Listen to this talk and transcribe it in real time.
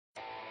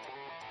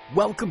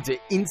Welcome to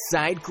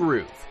Inside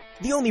Groove,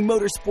 the only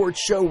motorsports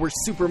show where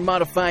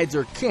supermodifieds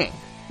are king.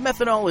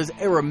 Methanol is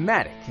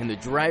aromatic and the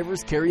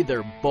drivers carry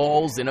their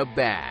balls in a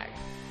bag.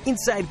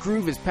 Inside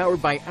Groove is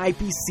powered by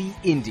IPC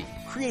Indy,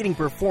 creating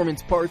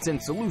performance parts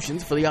and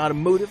solutions for the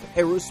automotive,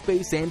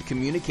 aerospace, and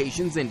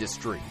communications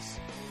industries.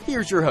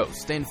 Here's your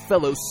host and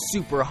fellow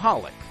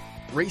superholic,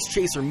 Race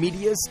Chaser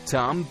Media's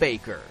Tom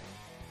Baker.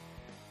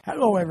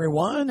 Hello,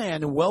 everyone,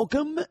 and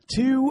welcome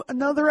to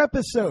another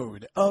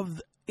episode of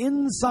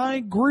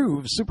Inside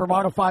Groove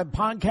Supermodified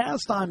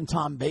Podcast. I'm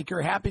Tom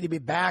Baker, happy to be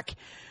back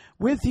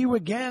with you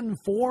again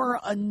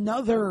for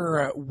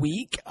another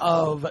week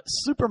of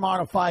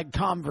Supermodified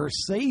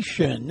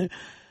conversation.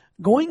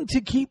 Going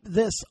to keep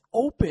this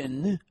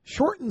open,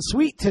 short and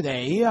sweet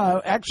today.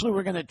 Actually,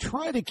 we're going to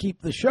try to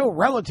keep the show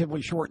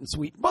relatively short and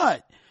sweet,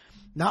 but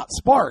not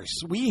sparse.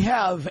 We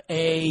have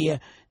a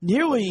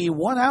nearly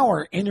 1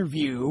 hour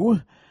interview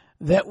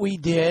that we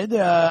did.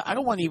 I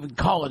don't want to even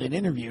call it an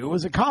interview. It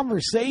was a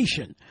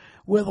conversation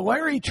with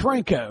Larry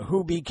Trenca,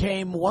 who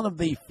became one of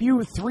the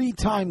few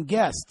three-time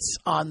guests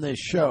on this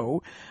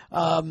show.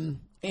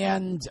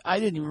 And I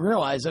didn't even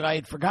realize that I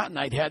had forgotten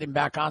I'd had him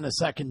back on a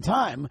second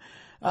time.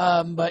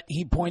 But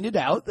he pointed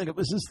out that it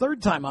was his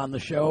third time on the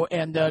show.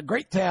 And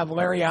great to have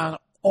Larry on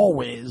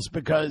always,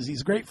 because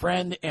he's a great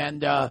friend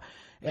and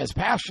as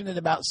passionate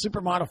about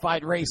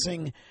supermodified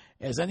racing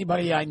as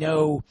anybody I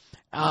know.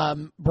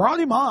 Brought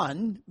him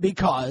on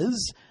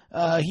because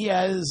he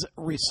has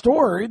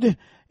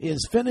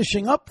is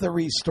finishing up the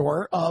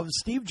restore of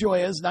Steve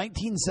Gioia's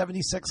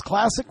 1976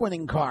 Classic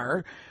winning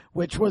car,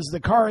 which was the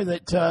car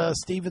that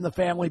Steve and the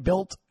family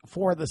built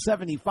for the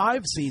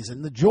 75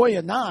 season, the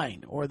Gioia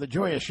 9, or the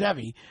Gioia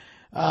Chevy.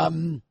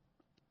 And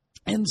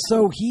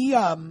so he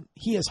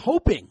is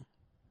hoping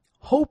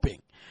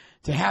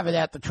to have it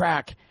at the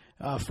track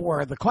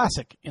for the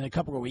Classic in a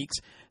couple of weeks.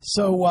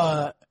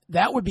 So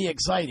that would be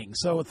exciting.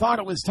 So I thought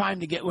it was time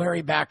to get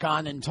Larry back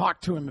on and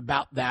talk to him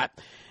about that.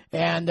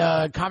 And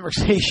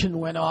conversation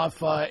went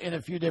off in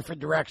a few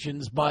different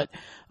directions, but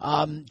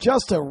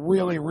just a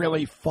really,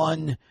 really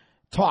fun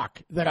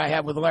talk that I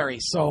had with Larry.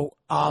 So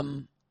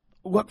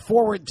look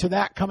forward to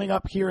that coming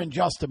up here in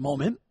just a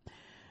moment.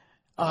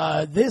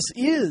 This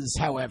is,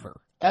 however,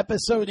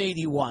 episode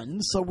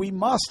 81, so we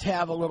must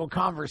have a little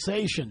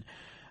conversation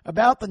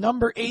about the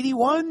number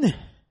 81.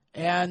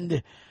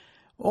 And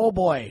oh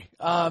boy,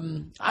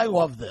 I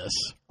love this.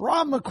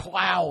 Ron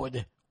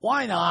McLeod.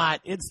 Why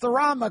not? It's the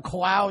Ron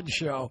McLeod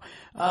show.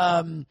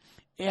 So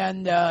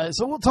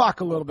we'll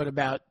talk a little bit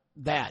about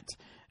that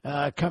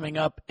coming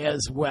up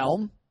as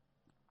well.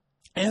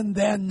 And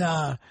then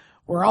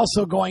we're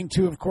also going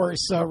to, of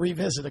course,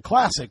 revisit a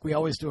classic. We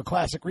always do a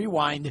classic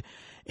rewind.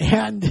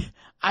 And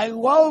I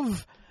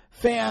love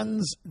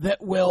fans that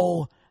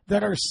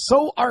are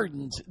so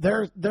ardent.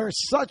 They're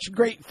such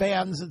great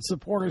fans and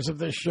supporters of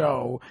this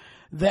show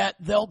that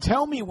they'll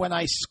tell me when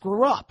I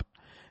screw up.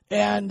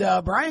 And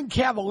Brian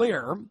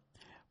Cavalier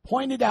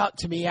pointed out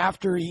to me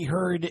after he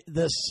heard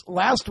this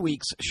last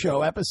week's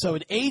show,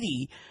 episode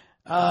 80,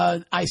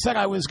 I said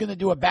I was going to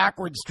do a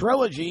backwards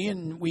trilogy,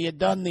 and we had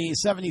done the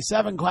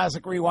 77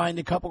 Classic Rewind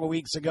a couple of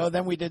weeks ago.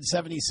 Then we did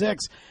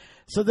 76.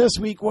 So this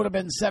week would have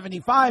been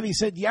 75. He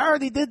said, you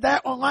already did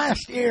that one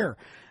last year,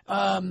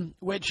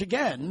 which,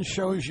 again,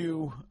 shows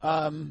you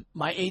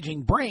my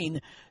aging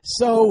brain.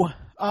 So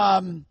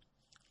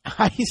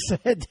I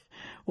said,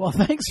 well,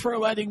 thanks for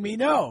letting me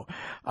know.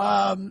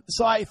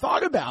 So I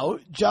thought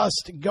about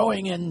just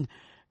going and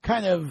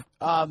kind of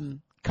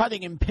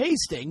cutting and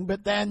pasting,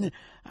 but then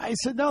I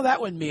said, no,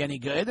 that wouldn't be any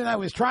good. And I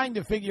was trying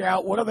to figure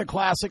out what other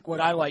classic would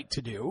I like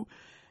to do.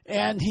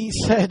 And he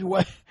said,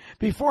 well,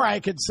 before I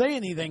could say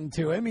anything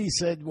to him, he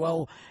said,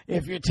 well,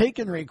 if you're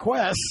taking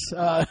requests,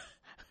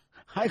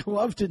 I'd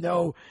love to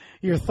know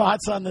your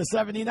thoughts on the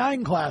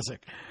 79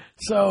 Classic.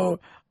 So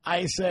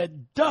I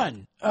said,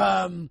 done.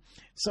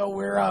 So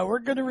we're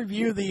going to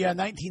review the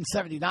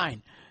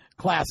 1979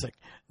 Classic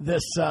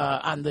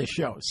on this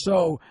show.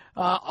 So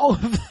all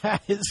of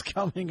that is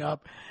coming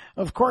up.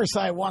 Of course,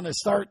 I want to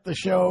start the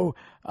show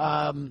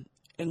and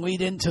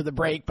lead into the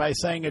break by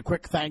saying a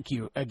quick thank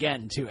you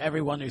again to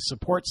everyone who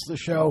supports the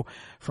show,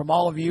 from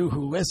all of you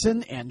who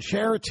listen and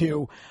share,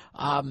 to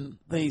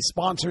the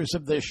sponsors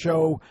of this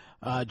show,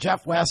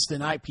 Jeff West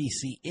and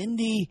IPC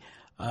Indy,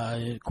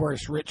 of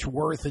course, Rich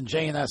Worth and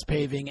J&S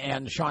Paving,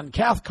 and Sean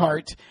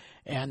Cathcart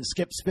and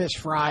Skip's Fish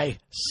Fry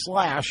 /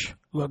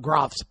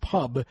 LaGroff's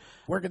Pub.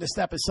 We're going to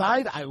step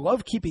aside. I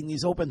love keeping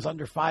these opens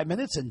under 5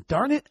 minutes, and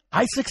darn it,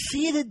 I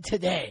succeeded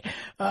today.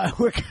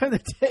 We're going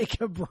to take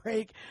a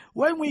break.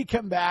 When we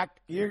come back,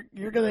 you're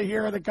going to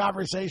hear the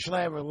conversation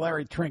I had with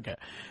Larry Trenca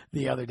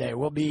the other day.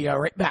 We'll be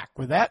right back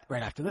with that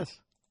right after this.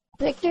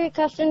 Victory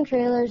Custom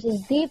Trailers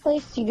is the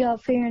place to go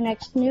for your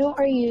next new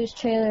or used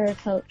trailer or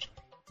coach.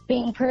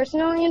 Being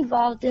personally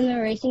involved in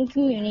the racing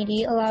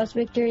community allows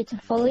Victory to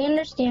fully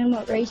understand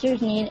what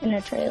racers need in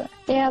a trailer.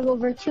 They have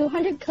over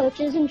 200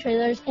 coaches and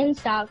trailers in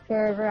stock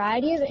for a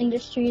variety of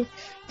industries,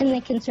 and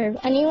they can serve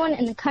anyone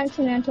in the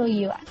continental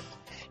U.S.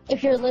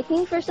 If you're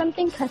looking for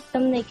something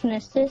custom, they can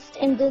assist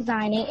in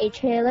designing a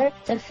trailer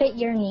to fit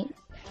your needs.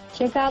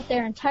 Check out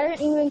their entire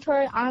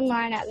inventory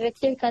online at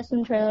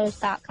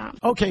victorycustomtrailers.com.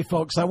 Okay,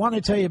 folks, I want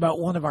to tell you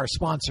about one of our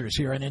sponsors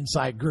here on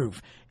Inside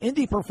Groove,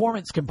 Indy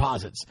Performance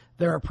Composites.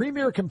 They're a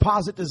premier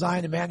composite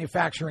design and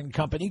manufacturing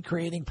company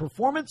creating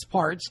performance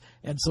parts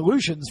and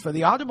solutions for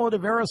the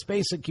automotive,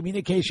 aerospace, and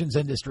communications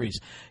industries.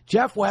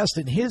 Jeff West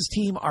and his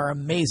team are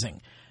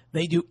amazing.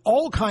 They do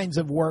all kinds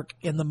of work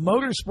in the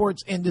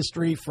motorsports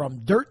industry, from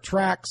dirt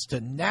tracks to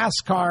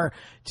NASCAR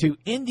to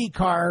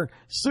IndyCar,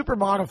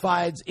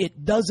 supermodifieds.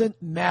 It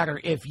doesn't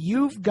matter. If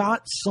you've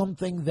got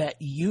something that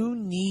you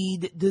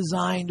need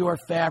designed or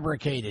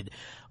fabricated,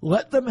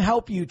 let them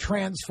help you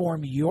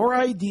transform your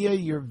idea,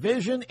 your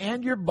vision,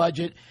 and your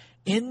budget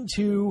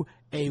into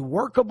a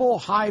workable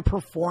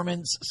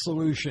high-performance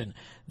solution.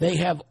 They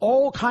have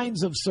all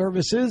kinds of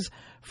services,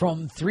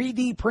 from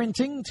 3D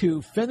printing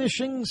to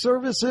finishing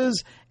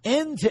services.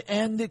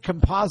 End-to-end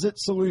composite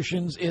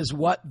solutions is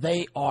what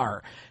they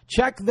are.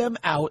 Check them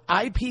out,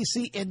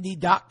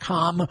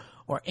 ipcindy.com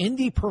or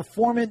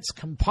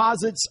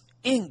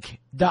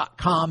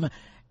indyperformancecompositesinc.com,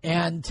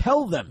 and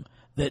tell them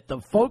that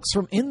the folks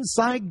from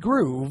Inside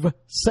Groove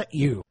sent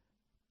you.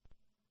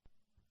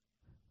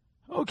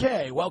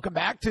 Okay, welcome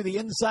back to the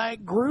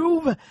Inside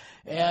Groove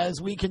as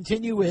we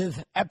continue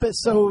with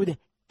episode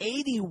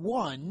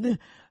 81.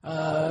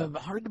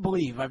 Hard to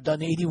believe I've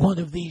done 81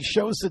 of these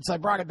shows since I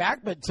brought it back,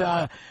 but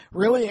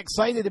really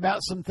excited about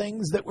some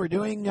things that we're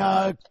doing,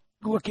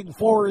 looking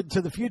forward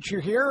to the future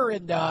here,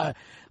 and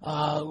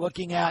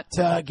looking at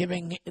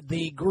giving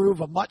the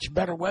Groove a much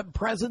better web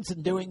presence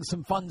and doing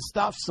some fun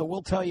stuff. So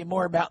we'll tell you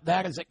more about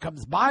that as it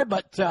comes by,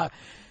 but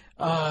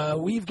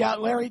we've got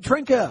Larry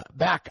Trenca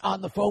back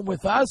on the phone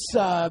with us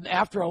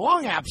after a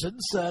long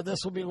absence. This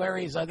will be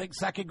Larry's, I think,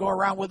 second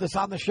go-around with us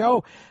on the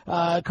show,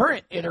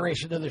 current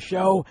iteration of the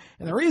show.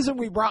 And the reason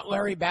we brought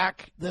Larry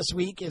back this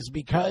week is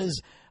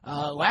because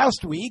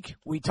last week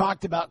we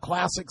talked about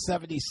Classic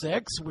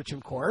 76, which,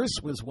 of course,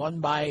 was won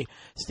by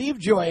Steve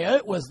Gioia.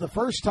 It was the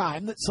first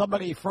time that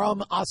somebody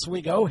from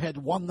Oswego had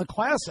won the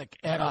Classic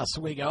at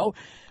Oswego.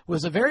 It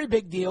was a very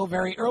big deal,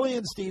 very early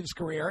in Steve's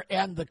career,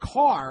 and the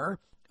car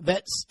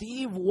that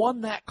Steve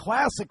won that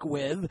Classic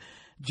with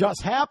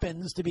just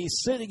happens to be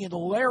sitting in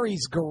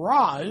Larry's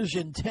garage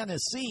in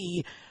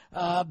Tennessee,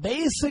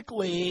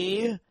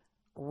 basically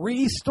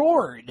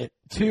restored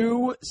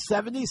to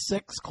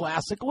 76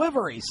 Classic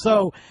livery.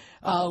 So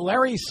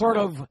Larry sort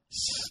of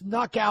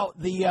snuck out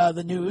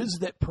the news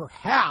that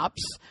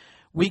perhaps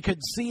we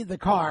could see the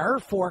car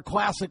for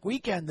Classic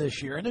weekend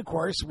this year. And, of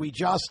course, we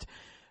just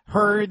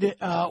heard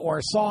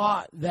or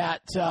saw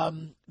that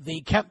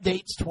the Kemp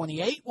Dates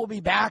 28 will be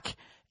back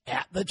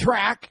at the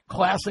track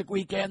Classic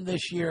weekend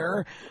this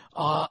year.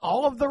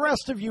 All of the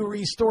rest of you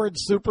restored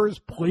supers,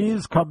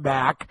 please come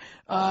back.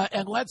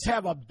 And let's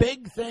have a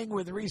big thing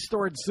with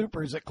restored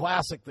supers at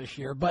Classic this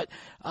year. But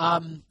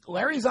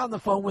Larry's on the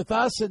phone with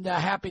us, and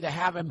happy to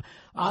have him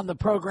on the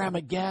program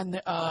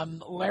again.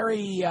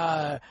 Larry,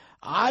 I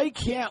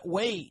can't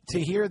wait to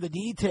hear the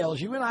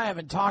details. You and I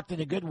haven't talked in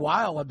a good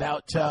while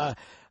about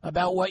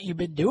what you've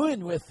been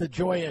doing with the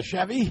Gioia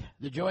Chevy,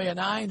 the Gioia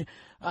 9.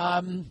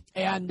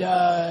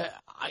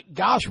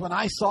 Gosh, when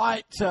I saw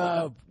it,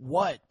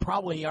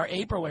 probably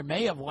April or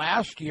May of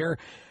last year,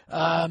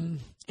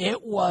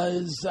 it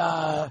was,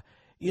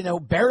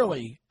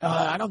 barely.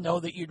 I don't know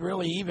that you'd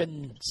really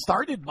even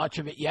started much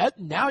of it yet.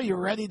 And now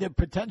you're ready to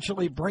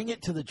potentially bring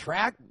it to the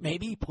track.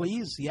 Maybe,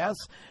 please, yes.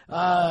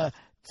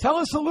 Tell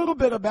us a little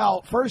bit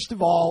about, first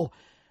of all,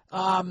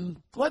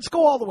 let's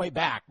go all the way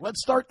back.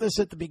 Let's start this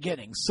at the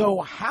beginning.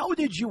 So how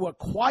did you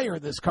acquire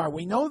this car?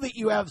 We know that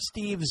you have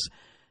Steve's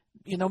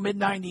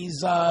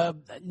mid-90s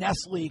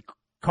Nestle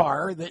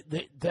car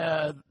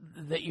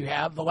that you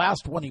have, the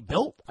last one he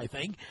built, I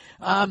think.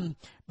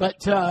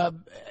 But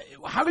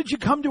how did you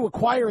come to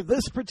acquire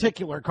this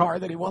particular car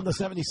that he won the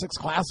 76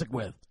 Classic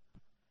with?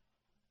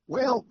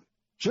 Well,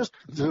 just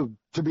to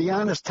be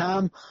honest,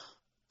 Tom,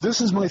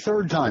 this is my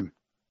third time.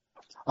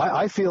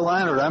 I feel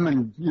honored. I'm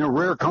in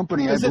rare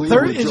company. Is I it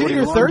believe. Is it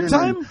your third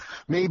time?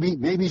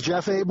 Maybe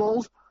Jeff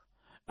Abel.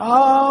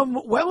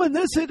 Well, in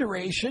this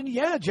iteration,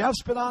 yeah,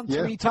 Jeff's been on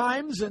 3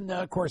 times, and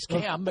of course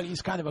Cam, but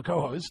he's kind of a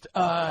co-host.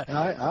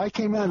 I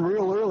came on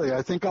real early.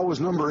 I think I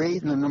was number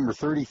 8 and then number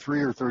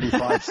 33 or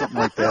 35, something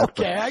like that.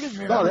 Okay, I can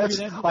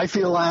remember. I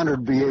feel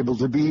honored to be able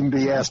to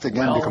be asked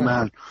again to come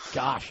on.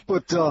 Gosh,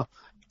 but to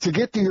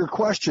get to your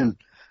question,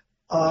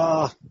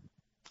 I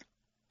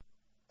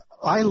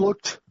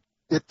looked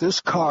at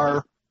this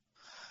car.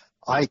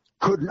 I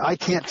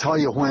can't tell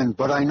you when,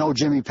 but I know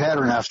Jimmy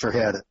Paternoster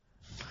had it.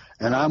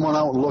 And I went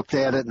out and looked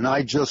at it, and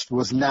I just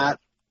was not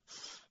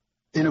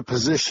in a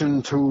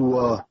position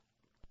to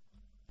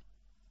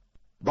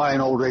buy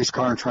an old race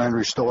car and try and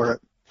restore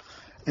it.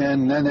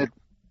 And then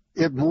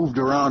it moved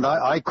around.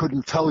 I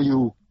couldn't tell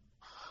you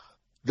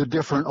the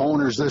different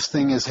owners this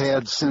thing has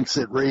had since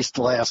it raced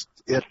last.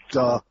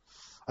 I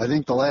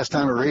think the last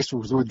time it raced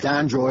was with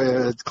Don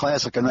Gioia at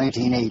Classic in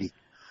 1980.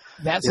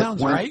 That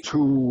sounds right. It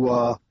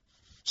went to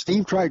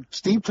Steve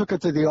took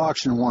it to the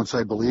auction once,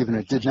 I believe, and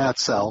it did not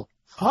sell.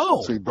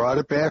 Oh. So he brought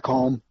it back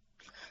home,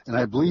 and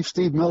I believe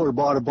Steve Miller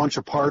bought a bunch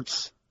of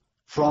parts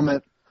from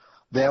it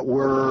that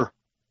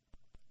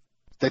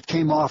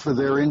came off of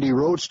their Indy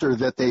Roadster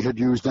that they had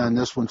used on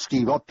this when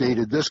Steve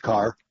updated this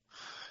car.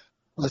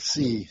 Let's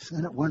see.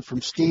 Then it went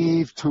from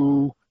Steve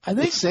to,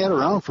 it sat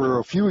around for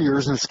a few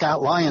years, and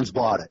Scott Lyons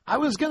bought it. I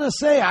was going to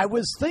say, I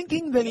was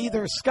thinking that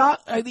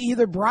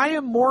either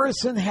Brian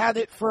Morrison had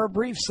it for a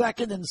brief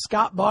second and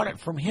Scott bought it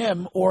from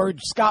him, or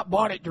Scott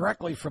bought it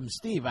directly from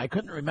Steve. I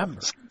couldn't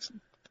remember.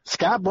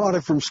 Scott bought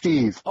it from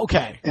Steve.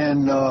 Okay.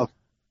 And I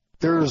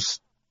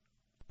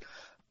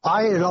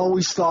had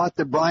always thought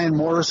that Brian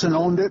Morrison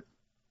owned it,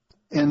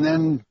 and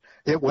then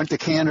it went to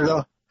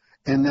Canada.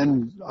 And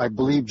then I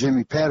believe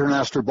Jimmy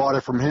Paternoster bought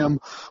it from him,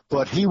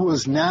 but he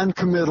was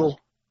non-committal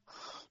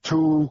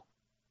to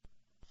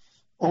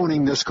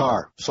owning this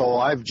car. So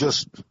I've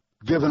just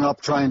given up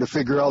trying to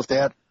figure out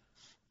that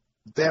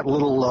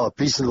little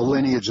piece of the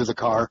lineage of the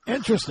car.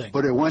 Interesting.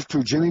 But it went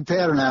to Jimmy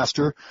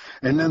Paternoster,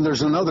 and then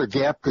there's another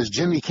gap because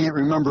Jimmy can't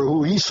remember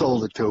who he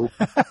sold it to.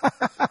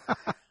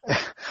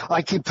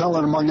 I keep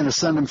telling him I'm going to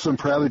send him some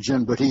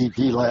Prevagen, but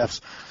he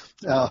laughs.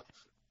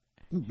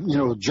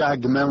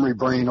 Jog the memory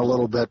brain a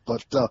little bit,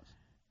 but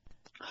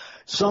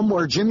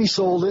somewhere Jimmy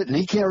sold it, and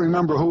he can't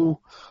remember who,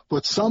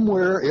 but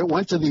somewhere it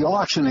went to the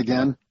auction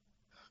again.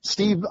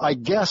 Steve, I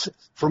guess,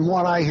 from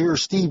what I hear,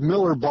 Steve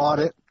Miller bought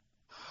it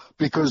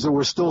because there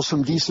were still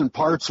some decent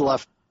parts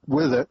left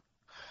with it,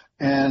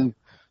 and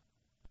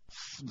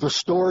the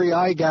story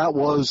I got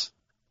was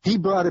he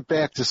brought it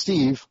back to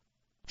Steve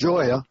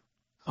Gioia.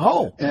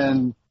 Oh.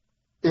 And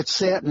it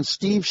sat in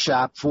Steve's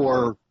shop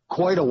for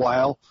quite a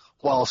while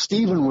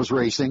Steven was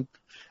racing,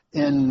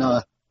 and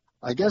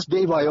I guess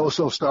Dave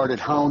Ioso started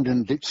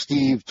hounding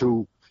Steve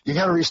to, you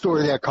got to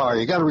restore that car.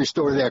 You got to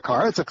restore that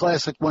car. It's a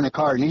classic winning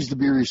car. It needs to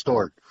be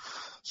restored.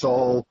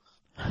 So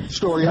the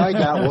story I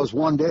got was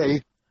one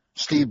day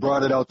Steve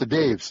brought it out to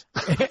Dave's.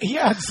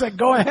 Yeah, it said,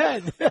 go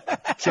ahead.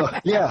 So,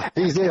 yeah,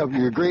 he's there.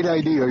 Your great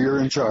idea. You're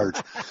in charge.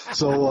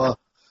 So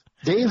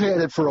Dave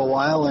had it for a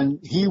while, and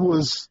he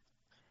was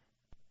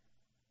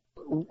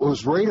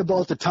right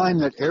about the time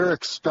that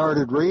Eric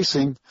started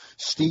racing.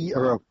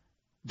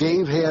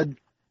 Dave had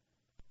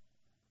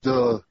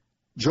the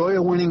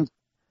Gioia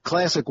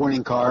classic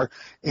winning car,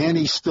 and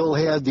he still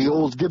had the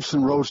old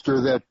Gibson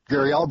Roadster that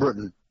Gary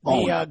Albritton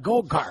owned. The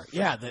gold car,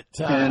 yeah.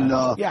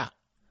 Yeah.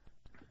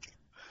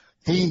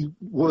 He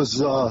was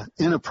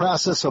in a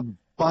process of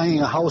buying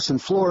a house in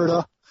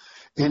Florida,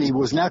 and he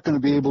was not going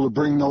to be able to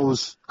bring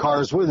those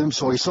cars with him,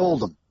 so he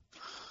sold them.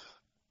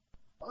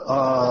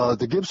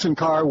 The Gibson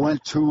car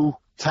went to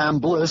Tom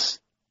Bliss,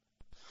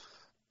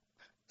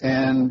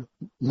 and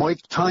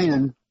Mike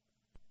Tynan,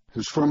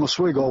 who's from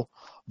Oswego,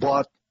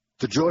 bought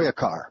the Gioia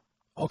car.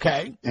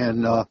 Okay.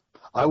 And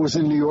I was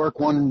in New York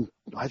one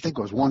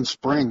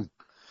spring,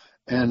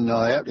 and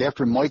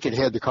after Mike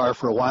had the car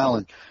for a while,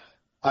 and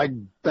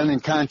I'd been in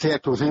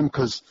contact with him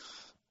because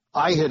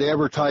I had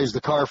advertised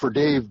the car for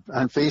Dave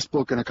on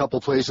Facebook in a couple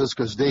places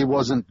because Dave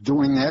wasn't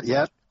doing that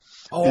yet.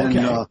 Oh, okay.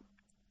 And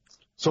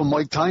so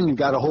Mike Tynan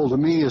got a hold of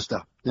me as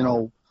to,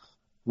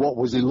 what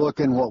was he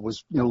looking, what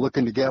was,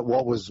 looking to get,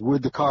 what was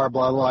with the car,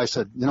 blah, blah. I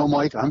said,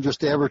 Mike, I'm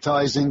just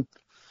advertising.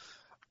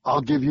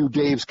 I'll give you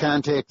Dave's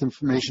contact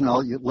information.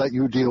 I'll let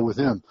you deal with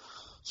him.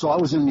 So I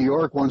was in New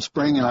York one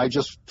spring, and I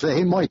just said,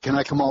 hey, Mike, can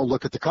I come out and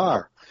look at the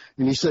car?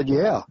 And he said,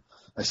 yeah.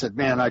 I said,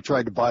 man, I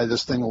tried to buy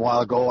this thing a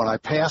while ago, and I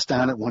passed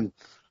on it when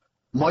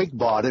Mike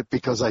bought it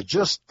because I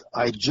just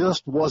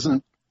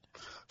wasn't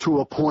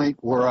to a point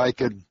where I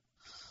could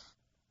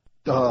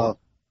do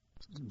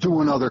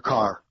another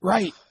car.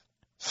 Right.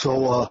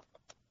 So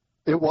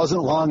it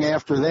wasn't long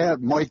after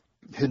that, Mike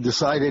had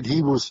decided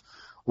he was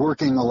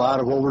working a lot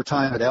of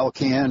overtime at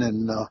Alcan,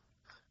 and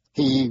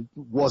he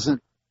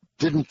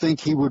didn't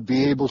think he would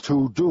be able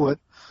to do it.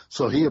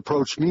 So he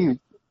approached me,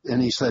 and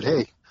he said,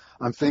 hey,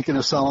 I'm thinking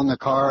of selling the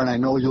car, and I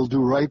know you'll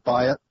do right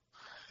by it.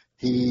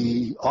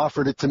 He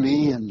offered it to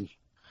me, and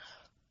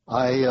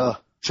I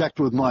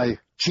checked with my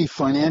chief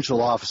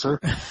financial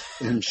officer,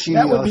 and she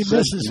that would be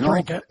said, Mrs.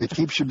 Trenca. It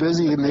keeps you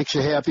busy, it makes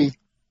you happy.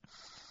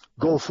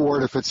 Go for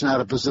it if it's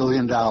not $1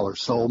 bazillion.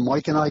 So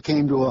Mike and I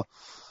came to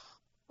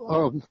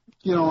an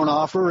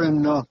offer,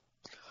 and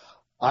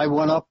I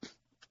went up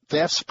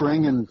that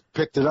spring and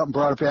picked it up and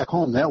brought it back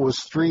home. That was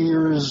 3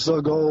 years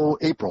ago,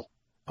 April.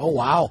 Oh,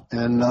 wow.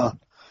 And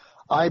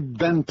I've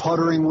been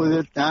puttering with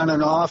it on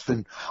and off,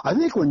 and I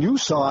think when you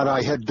saw it,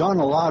 I had done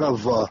a lot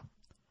of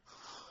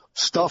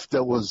stuff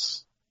that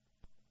was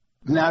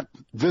not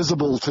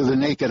visible to the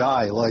naked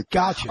eye. Like,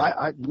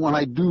 gotcha. When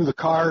I do the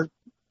car,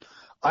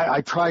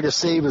 I try to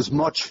save as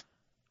much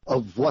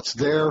of what's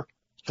there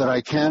that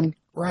I can.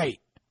 Right.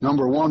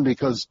 Number one,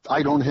 because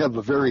I don't have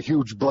a very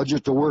huge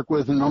budget to work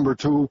with, and number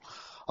two,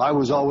 I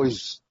was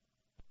always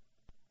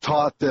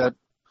taught that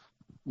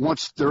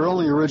once they're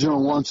only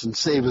original once, and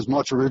save as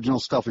much original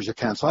stuff as you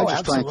can. So I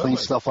just try and clean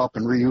stuff up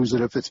and reuse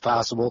it if it's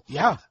possible.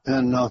 Yeah.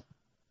 And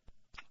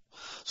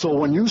so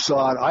when you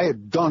saw it, I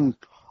had done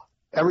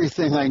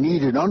everything I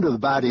needed under the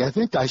body. I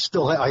think I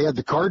had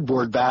the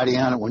cardboard body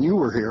on it when you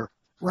were here.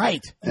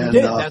 Right. You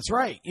did. That's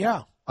right.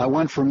 Yeah. I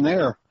went from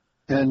there,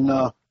 and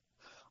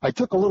I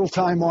took a little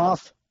time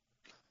off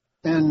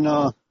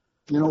and,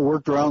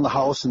 worked around the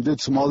house and did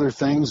some other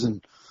things,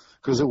 and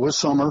because it was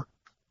summer.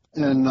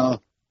 And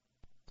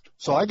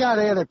so I got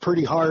at it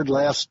pretty hard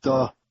last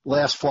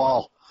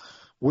fall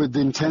with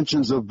the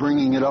intentions of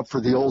bringing it up for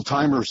the old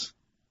timers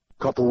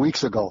a couple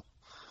weeks ago.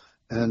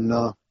 And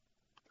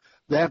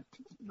that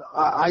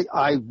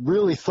I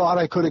really thought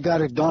I could have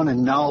got it done,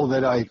 and now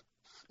that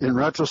in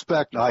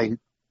retrospect, I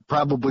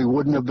probably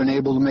wouldn't have been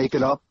able to make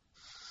it up,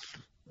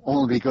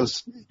 only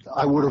because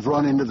I would have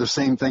run into the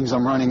same things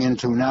I'm running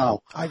into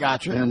now. I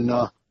got you. And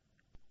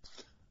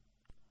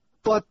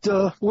but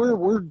the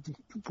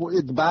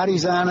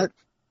body's on it.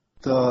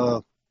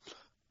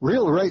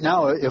 Really, right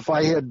now, if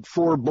I had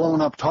 4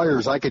 blown up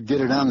tires, I could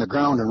get it on the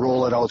ground and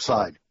roll it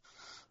outside.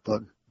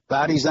 But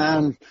body's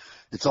on.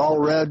 It's all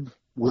red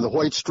with a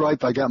white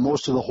stripe. I got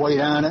most of the white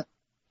on it.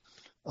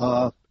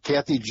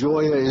 Kathy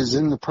Gioia is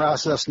in the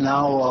process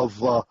now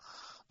of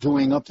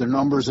doing up the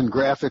numbers and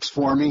graphics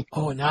for me.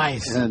 Oh,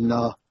 nice. And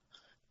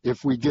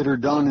if we get her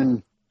done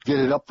and get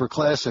it up for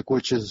Classic,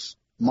 which is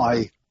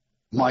my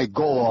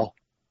goal,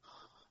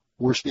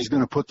 where she's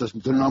going to put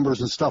the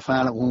numbers and stuff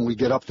on it when we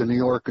get up to New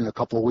York in a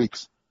couple of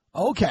weeks.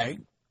 Okay.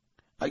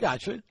 I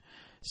got you.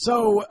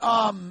 So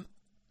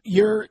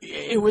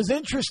it was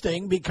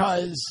interesting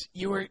because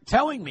you were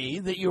telling me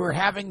that you were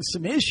having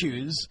some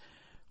issues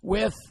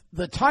with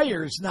the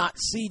tires not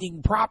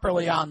seating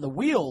properly on the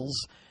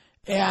wheels.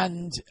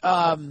 And,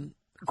 of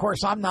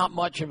course, I'm not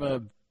much of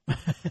a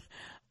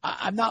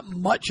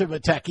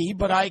techie,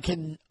 but I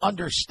can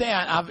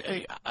understand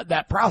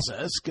that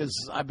process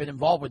because I've been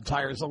involved with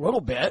tires a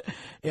little bit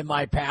in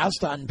my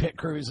past on pit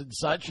crews and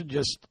such, and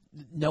just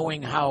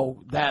knowing how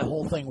that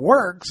whole thing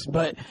works.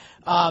 But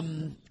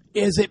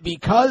is it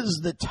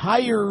because the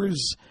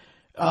tires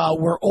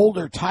were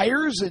older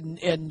tires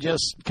and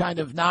just kind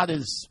of not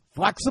as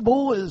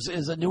flexible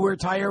as a newer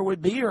tire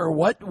would be, or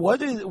what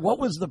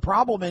was the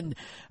problem? And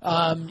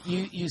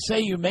you say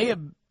you may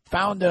have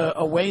found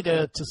a way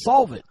to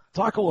solve it.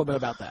 Talk a little bit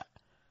about that.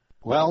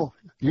 Well,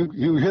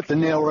 you hit the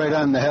nail right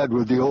on the head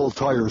with the old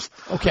tires.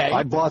 Okay.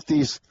 I bought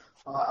these.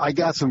 I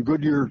got some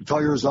Goodyear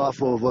tires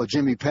off of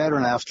Jimmy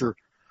Paternoster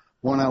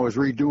when I was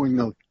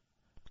redoing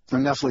the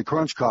Nestle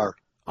Crunch car.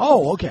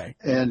 Oh, okay.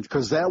 And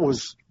because that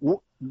was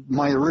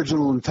my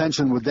original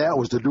intention with that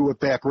was to do it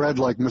back red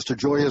like Mr.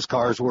 Gioia's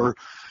cars were.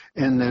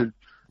 In the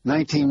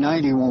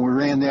 1990, when we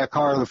ran that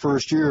car the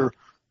first year,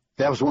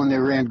 that was when they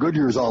ran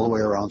Goodyears all the way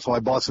around. So I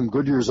bought some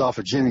Goodyears off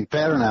of Jimmy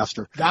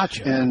Paternoster.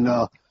 Gotcha. And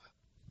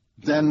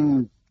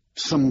then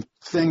some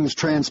things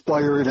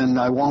transpired, and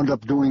I wound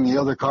up doing the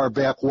other car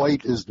back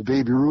white as the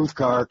Baby Ruth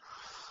car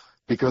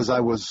because I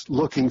was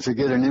looking to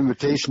get an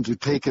invitation to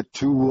take it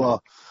to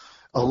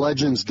a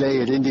Legends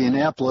Day at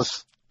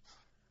Indianapolis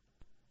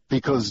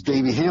because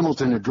Davey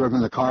Hamilton had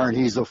driven the car, and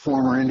he's a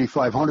former Indy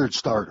 500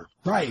 starter.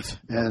 Right.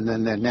 And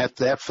then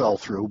that fell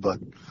through. But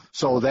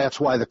so that's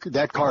why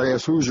that car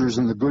has Hoosiers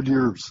and the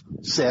Goodyears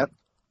set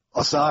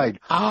aside.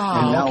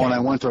 And now okay. when I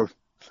went to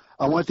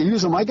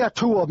use them, I got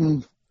 2 of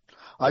them.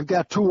 I've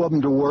got 2 of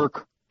them to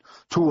work.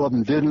 2 of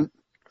them didn't.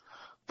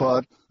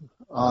 But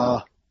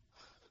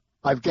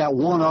I've got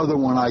one other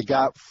one I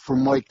got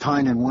from Mike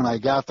Tynan when I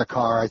got the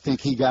car. I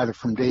think he got it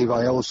from Dave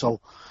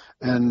Ioso.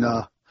 And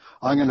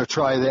I'm going to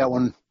try that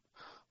one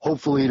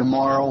hopefully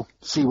tomorrow,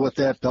 see what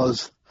that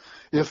does.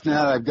 If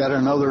not, I've got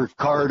another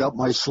card up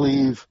my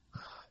sleeve,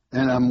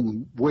 and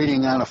I'm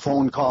waiting on a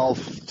phone call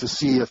to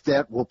see if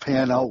that will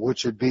pan out,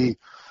 which would be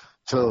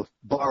to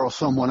borrow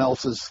someone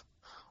else's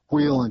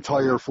wheel and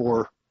tire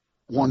for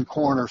one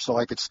corner so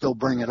I could still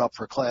bring it up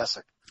for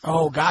Classic.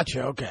 Oh,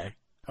 gotcha. Okay.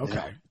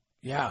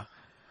 Yeah.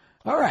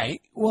 All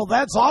right. Well,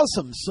 that's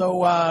awesome.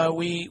 So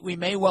we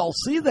may well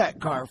see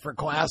that car for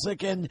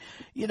Classic. And,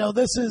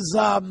 this is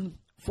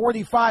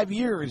 45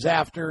 years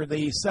after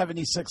the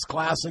 76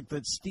 Classic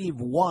that Steve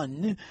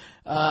won.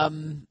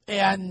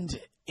 And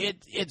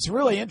it's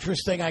really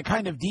interesting. I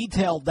kind of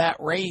detailed that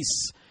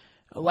race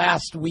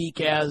last week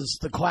as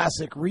the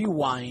Classic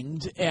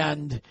Rewind.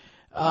 And,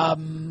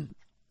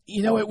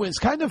 it was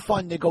kind of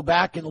fun to go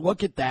back and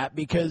look at that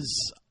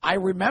because I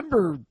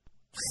remember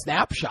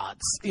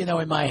snapshots, in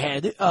my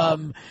head,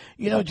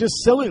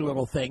 just silly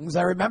little things.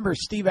 I remember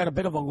Steve had a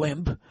bit of a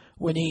limp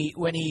when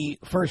he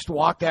first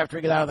walked after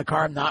he got out of the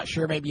car. I'm not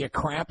sure, maybe a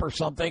cramp or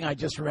something. I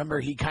just remember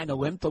he kind of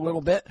limped a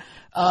little bit.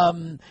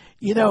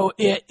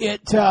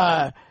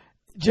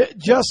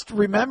 Just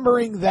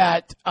remembering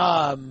that,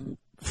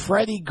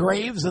 Freddie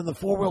Graves in the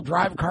 4-wheel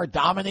drive car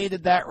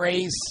dominated that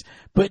race,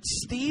 but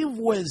Steve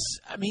was,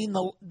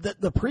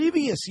 the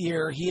previous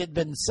year he had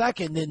been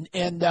second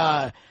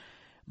and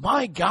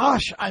my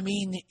gosh,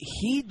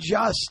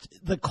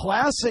 the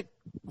Classic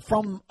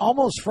from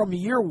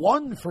year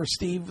one for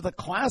Steve, the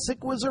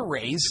Classic was a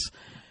race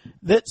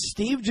that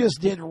Steve just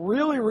did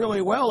really,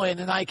 really well in,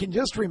 and I can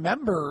just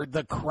remember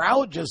the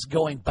crowd just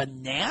going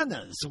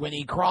bananas when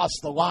he crossed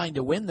the line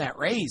to win that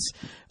race.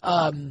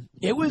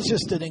 It was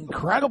just an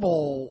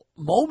incredible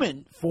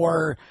moment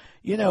for,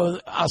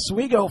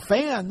 Oswego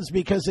fans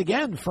because,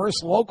 again,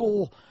 first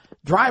local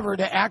driver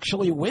to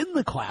actually win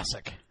the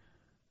Classic.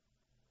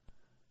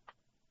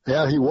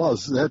 Yeah, he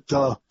was.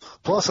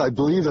 Plus, I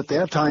believe at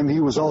that time he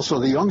was also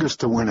the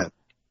youngest to win it.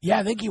 Yeah,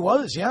 I think he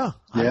was, yeah.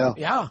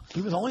 Yeah.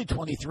 He was only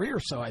 23 or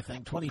so, I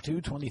think.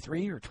 22,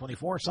 23, or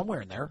 24,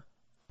 somewhere in there.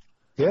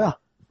 Yeah.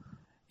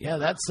 Yeah,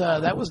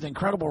 that was an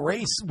incredible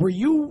race. Were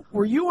you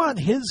on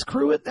his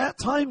crew at that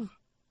time?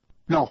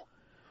 No,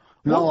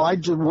 I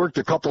just worked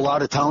a couple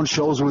out-of-town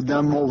shows with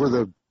them over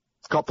the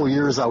couple of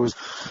years.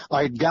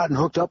 I'd gotten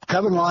hooked up.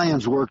 Kevin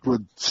Lyons worked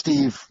with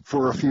Steve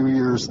for a few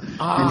years, and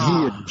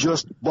he had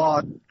just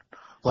bought,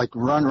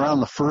 run around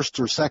the first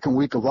or second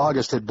week of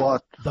August, had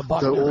bought the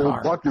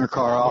old Buckner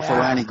car off of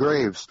Annie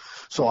Graves.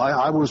 So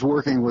I was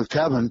working with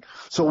Kevin.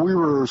 So we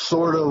were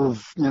sort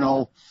of,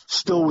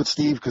 still with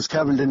Steve because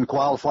Kevin didn't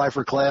qualify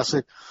for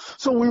Classic.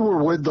 So we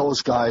were with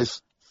those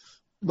guys,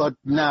 but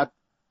not,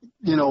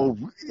 in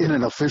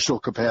an official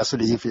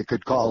capacity, if you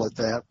could call it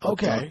that. But,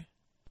 okay.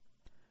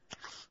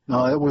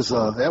 No,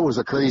 that was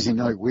a crazy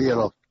night. We had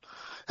a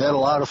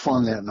lot of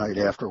fun that night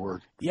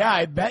afterward. Yeah,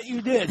 I bet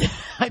you did.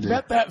 I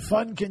bet that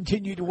fun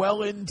continued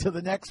well into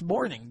the next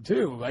morning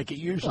too, like it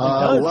usually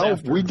does.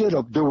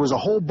 Well, there was a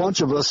whole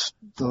bunch of us,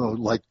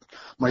 like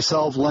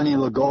myself, Lenny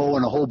Legault,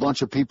 and a whole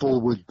bunch of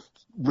people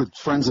with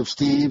friends of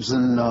Steve's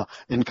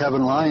and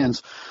Kevin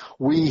Lyons.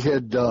 We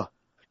had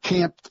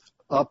camped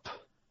up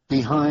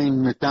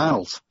behind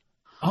McDonald's.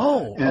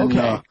 Oh, and,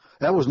 okay.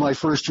 That was my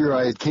first year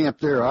I had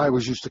camped there. I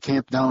was used to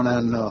camp down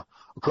on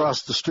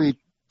across the street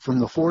from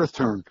the fourth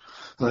turn.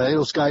 But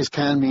those guys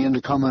canned me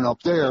into coming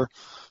up there,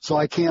 so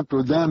I camped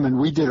with them, and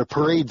we did a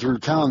parade through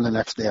town the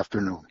next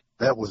afternoon.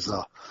 That was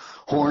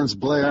horns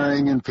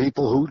blaring and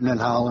people hooting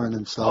and hollering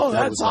and stuff. Oh,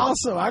 that's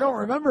awesome. I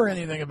don't remember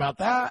anything about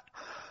that.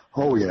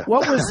 Oh, yeah.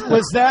 What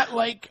was that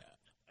like?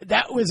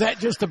 Was that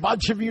just a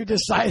bunch of you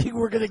deciding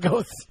we're going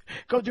to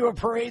go do a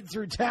parade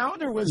through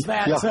town, or was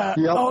that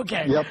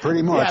okay? Yeah,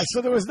 pretty much. Yeah,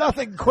 so there was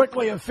nothing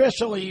quickly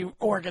officially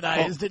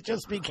organized. It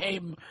just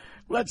became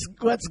let's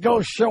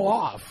go show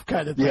off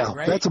kind of thing,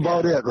 right? That's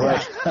about it,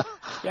 right?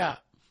 Yeah.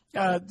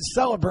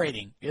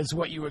 Celebrating is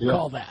what you would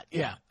call that.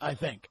 Yeah, I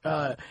think.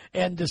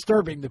 And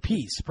disturbing the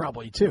peace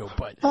probably too,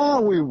 but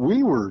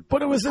we were.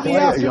 But it was in the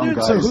afternoon,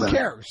 so who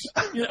cares?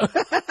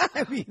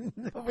 I mean,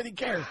 nobody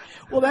cares.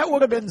 Well, that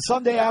would have been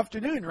Sunday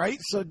afternoon, right?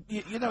 So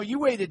you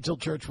waited till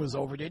church was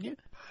over, didn't you?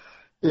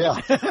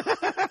 Yeah.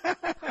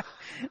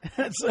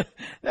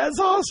 That's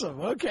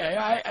awesome. Okay,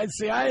 I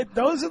see.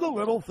 Those are the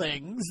little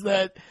things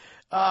that.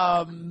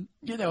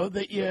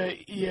 That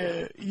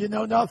you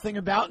know nothing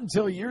about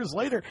until years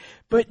later.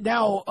 But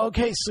now,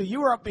 okay, so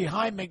you were up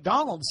behind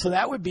McDonald's, so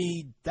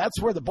that's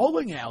where the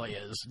bowling alley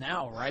is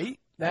now, right?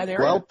 That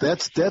area? Well,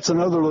 that's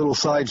another little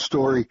side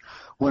story.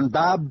 When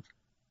Bob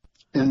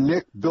and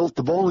Nick built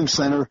the bowling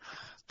center,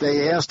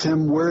 they asked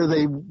him where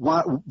they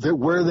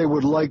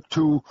would like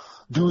to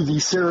do the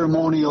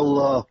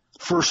ceremonial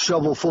first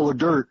shovel full of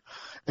dirt,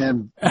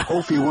 and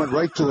Opie went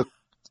right to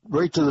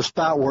the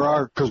spot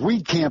where because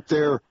we'd camped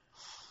there.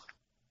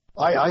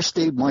 I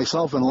stayed,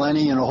 myself and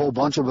Lenny and a whole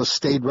bunch of us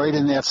stayed right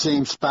in that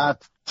same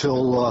spot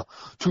till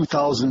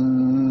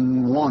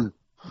 2001.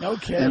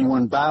 Okay. And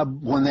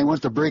when they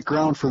went to break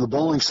ground for the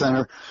bowling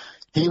center,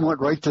 he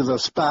went right to the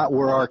spot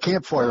where our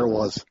campfire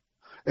was,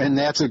 and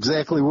that's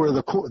exactly where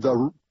the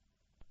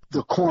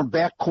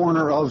back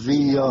corner of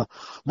the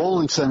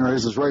bowling center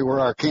is right where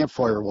our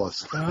campfire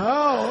was.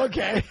 Oh,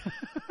 okay.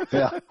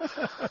 Yeah.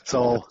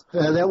 So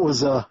that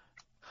was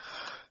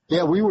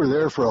we were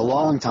there for a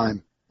long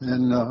time.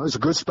 And it was a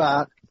good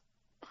spot.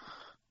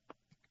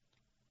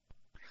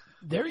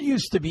 There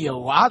used to be a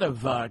lot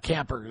of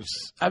campers.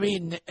 I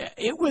mean,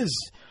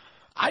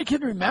 I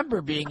can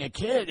remember being a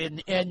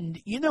kid,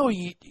 and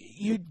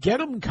you'd get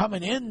them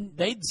coming in.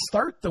 They'd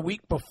start the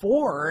week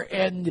before,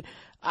 and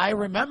I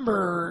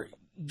remember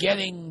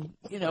getting,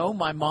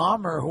 my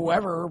mom or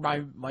whoever,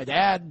 my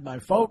dad, my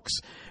folks,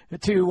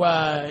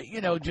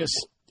 to,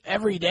 just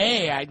every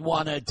day I'd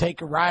want to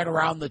take a ride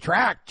around the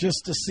track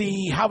just to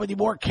see how many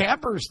more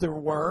campers there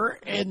were.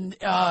 And,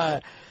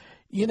 I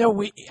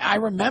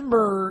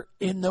remember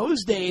in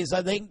those days,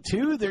 I think,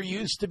 too, there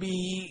used to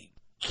be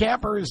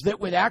campers that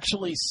would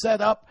actually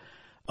set up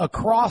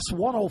across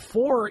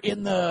 104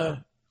 in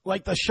the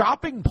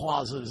shopping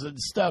plazas and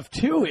stuff,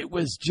 too. It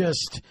was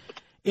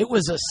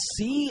a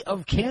sea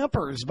of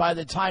campers by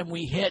the time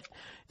we hit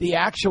the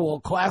actual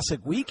Classic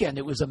weekend.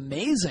 It was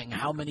amazing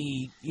how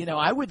many,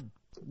 I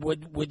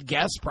would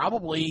guess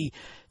probably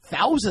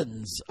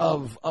thousands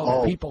of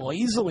people,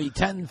 easily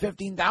 10,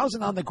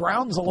 15,000 on the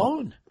grounds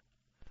alone.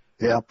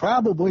 Yeah,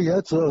 probably.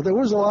 There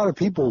was a lot of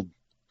people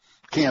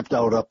camped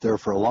out up there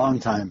for a long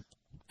time.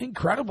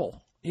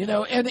 Incredible.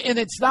 And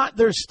it's not,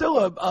 there's still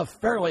a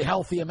fairly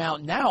healthy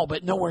amount now,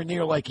 but nowhere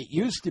near like it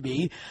used to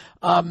be.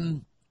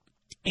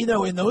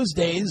 in those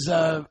days,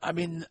 I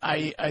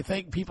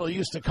think people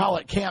used to call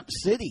it Camp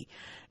City.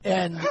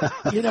 And,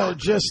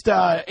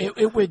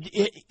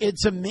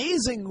 it's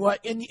amazing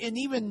what, and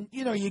even,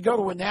 you go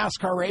to a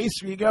NASCAR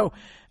race, you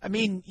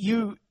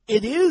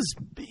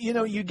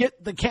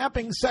get the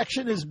camping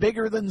section is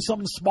bigger than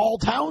some small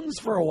towns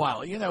for a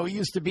while. It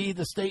used to be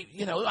the state,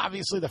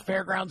 obviously the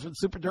fairgrounds with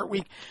Super Dirt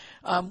Week,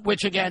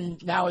 which again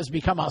now has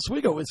become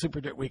Oswego with Super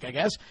Dirt Week, I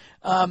guess.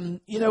 But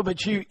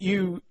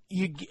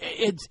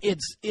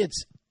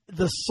it's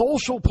the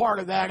social part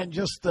of that and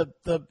just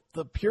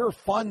the pure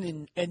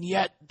fun and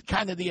yet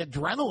kind of the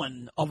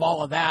adrenaline of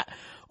all of that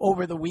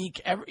over the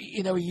week.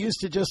 You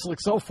used to just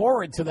look so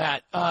forward to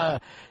that,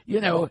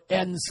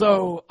 and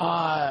so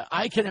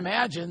I can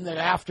imagine that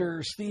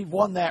after Steve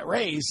won that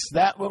race,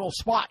 that little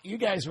spot you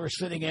guys were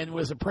sitting in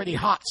was a pretty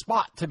hot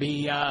spot to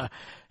be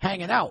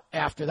hanging out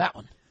after that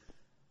one.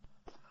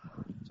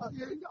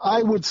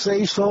 I would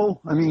say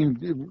so. I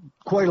mean,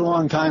 quite a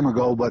long time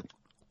ago, but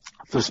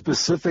the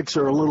specifics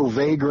are a little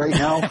vague right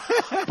now,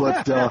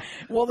 but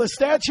well, the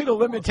statute of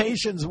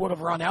limitations would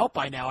have run out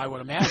by now, I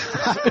would imagine.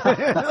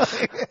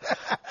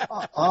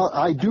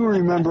 I do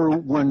remember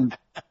when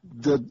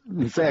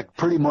in fact,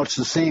 pretty much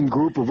the same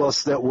group of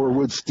us that were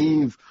with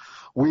Steve,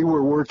 we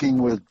were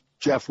working with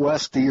Jeff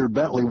West, the year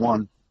Bentley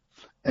won,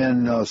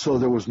 and so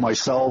there was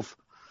myself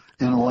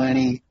and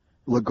Lenny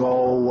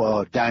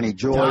Legault, Donnie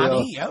Gioia.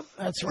 Donnie, yep,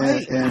 that's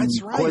right. And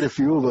that's right. Quite a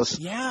few of us.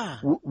 Yeah.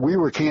 We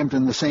were camped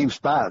in the same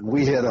spot, and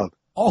we had a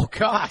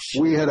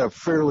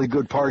fairly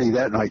good party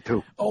that night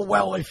too. Oh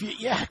well,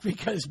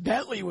 because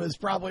Bentley was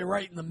probably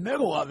right in the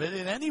middle of it,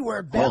 and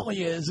anywhere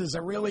Bentley is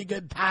a really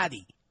good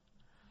patty.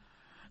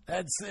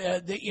 That's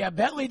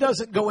Bentley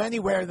doesn't go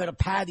anywhere that a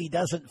patty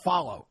doesn't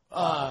follow.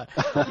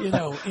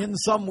 In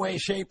some way,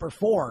 shape, or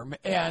form,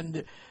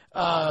 and.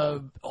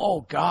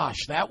 Oh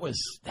gosh, that was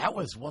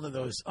one of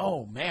those.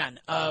 Oh man,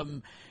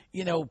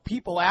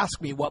 people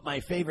ask me what my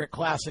favorite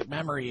classic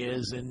memory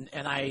is, and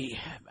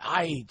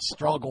I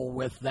struggle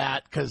with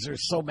that because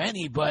there's so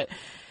many. But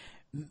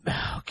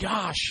oh,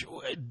 gosh,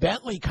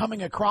 Bentley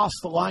coming across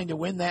the line to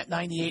win that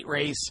 '98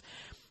 race,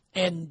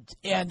 and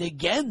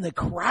again the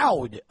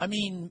crowd. I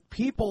mean,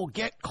 people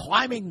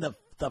climbing the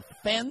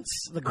fence,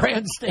 the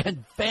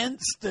grandstand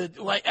fence.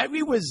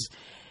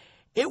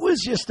 It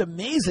was just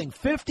amazing.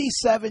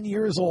 57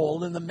 years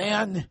old, and the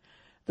man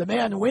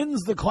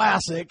wins the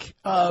classic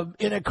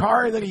in a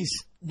car that he's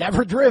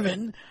never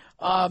driven.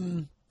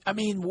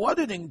 What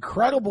an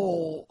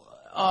incredible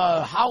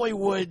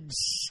Hollywood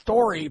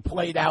story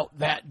played out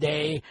that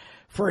day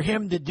for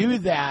him to do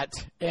that.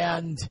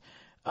 And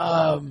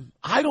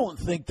I don't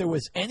think there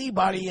was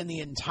anybody in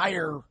the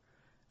entire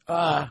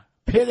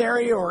pit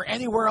area or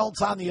anywhere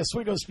else on the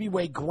Oswego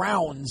Speedway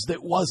grounds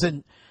that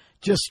wasn't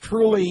just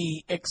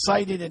truly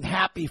excited and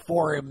happy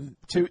for him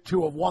to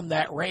have won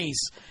that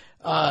race.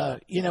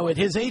 At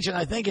his age, and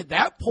I think at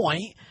that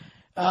point,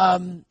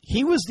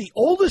 he was the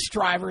oldest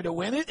driver to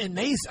win it, and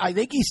I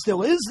think he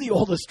still is the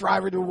oldest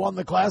driver to have won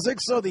the Classic.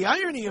 So the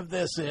irony of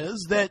this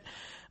is that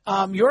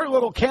your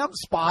little camp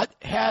spot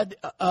had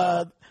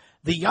the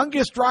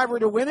youngest driver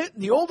to win it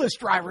and the oldest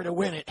driver to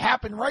win it.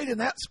 Happened right in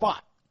that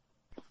spot.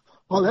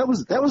 Well, that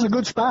was a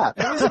good spot.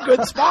 That was a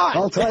good spot.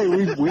 I'll tell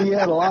you, we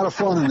had a lot of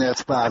fun in that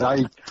spot.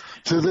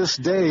 To this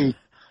day,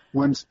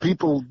 when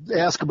people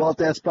ask about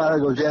that spot, I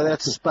go, yeah,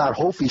 that's the spot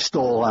Hofi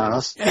stole on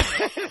us.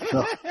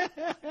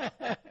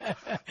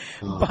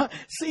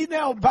 See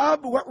now,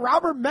 Bob,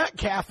 Robert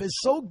Metcalf is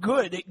so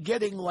good at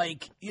getting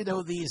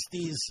these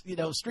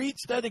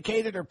streets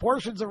dedicated or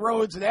portions of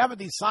roads and having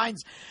these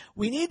signs.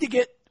 We need to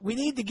get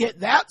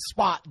that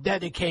spot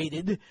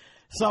dedicated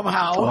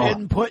somehow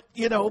and put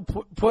a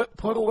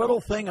little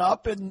thing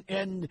up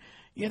and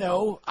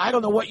I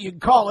don't know what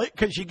you'd call it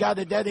because you got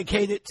to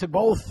dedicate it to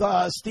both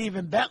Steve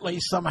and Bentley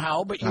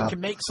somehow, but you can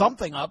make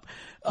something up.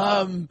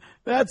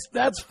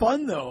 That's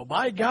fun though.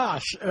 My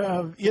gosh,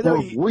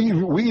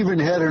 we even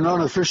had an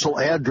unofficial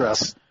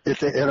address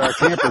at our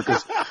camper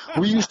because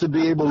we used to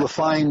be able to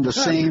find the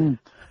same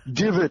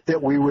divot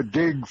that we would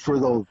dig for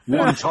the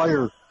one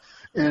tire.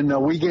 And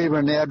we gave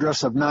an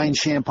address of 9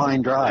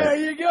 Champagne Drive. There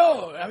you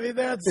go. I mean,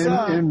 that's...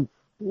 And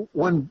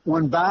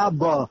when Bob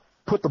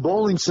put the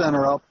bowling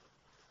center up,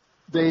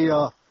 they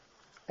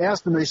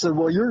asked him, they said,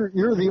 well, you're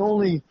the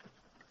only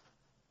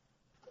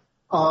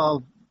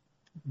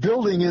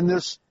building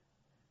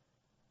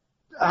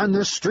on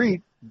this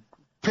street.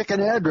 Pick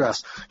an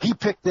address. He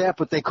picked that,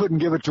 but they couldn't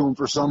give it to him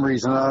for some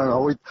reason. I don't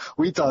know.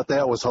 We thought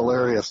that was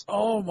hilarious.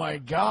 Oh, my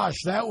gosh.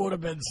 That would have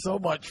been so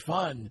much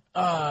fun.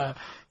 Again,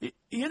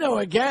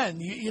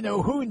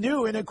 who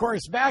knew? And, of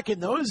course, back in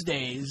those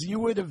days, you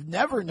would have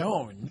never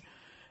known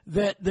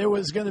that there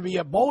was going to be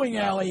a bowling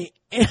alley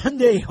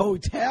and a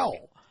hotel.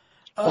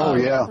 Oh,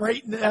 yeah.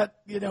 Right in that,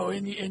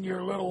 in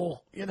your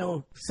little,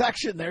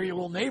 section there, your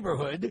little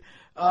neighborhood.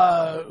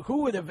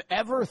 Who would have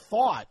ever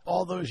thought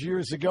all those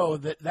years ago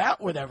that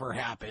would ever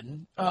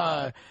happen?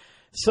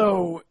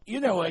 So,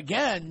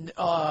 again,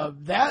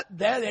 that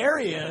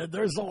area,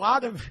 there's a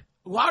lot of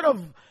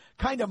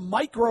kind of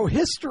micro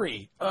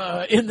history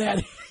in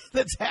that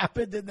that's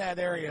happened in that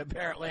area.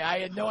 Apparently, I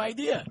had no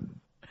idea.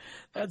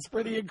 That's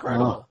pretty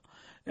incredible.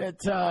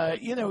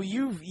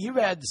 You've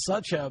had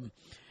such a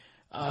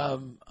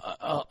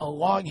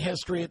long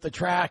history at the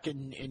track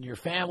and in your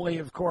family,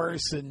 of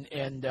course, and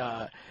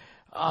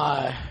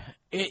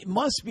it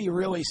must be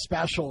really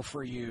special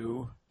for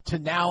you to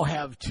now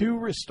have 2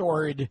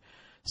 restored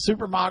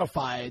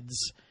supermodifieds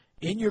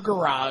in your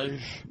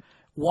garage,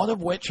 one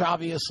of which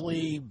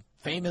obviously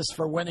famous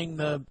for winning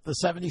the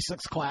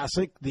 76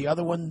 Classic. The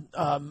other one,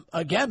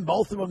 again,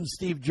 both of them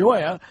Steve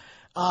Gioia.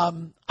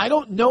 I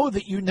don't know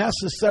that you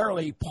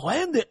necessarily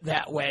planned it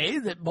that way,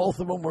 that both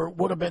of them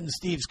would have been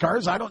Steve's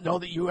cars. I don't know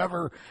that you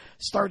ever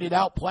started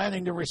out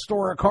planning to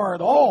restore a car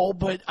at all,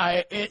 but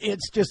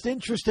it's just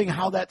interesting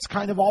how that's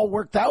kind of all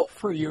worked out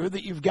for you,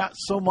 that you've got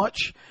so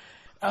much.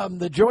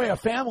 The Gioia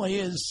family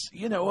is,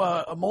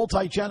 a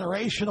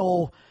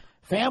multi-generational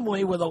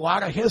family with a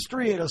lot of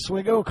history at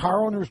Oswego,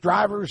 car owners,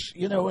 drivers,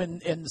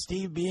 and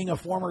Steve being a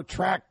former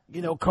track,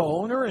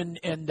 co-owner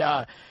and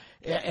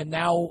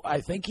now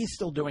I think he's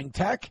still doing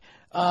tech,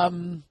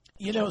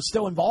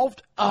 still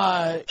involved.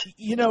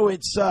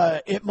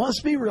 It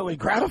must be really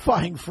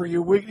gratifying for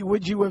you.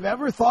 Would you have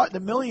ever thought in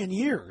a million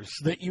years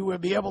that you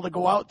would be able to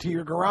go out to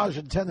your garage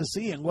in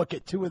Tennessee and look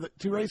at two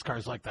race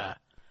cars like that?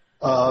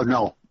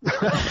 No.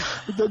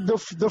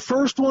 The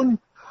first one,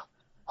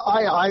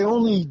 I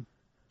only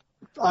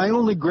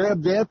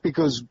grabbed that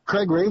because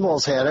Craig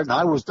Raval's had it, and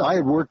I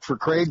had worked for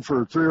Craig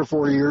for 3 or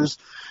 4 years,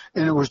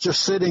 and it was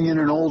just sitting in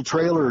an old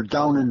trailer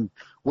down in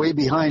way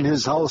behind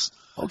his house.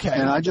 Okay.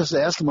 And I just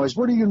asked him, what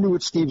are you going to do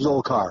with Steve's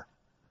old car?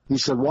 He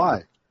said,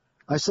 why?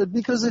 I said,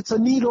 because it's a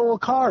neat old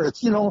car.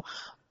 It's,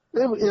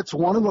 it's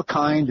one of a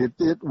kind.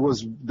 It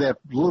was that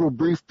little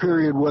brief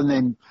period when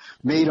they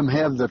made him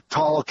have the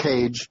tall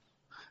cage.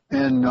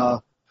 And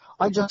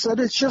I just said,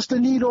 it's just a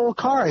neat old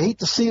car. I hate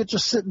to see it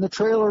just sit in the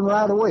trailer and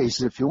rot away. He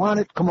said, if you want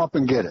it, come up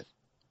and get it.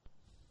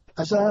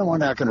 I said, we're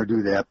not going to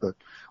do that. But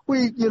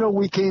we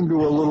came to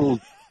a little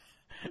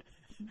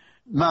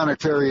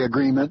monetary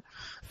agreement.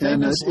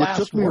 And it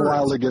took me a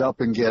while to get up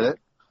and get it.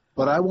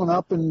 But I went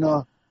up and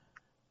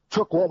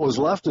took what was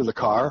left of the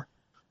car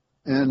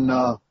and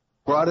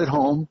brought it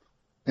home.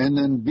 And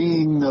then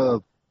being,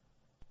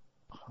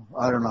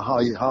 I don't know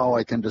how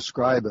I can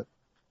describe it,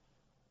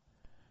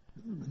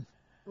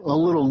 a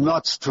little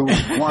nuts to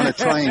want to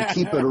try and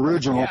keep it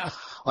original. Yeah.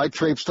 I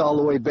traipsed all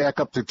the way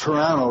back up to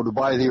Toronto to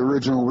buy the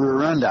original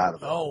rear end out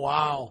of it. Oh,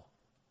 wow.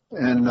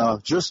 And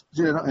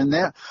and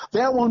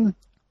that one,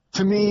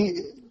 to me,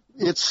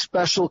 it's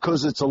special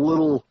because it's a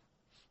little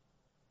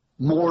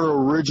more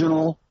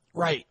original,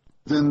 right,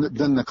 than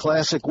the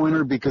classic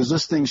winner, because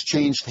this thing's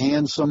changed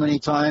hands so many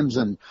times,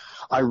 and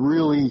I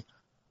really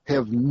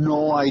have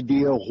no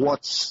idea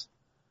what's,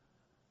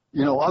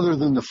 other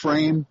than the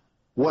frame,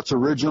 what's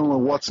original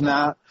and what's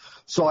not.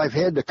 So I've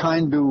had to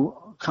kind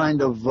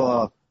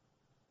of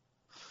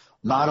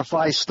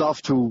modify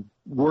stuff to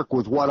work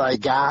with what I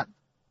got.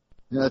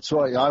 That's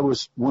why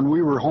when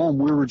we were home,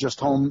 we were just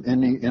home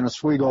in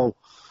Oswego.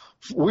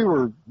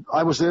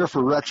 I was there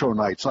for retro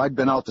night, so I'd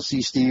been out to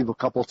see Steve a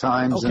couple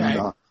times. Okay.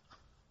 And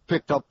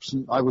picked up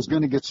I was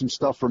going to get some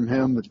stuff from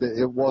him, but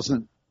it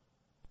wasn't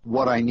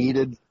what I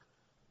needed.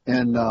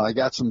 And I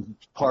got some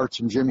parts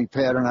from Jimmy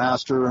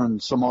Paternoster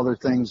and some other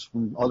things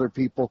from other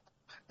people.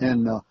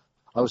 And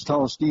I was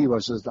telling Steve, I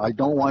said, I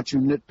don't want you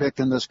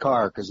nitpicking this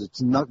car because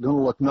it's not going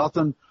to look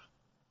nothing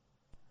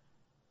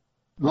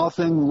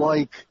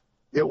like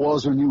it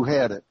was when you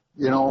had it.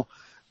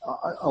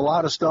 A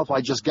lot of stuff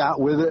I just got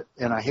with it,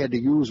 and I had to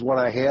use what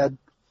I had.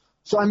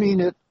 So, I mean,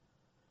 it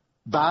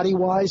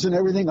body-wise and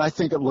everything, I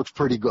think it looks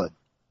pretty good.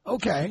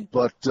 Okay.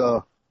 But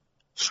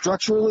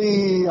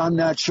structurally, I'm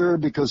not sure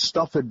because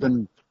stuff had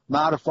been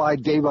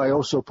modified. Dave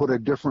Ioso put a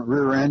different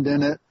rear end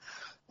in it,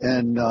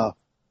 and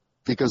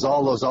because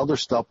all those other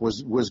stuff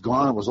was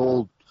gone. It was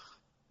old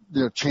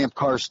Champ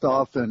Car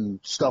stuff and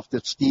stuff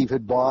that Steve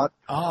had bought.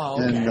 Oh,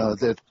 okay. And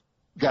that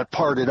got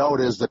parted out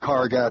as the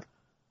car got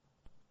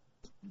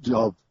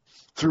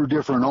through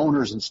different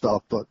owners and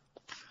stuff. But,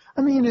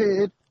 I mean,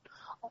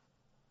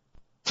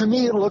 to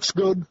me, it looks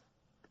good.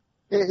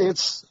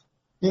 It's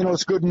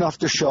good enough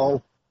to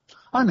show.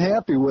 I'm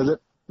happy with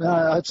it.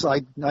 I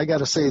got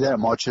to say that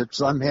much.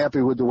 I'm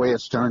happy with the way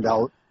it's turned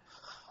out.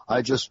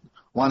 I just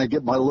want to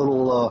get my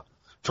little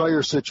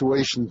tire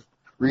situation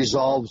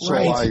resolved so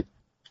I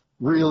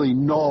really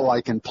know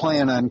I can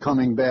plan on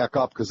coming back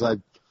up, because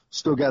I've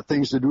still got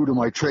things to do to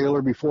my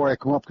trailer before I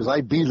come up, because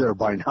I'd be there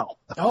by now.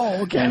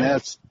 Oh, okay. And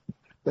that's,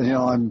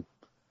 I'm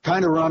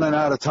kind of running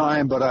out of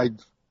time, but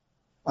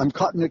I'm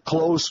cutting it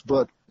close,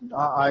 but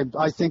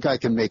I think I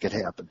can make it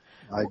happen.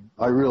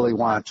 I really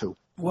want to.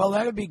 Well,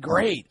 that would be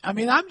great. I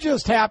mean, I'm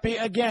just happy.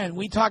 Again,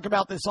 we talk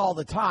about this all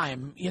the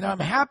time. I'm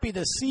happy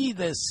to see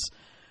this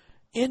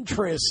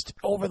interest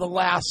over the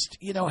last,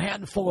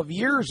 handful of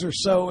years or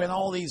so in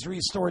all these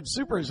restored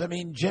supers. I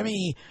mean,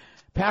 Jimmy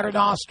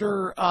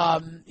Paternoster,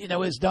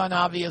 has done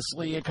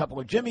obviously a couple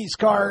of Jimmy's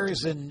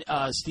cars, and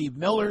Steve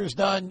Miller's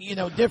done,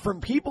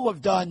 different people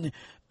have done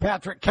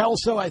Patrick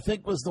Kelso, I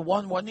think, was the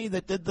one, wasn't he,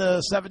 that did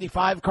the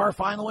 75 car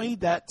finally,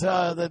 that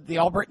the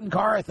Albritton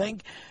car, I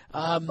think.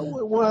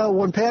 Well,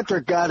 when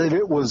Patrick got it,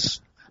 it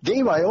was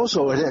Dave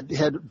Ioso had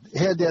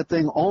that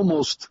thing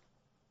almost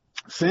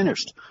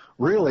finished.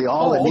 Really,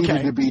 all that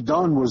needed to be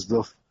done was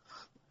the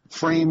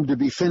frame to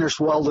be finished,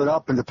 welded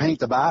up, and to paint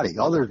the body.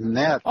 Other than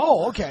that,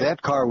 that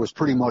car was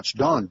pretty much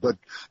done. But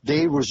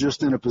Dave was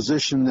just in a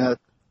position that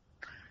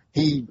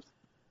he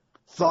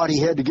thought he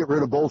had to get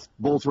rid of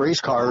both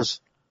race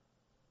cars,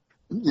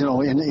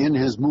 in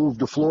his move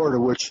to Florida,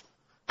 which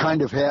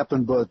kind of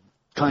happened, but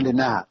kind of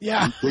not.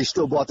 Yeah. They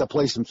still bought the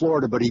place in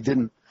Florida, but he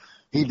didn't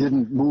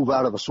move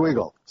out of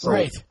Oswego.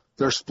 So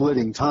they're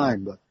splitting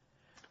time. But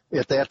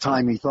at that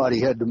time, he thought he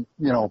had to,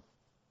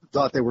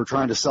 thought they were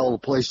trying to sell the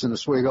place in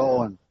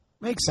Oswego. And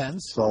makes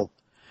sense. So,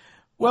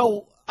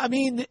 well, I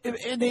mean,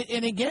 and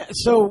again,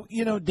 so,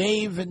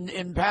 Dave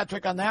and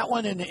Patrick on that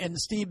one, and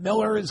Steve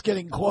Miller is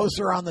getting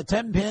closer on the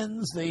 10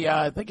 pins.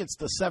 I think it's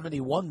the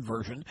 71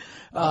 version.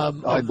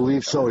 I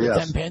believe so,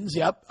 yes. 10 pins,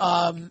 yep.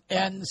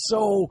 And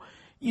so,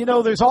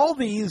 there's all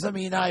these. I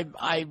mean,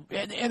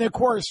 and of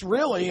course,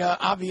 really,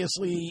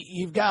 obviously,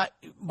 you've got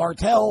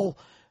Martell's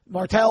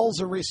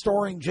are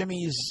restoring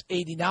Jimmy's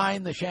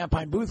 89, the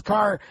Champagne Booth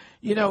car.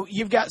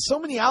 You've got so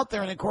many out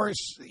there, and of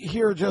course,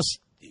 here just,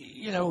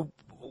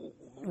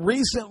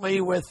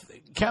 recently with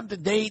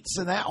Kempton Dates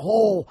and that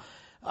whole,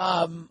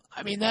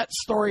 that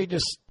story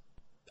just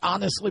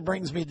honestly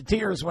brings me to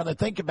tears when I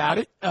think about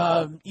it.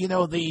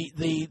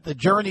 The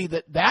journey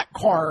that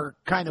car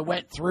kind of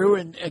went through.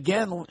 And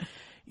again,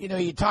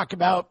 you talk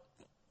about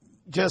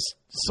just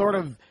sort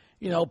of,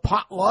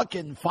 potluck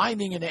and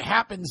finding, and it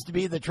happens to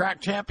be the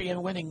track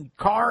champion winning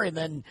car. And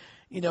then,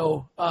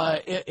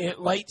 it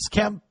lights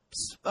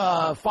Kemp's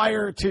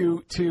fire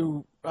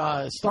to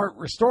start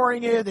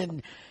restoring it.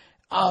 And,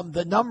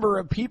 the number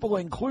of people,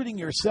 including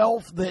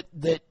yourself, that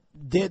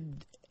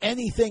did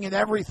anything and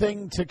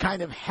everything to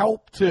kind of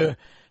help to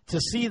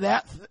see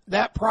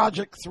that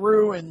project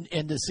through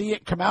and to see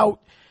it come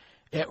out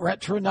at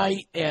Retro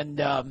Night, and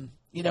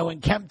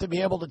and Kemp to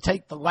be able to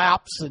take the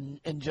laps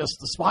and just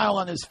the smile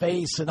on his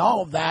face and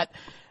all of that.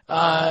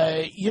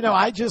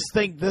 I just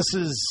think this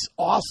is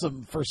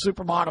awesome for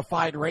super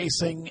modified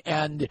racing,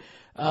 and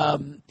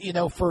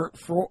for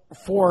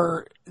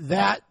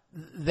that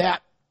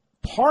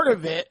part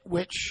of it,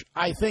 which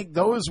I think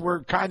those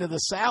were kind of the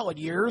salad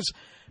years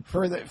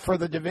for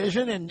the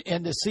division,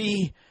 and to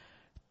see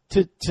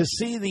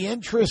the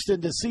interest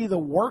and to see the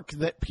work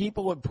that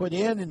people have put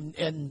in,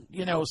 and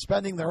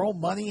spending their own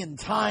money and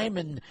time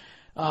and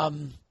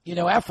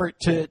effort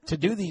to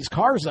do these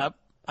cars up.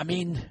 I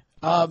mean,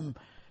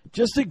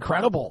 just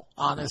incredible,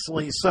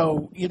 honestly.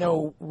 So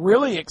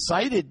really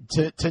excited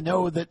to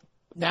know that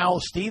now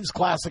Steve's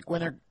Classic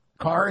winner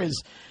car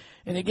is.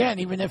 And again,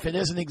 even if it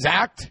isn't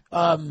exact,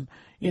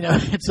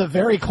 it's a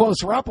very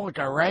close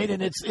replica, right?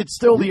 And it's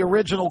still the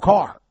original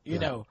car,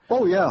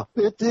 Oh yeah,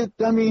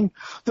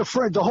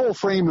 the whole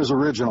frame is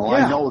original.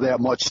 Yeah. I know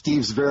that much.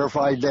 Steve's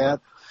verified that.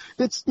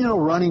 It's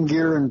running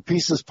gear and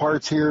pieces,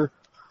 parts here.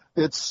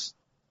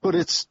 But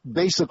it's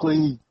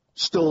basically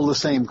still the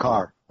same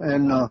car,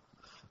 and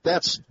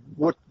that's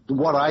what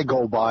I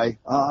go by.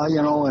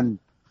 And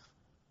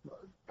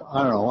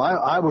I don't know.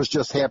 I was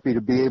just happy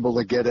to be able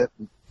to get it.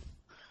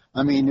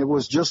 I mean, it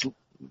was just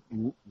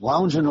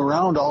lounging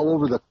around all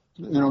over the,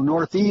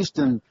 Northeast,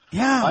 and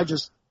I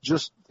just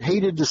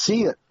hated to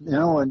see it,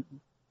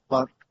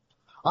 but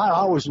I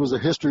always was a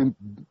history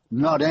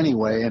nut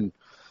anyway, and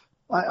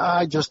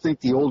I just think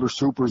the older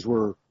supers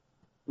were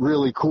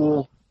really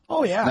cool.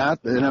 Oh yeah.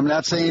 And I'm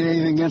not saying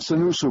anything against the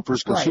new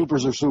supers, because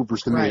supers are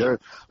supers to me. They're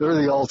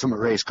the ultimate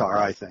race car,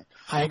 I think.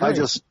 I agree. I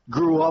just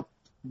grew up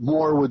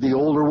more with the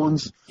older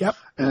ones. Yep.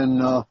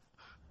 And,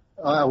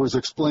 I was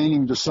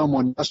explaining to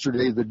someone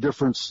yesterday the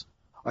difference.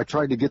 I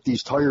tried to get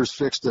these tires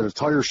fixed at a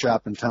tire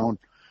shop in town,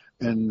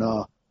 and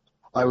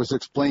I was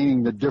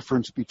explaining the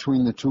difference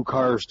between the two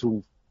cars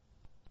to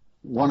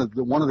one of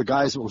the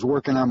guys that was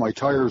working on my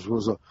tires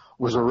was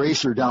a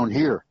racer down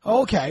here.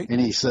 Okay. And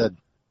he said,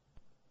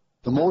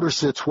 "The motor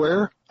sits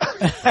where?"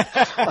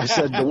 I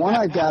said, "The one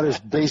I got is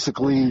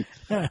basically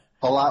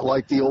a lot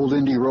like the old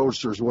Indy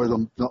Roadsters, where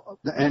the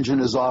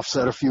engine is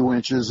offset a few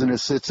inches and it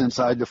sits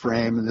inside the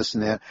frame and this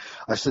and that."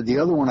 I said, "The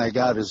other one I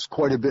got is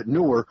quite a bit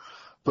newer,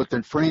 but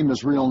the frame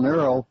is real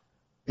narrow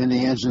and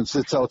the engine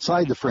sits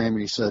outside the frame."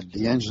 And he said,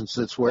 "The engine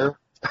sits where?"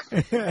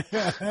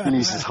 And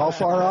he says, "How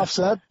far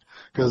offset?"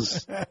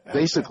 Because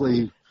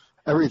basically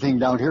everything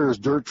down here is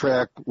dirt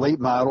track late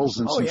models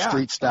and some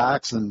street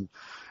stocks, and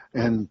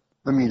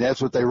I mean,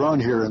 that's what they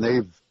run here, and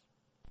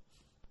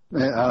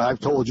I've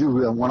told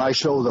you, when I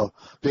show the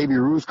Baby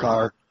Ruth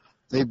car,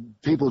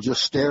 people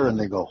just stare and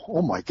they go,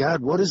 "Oh my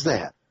God, what is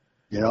that?"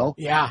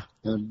 Yeah.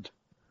 And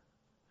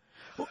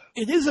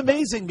it is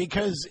amazing,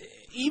 because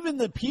even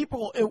the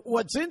people,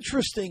 what's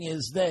interesting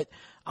is that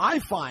I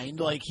find,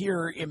 like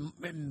here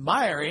in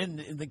my area,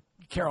 in the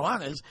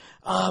Carolinas,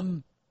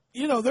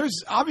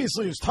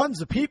 there's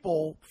tons of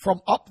people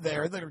from up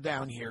there that are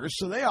down here,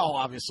 so they all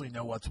obviously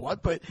know what's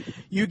what. But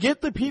you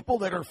get the people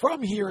that are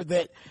from here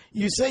that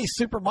you say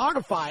super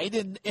modified,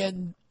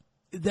 and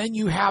then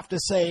you have to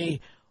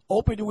say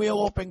open wheel,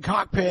 open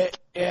cockpit,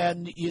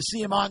 and you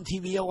see them on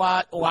TV a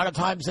lot. A lot of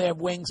times they have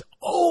wings.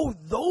 Oh,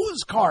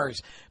 those cars.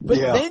 But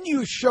then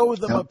you show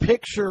them a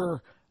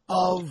picture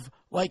of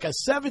like a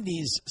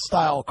 70s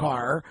style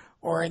car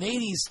or an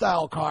 80s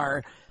style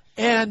car,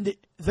 and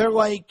they're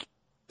like,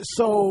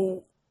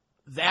 so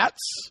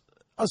that's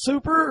a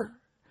super?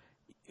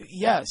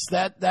 Yes,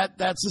 that's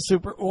a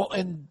super. Well,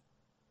 and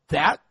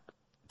that,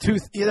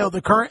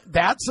 the current,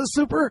 that's a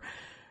super?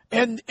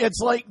 And it's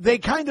like they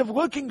kind of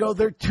look and go,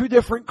 they're two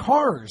different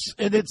cars.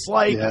 And it's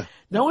like,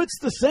 no, it's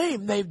the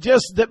same.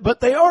 But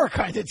they are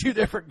kind of two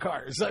different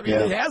cars. I mean,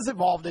 it has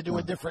evolved into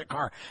a different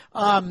car.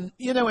 And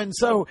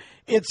so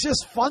it's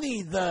just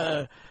funny,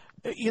 the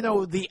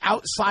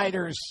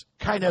outsiders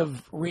kind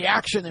of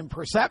reaction and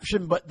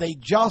perception, but they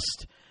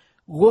just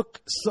look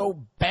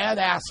so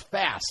badass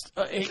fast,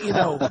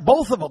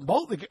 both of them,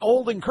 both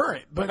old and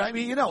current. But I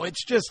mean,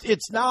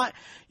 it's not,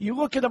 you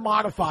look at a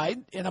modified,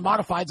 and a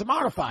modified's a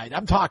modified.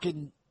 I'm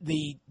talking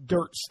the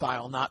dirt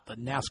style, not the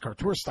NASCAR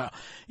Tour style.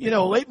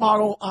 Late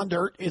model on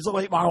dirt is a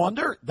late model on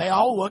dirt. They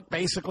all look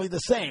basically the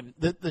same.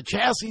 The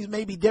chassis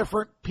may be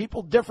different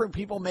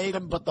people made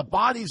them, but the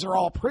bodies are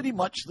all pretty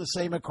much the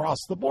same across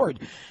the board.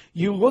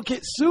 You look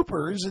at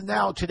supers, and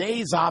now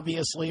today's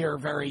obviously are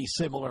very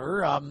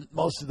similar.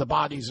 Most of the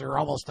bodies are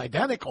almost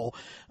identical,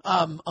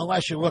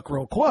 unless you look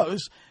real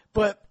close.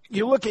 But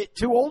you look at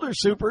two older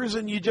supers,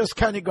 and you just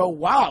kind of go,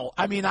 wow.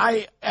 I mean,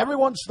 every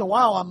once in a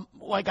while, I'm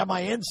like on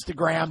my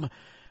Instagram,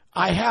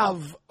 I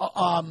have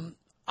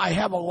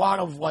a lot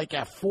of like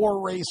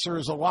F4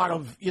 racers, a lot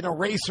of,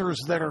 racers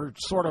that are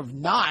sort of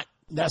not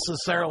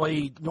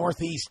necessarily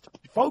Northeast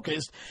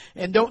focused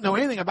and don't know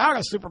anything about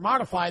a super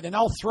modified. And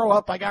I'll throw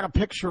up, I got a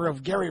picture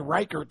of Gary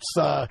Reichert's,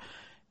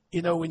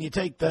 when you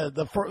take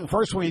the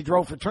first one he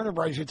drove for Turner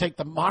Brothers, you take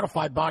the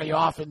modified body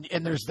off,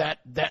 and there's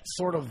that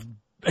sort of,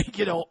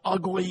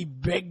 ugly,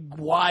 big,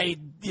 wide,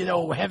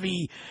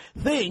 heavy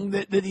thing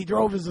that he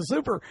drove as a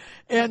super.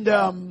 And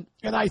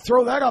I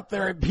throw that up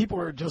there, and people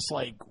are just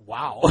like,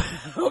 wow,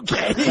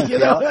 okay.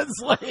 It's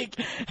like,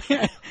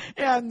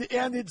 and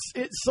it's,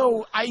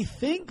 so I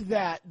think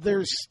that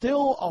there's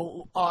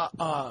still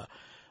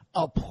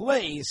a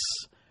place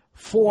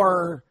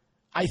for,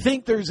 I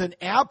think there's an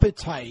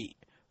appetite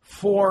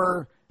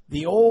for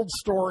the old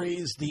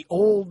stories, the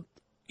old,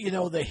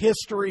 the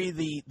history,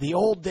 the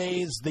old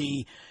days,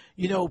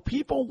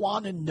 people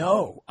want to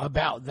know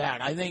about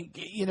that. I think,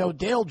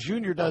 Dale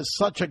Jr. does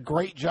such a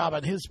great job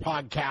on his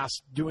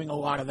podcast doing a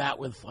lot of that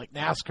with like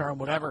NASCAR and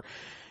whatever.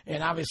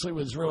 And obviously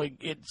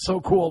it's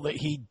so cool that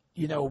he,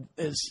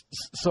 is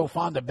so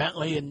fond of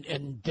Bentley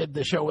and did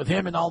the show with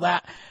him and all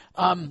that.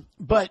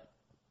 But,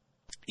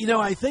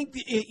 I think,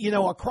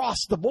 across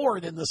the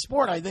board in the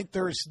sport, I think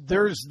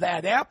there's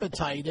that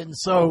appetite. And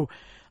so,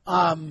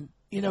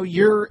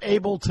 you're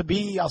able to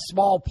be a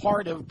small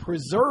part of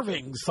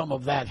preserving some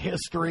of that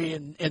history.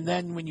 And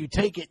then when you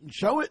take it and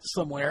show it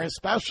somewhere,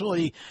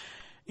 especially,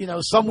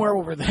 somewhere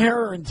over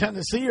there in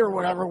Tennessee or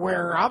whatever,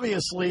 where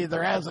obviously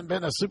there hasn't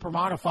been a super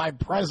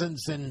modified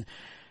presence in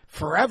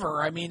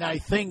forever. I mean, I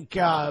think,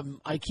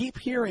 I keep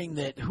hearing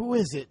that, who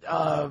is it?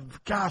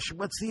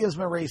 What's the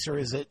ISMA racer?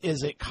 Is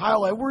it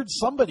Kyle Edwards?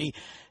 Somebody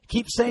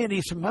keeps saying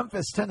he's from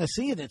Memphis,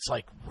 Tennessee, and it's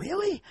like,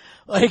 really?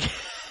 Like,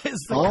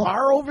 is the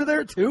car over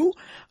there too?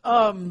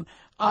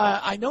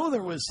 I know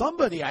there was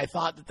somebody I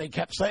thought that they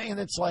kept saying, and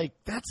it's like,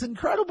 that's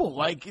incredible.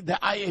 Like,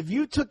 if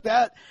you took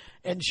that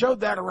and showed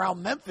that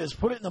around Memphis,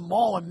 put it in the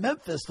mall in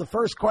Memphis, the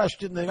first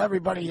question that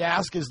everybody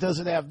asks is, does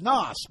it have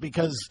NOS?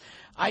 Because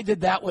I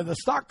did that with a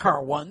stock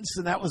car once,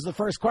 and that was the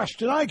first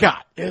question I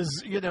got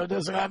is,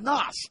 does it have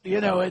NOS?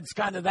 It's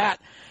kind of that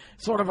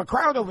sort of a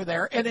crowd over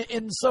there.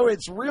 And so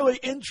it's really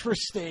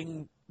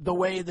interesting the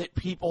way that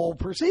people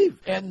perceive.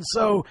 And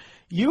so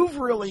you've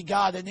really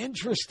got an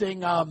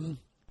interesting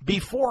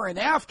before and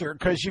after,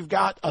 because you've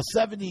got a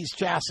 70s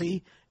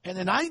chassis and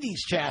a 90s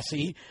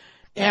chassis,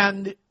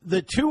 and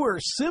the two are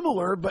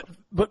similar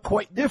but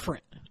quite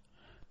different.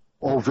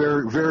 Oh,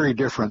 very, very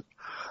different.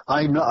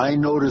 I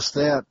noticed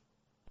that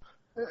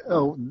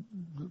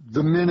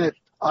the minute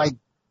I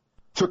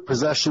took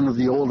possession of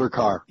the older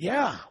car.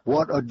 Yeah.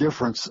 What a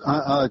difference.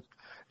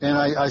 And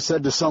I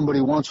said to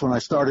somebody once when I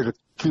started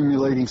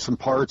accumulating some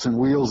parts and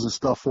wheels and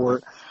stuff for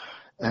it,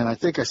 and I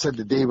think I said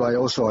to Dave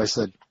Ioso, I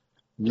said,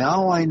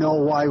 now I know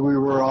why we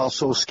were all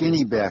so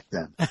skinny back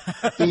then.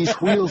 These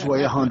wheels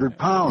weigh 100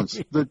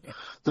 pounds. The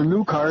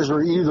new cars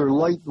are either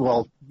light,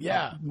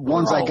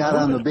 ones I got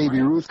on the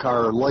Baby Ruth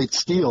car are light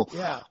steel.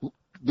 Yeah.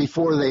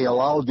 Before they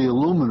allowed the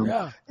aluminum.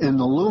 Yeah. And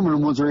the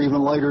aluminum ones are even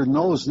lighter than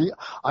those.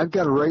 I've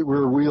got a right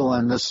rear wheel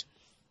on the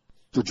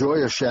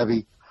Gioia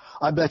Chevy.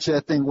 I bet you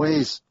that thing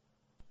weighs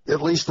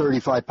at least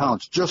 35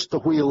 pounds, just the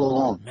wheel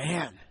alone.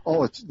 Man.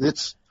 Oh,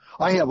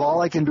 I have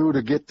all I can do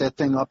to get that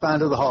thing up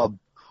onto the hub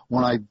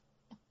when I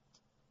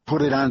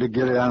put it on to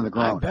get it on the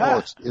ground. I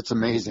bet. Oh, it's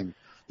amazing.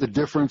 the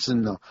difference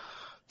in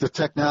the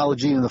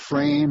technology in the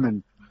frame,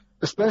 and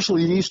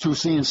especially these two,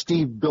 seeing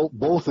Steve built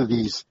both of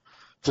these,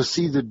 to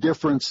see the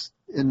difference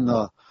in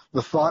the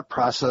thought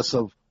process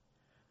of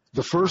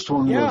the first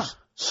one was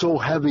so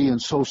heavy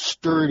and so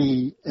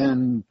sturdy,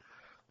 and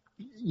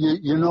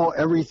you know,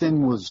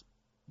 everything was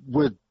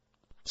with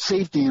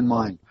safety in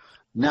mind.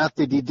 Not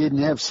that he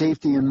didn't have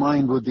safety in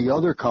mind with the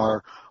other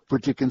car,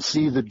 but you can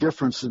see the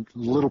difference in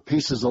little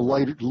pieces of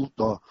light,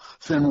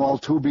 thin wall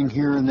tubing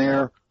here and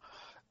there,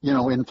 you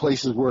know, in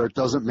places where it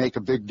doesn't make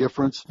a big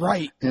difference.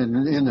 Right. In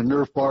the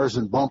Nerf bars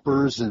and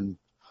bumpers, and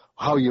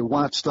how you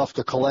want stuff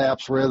to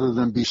collapse rather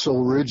than be so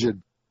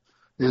rigid.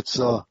 It's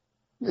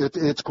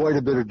quite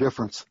a bit of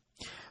difference.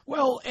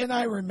 Well, and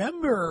I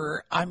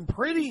remember, I'm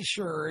pretty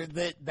sure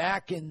that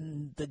back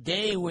in the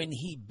day when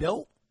he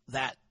built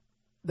that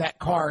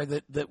car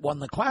that won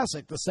the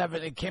Classic,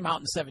 it came out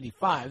in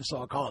 75, so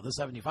I'll call it the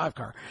 75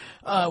 car.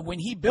 When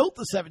he built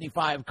the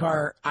 75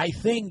 car, I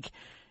think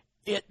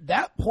at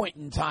that point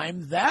in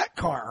time, that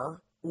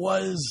car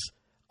was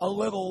a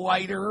little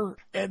lighter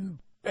and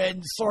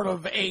sort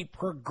of a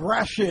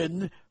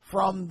progression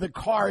from the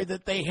car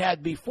that they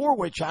had before,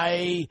 which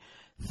I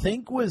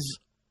think was,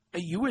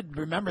 you would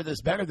remember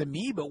this better than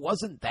me, but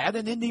wasn't that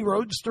an Indy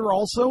Roadster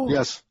also?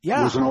 Yes.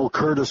 Yeah. It was an old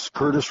Curtis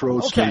Roadster,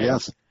 okay.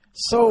 Yes.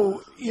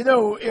 So, you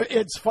know,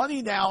 it's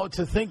funny now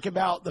to think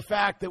about the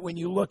fact that when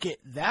you look at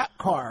that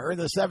car,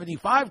 the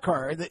 75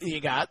 car that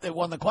you got that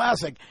won the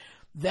Classic,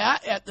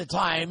 that at the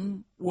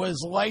time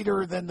was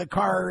lighter than the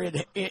car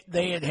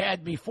they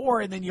had before.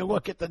 And then you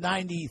look at the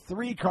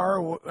 93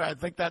 car, I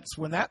think that's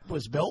when that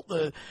was built,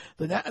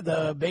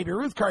 the Baby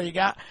Ruth car you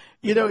got,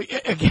 you know,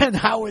 again,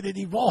 how it had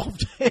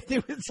evolved.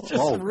 It was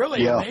just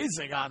really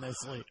amazing,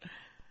 honestly.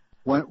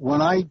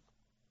 When I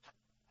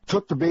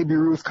took the Baby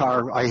Ruth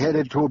car, I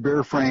headed to a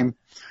bare frame,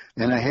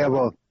 and I have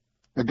a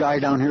guy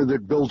down here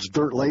that builds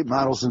dirt late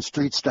models and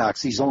street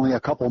stocks. He's only a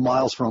couple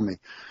miles from me.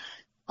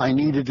 I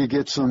needed to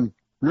get some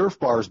Nerf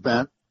bars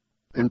bent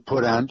and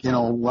put on, you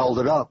know,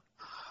 welded up.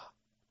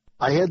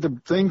 I had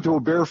the thing to a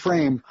bare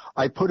frame.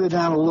 I put it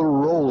on a little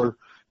roller,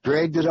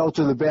 dragged it out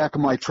to the back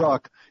of my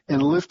truck,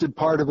 and lifted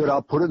part of it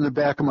up, put it in the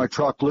back of my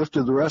truck,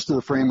 lifted the rest of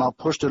the frame out,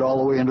 pushed it all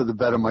the way into the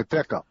bed of my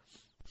pickup.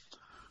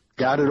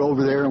 Got it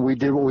over there, and we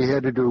did what we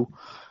had to do.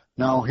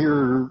 Now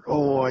here,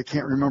 I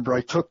can't remember.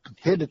 I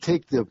had to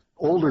take the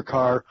older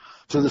car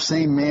to the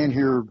same man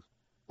here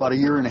about a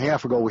year and a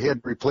half ago. We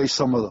had to replace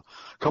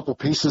couple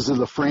pieces of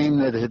the frame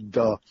that had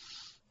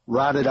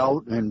rotted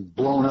out and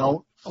blown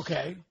out.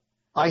 Okay.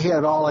 I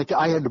had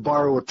to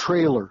borrow a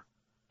trailer,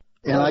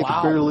 and I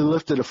could barely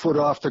lift it a foot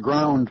off the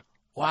ground.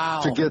 Wow.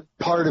 To get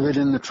part of it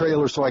in the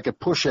trailer so I could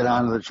push it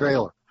onto the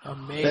trailer.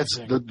 Amazing. That's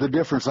the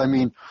difference. I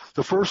mean,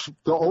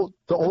 the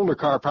older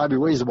car probably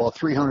weighs about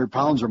 300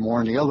 pounds or more,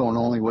 and the other one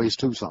only weighs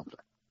 2-something.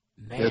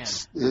 Man.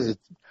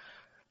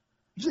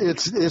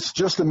 It's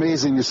just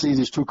amazing to see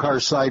these two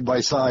cars side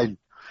by side,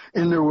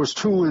 and there was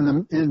two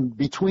in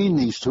between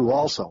these two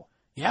also.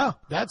 Yeah,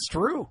 that's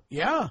true.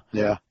 Yeah.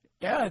 Yeah.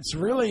 Yeah, it's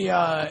really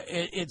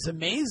it's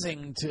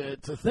amazing to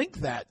think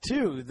that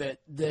too.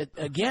 That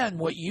again,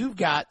 what you've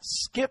got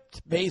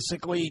skipped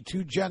basically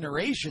 2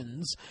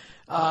 generations,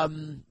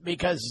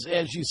 because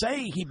as you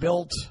say, he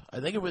built, I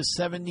think it was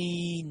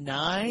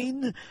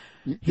 79.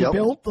 He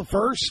built the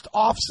first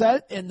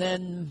offset, and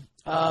then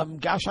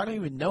gosh, I don't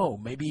even know.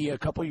 Maybe a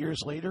couple years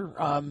later.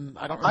 I don't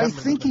remember. I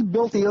think he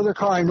built the other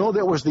car. I know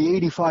that was the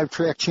 '85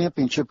 track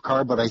championship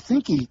car, but I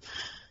think he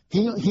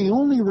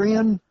only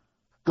ran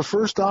the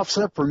first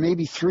offset for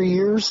maybe 3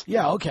 years.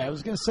 Yeah, okay. I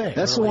was going to say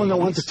that's the one that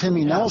went to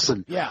Timmy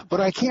Nelson. Yeah, but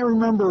I can't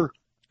remember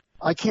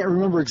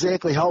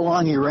exactly how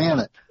long he ran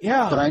it.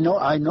 Yeah, but I know.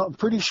 I'm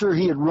pretty sure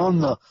he had run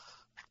the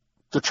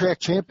track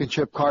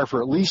championship car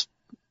for at least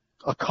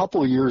a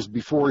couple of years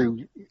before he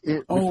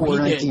did.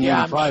 1985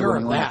 yeah, I'm sure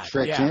when he of won that. the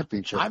track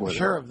championship. I'm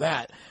sure of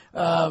that.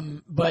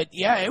 But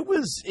yeah,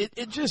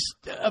 it just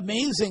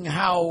amazing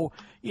how,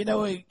 you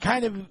know, it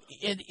kind of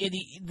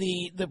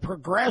the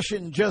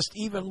progression, just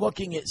even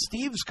looking at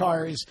Steve's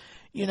cars,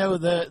 you know,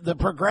 the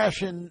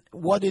progression,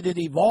 what did it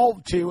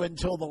evolve to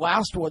until the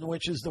last one,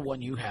 which is the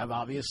one you have,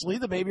 obviously,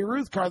 the Baby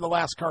Ruth car, the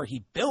last car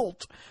he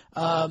built.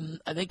 I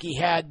think he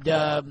had,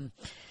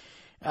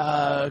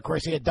 of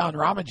course, he had Don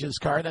Ramage's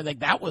car, and I think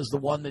that was the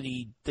one that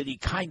he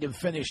kind of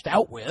finished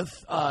out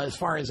with as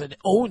far as an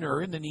owner,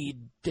 and then he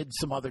did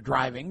some other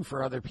driving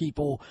for other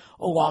people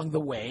along the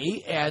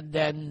way. And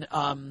then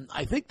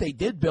I think they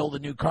did build a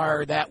new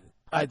car that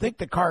I think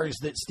the cars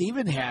that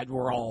Steven had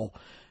were all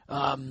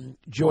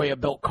Gioia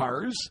built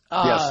cars.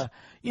 Yes.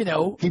 You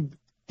know,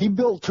 he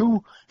built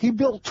two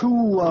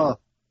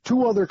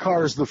other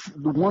cars.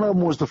 One of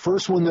them was the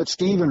first one that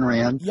Steven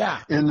ran. Yeah.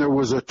 And there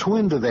was a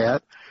twin to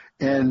that,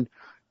 and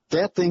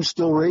that thing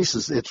still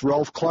races. It's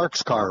Ralph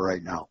Clark's car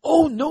right now.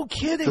 Oh, no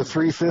kidding. The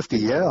 350,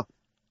 yeah.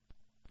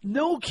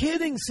 No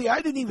kidding. See,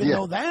 I didn't even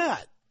know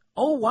that.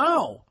 Oh,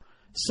 wow.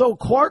 So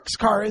Clark's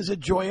car is a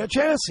Gioia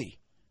chassis.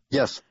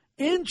 Yes.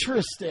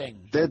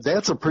 Interesting.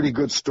 That's a pretty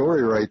good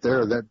story right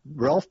there. That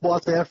Ralph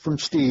bought that from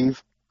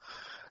Steve,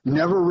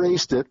 never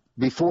raced it.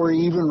 Before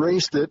he even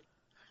raced it,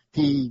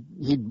 he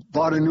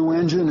bought a new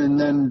engine and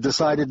then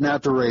decided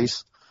not to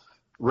race,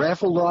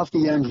 raffled off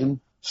the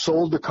engine,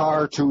 sold the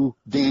car to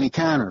Danny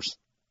Connors.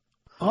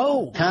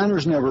 Oh.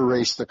 Connors never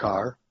raced the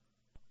car.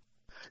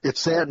 It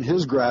sat in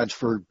his garage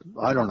for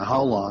I don't know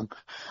how long.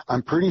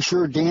 I'm pretty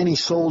sure Danny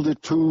sold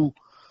it to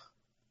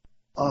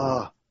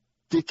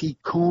Dickie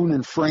Kuhn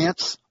in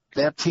France,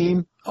 that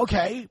team.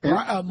 Okay,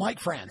 Mike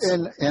France.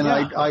 And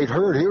yeah. I'd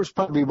heard, it was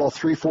probably about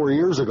 3-4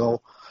 years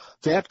ago,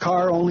 that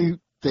car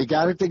they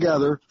got it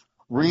together,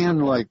 ran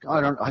like,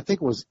 I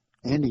think it was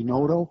Andy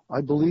Noto,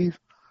 I believe,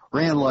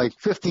 ran like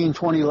 15,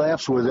 20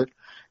 laps with it,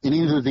 and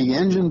either the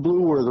engine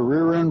blew or the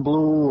rear end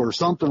blew or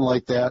something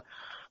like that.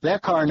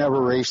 That car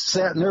never raced,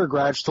 sat in their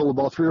garage till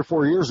about 3 or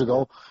 4 years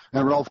ago,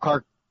 and Ralph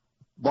Clark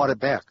bought it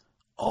back.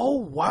 Oh,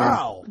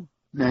 wow.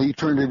 Now he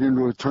turned it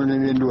into a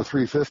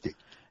 350.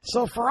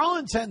 So for all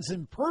intents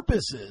and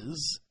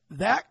purposes,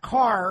 that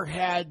car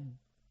had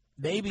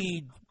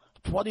maybe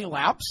 20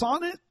 laps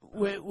on it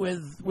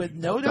with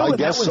Noto. I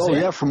guess so.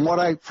 Yeah, from what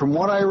I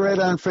read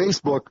on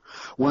Facebook,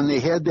 when they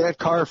had that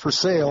car for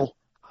sale,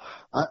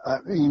 I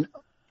mean,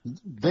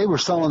 they were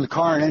selling the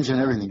car and engine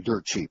and everything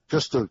dirt cheap,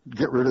 just to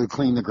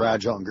clean the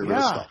garage out and get rid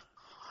of stuff.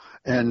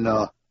 And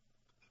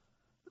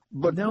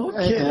but no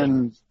kidding.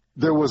 And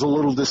there was a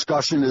little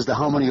discussion as to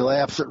how many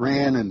laps it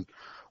ran and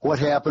what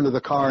happened to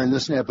the car and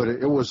this and that, but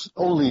it was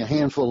only a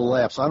handful of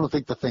laps. I don't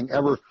think the thing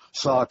ever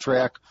saw a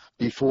track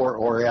before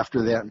or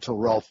after that until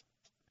Ralph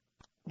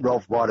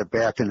brought it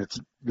back, and it's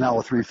now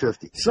a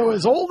 350. So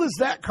as old as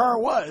that car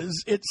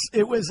was,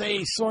 it was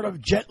a sort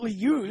of gently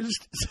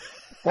used.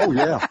 Oh,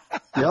 yeah.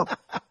 Yep.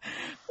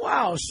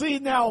 Wow. See,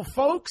 now,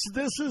 folks,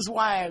 this is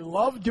why I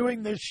love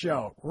doing this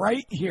show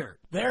right here.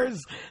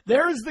 There's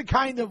the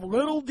kind of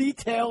little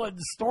detail and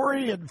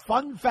story and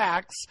fun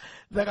facts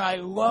that I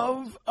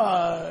love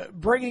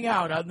bringing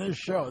out on this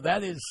show.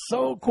 That is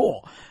so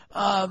cool.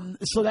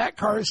 So that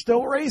car is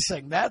still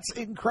racing. That's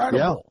incredible.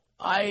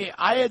 Yeah.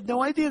 I had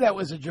no idea that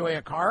was a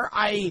Gioia car.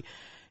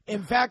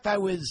 In fact, I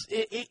was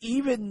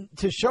even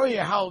to show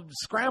you how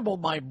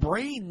scrambled my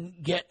brain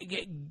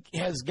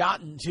has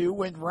gotten to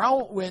when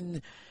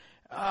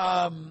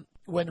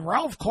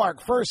Ralph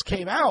Clark first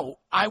came out.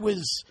 I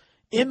was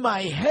in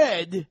my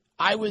head.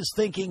 I was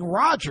thinking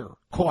Roger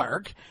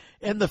Clark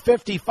in the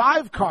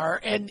 55 car,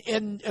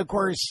 and of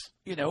course,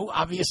 you know,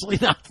 obviously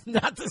not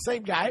the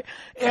same guy.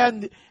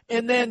 And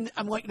then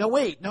I'm like, no,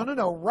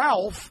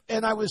 Ralph.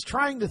 And I was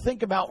trying to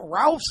think about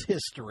Ralph's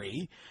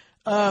history.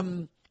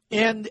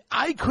 And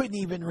I couldn't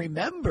even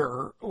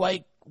remember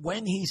like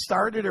when he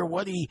started or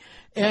what he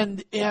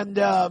and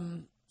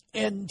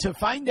to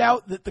find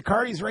out that the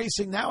car he's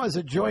racing now is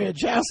a Gioia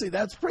chassis,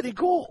 that's pretty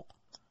cool.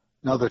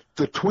 Now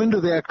the twin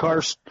to that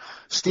car,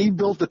 Steve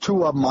built the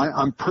two of them.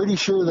 I'm pretty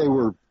sure they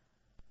were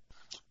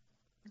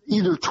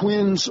either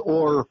twins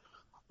or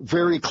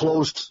very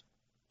close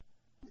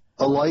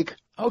alike.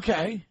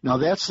 Okay. Now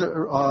that's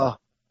I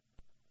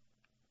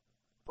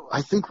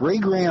think Ray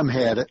Graham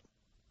had it.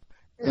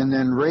 And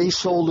then Ray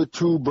sold it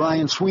to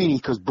Brian Sweeney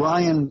because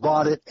Brian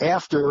bought it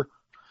after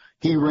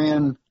he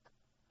ran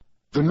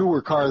the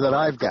newer car that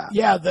I've got.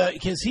 Yeah,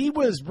 because he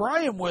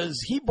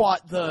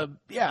bought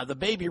the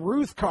Baby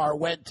Ruth car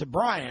went to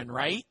Brian,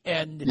 right?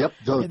 And yep,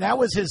 and that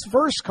was his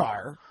first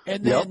car.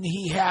 And then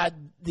he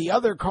had the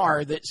other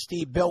car that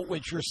Steve built,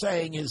 which you're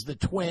saying is the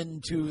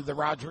twin to the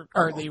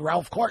the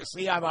Ralph Clark.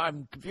 See,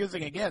 I'm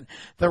confusing again.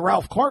 The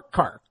Ralph Clark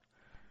car.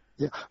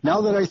 Yeah.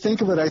 Now that I think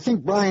of it, I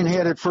think Brian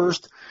had it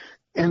first.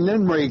 And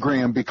then Ray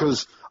Graham,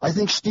 because I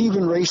think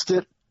Steven raced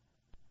it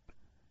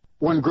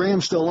when Graham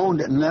still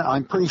owned it, and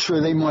I'm pretty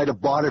sure they might have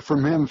bought it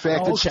from him. In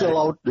fact, It's still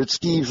out at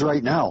Steve's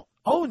right now.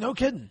 Oh, no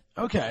kidding.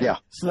 Okay. Yeah.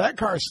 So that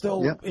car's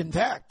still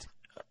intact.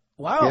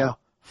 Wow. Yeah.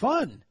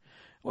 Fun.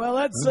 Well,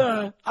 that's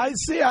I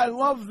see. I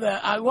love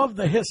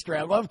the history.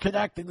 I love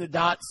connecting the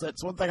dots.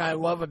 That's one thing I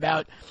love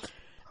about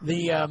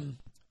the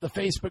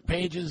Facebook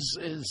pages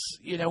is,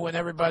 you know,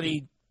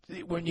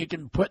 when you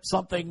can put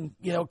something,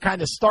 you know,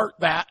 kind of start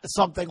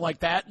something like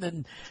that, and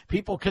then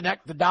people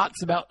connect the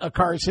dots about a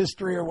car's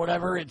history or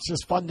whatever. It's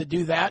just fun to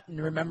do that and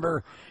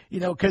remember, you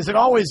know, because it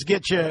always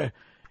gets you,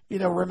 you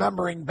know,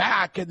 remembering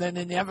back, and then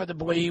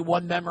inevitably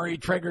one memory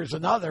triggers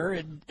another,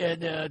 and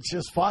it's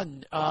just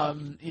fun,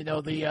 you know,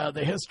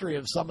 the history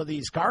of some of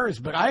these cars.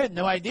 But I had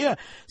no idea.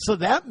 So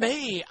that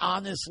may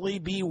honestly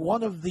be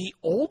one of the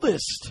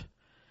oldest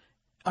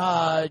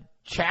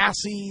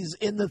chassis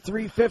in the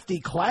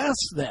 350 class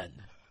then.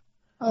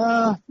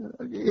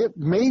 It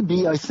may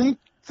be. I think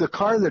the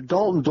car that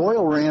Dalton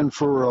Doyle ran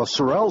for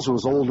Sorrells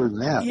was older than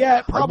that. Yeah,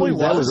 it probably was.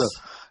 That was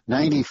a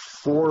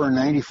 94 or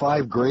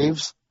 95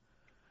 Graves.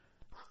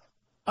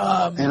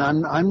 And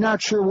I'm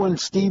not sure when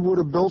Steve would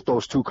have built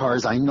those two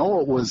cars. I know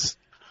it was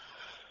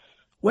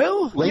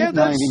late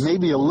 90,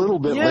 maybe a little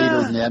bit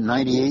later than that,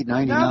 98,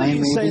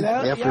 99 maybe,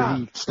 after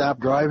he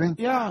stopped driving.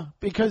 Yeah,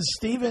 because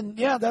Steven,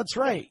 that's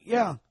right.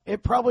 Yeah,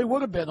 it probably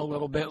would have been a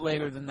little bit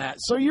later than that.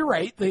 So you're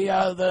right.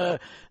 The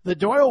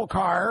Doyle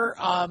car,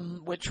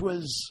 which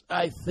was,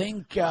 I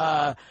think,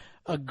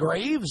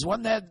 Graves,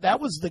 one that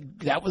was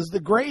the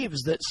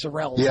Graves that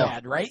Sorrells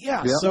had, right?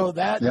 Yeah. Yep. So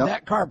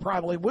that car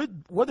probably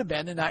would have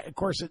been, and of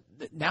course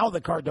now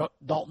the car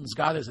Dalton's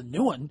got is a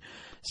new one,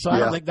 so I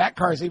don't think that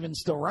car is even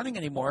still running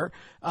anymore.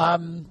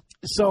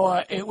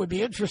 So it would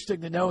be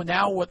interesting to know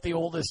now what the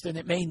oldest, and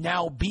it may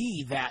now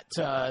be that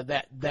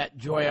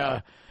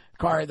Gioia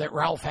car that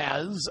Ralph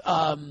has.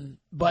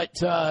 But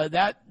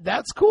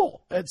that's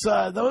cool. It's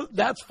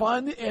that's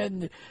fun,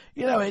 and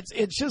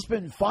it's just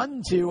been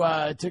fun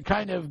to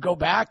kind of go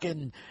back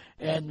and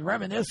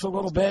reminisce a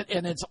little bit,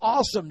 and it's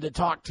awesome to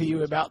talk to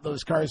you about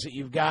those cars that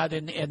you've got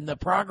and the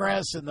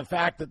progress and the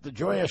fact that the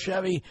Gioia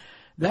Chevy,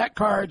 that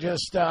car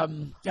just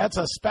that's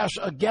a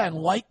special, again,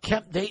 like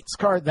Kemp Date's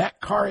car,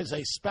 that car is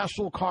a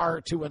special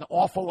car to an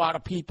awful lot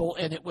of people,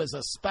 and it was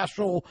a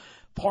special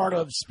part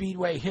of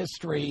Speedway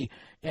history.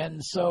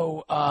 And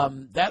so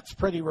that's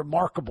pretty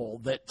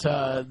remarkable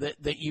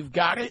that you've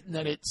got it and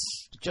that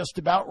it's just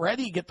about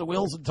ready. Get the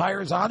wheels and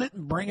tires on it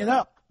and bring it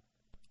up.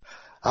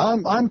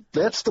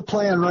 That's the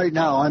plan right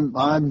now.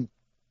 I'm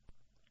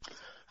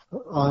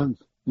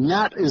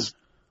not as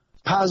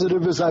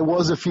positive as I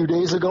was a few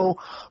days ago,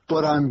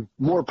 but I'm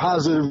more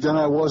positive than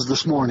I was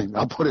this morning.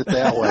 I'll put it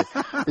that way.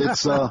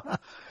 It's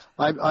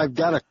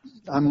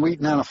I'm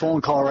waiting on a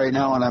phone call right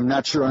now, and I'm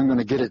not sure I'm going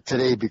to get it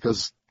today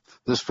because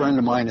this friend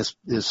of mine is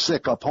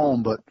sick up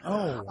home. But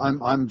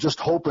I'm just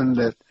hoping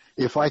that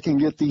if I can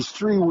get these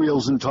 3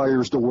 wheels and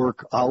tires to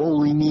work, I'll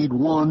only need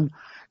one.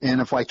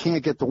 And if I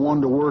can't get the one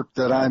to work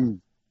that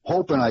I'm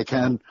hoping I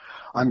can,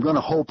 I'm going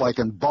to hope I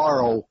can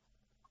borrow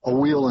a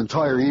wheel and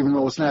tire, even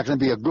though it's not going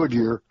to be a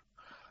Goodyear.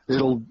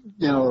 It'll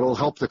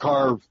help the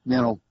car,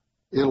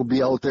 it'll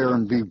be out there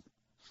and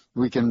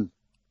we can,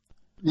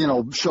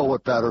 show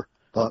it better.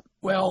 But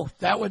well,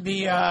 that would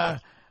be,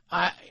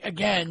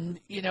 again,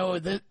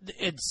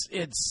 it's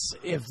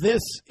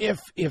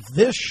if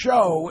this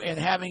show and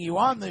having you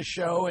on this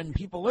show and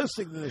people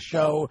listening to the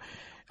show,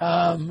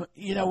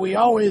 we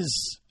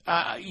always,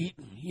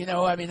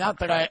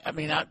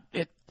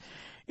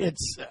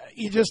 it's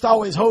you just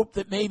always hope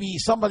that maybe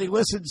somebody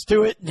listens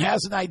to it and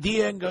has an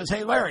idea and goes,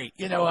 hey, Larry,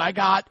 I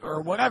got,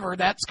 or whatever.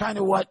 That's kind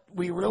of what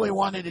we really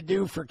wanted to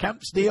do for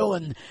Kemp's deal.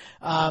 And,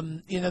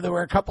 there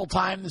were a couple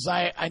times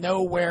I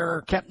know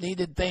where Kemp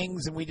needed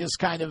things and we just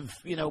kind of,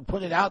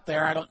 put it out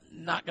there.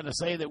 Not going to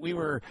say that we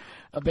were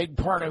a big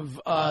part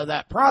of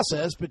that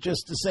process, but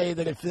just to say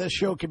that if this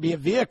show can be a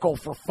vehicle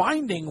for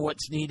finding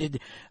what's needed,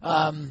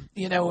 and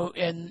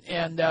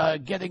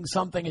getting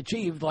something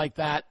achieved like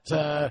that,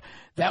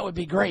 that would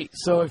be great.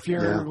 So if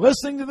you're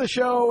listening to the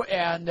show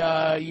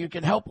and you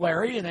can help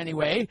Larry in any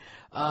way,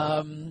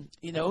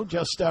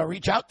 just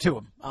reach out to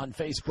him on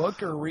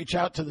Facebook or reach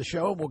out to the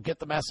show. We'll get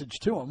the message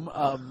to him,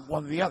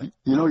 one or the other.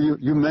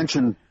 You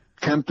mentioned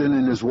Kempton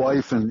and his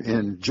wife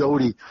and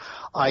Jody.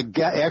 I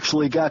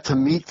actually got to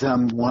meet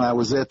them when I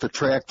was at the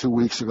track 2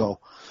 weeks ago.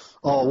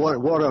 Oh,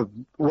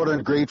 what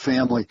a great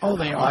family. Oh,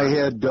 they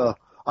are.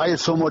 I had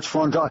so much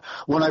fun.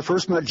 When I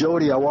first met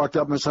Jody, I walked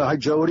up and said, hi,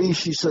 Jody.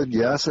 She said,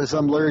 yes. I said,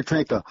 I'm Larry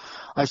Trenca.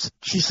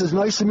 She says,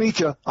 nice to meet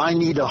you. I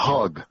need a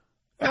hug.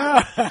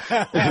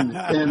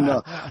 and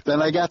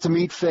then I got to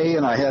meet Faye,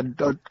 and I had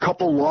a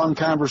couple long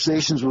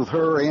conversations with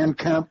her and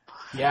Kemp.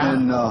 Yeah.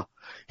 And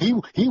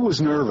he was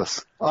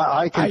nervous.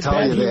 I can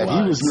tell you that.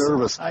 He was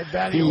nervous. I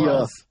bet he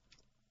was.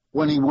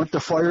 When he went to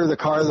fire the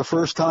car the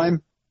first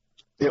time,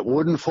 it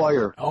wouldn't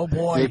fire. Oh,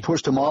 boy. They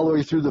pushed him all the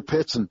way through the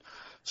pits, and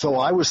so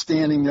I was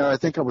standing there. I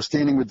think I was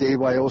standing with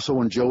Dave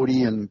Ioso and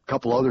Jody and a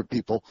couple other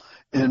people.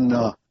 And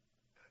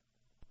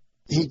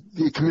he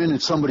come in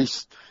and somebody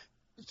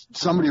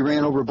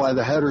ran over by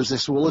the headers. They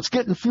said, well, it's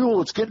getting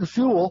fuel. It's getting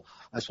fuel.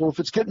 I said, well, if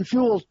it's getting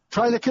fuel,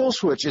 try the kill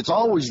switch. It's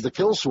always the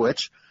kill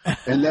switch.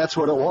 And that's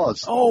what it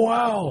was. Oh,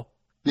 wow.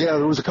 Yeah,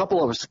 there was a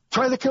couple of us.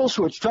 Try the kill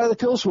switch. Try the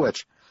kill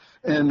switch.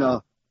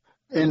 And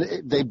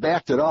they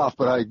backed it off,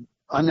 but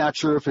I'm not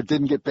sure if it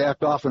didn't get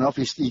backed off enough.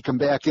 He come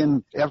back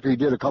in after he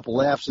did a couple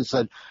laps and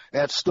said,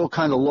 that's still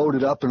kind of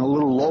loaded up and a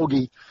little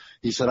logy.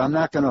 He said, I'm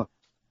not going to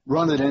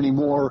run it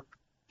anymore.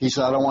 He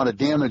said, I don't want to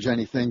damage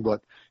anything,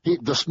 but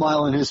the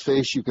smile on his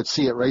face, you could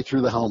see it right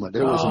through the helmet.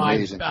 It was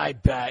amazing. I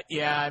bet.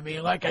 Yeah. I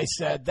mean, like I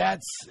said,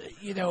 that's,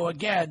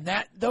 again,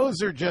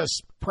 those are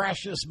just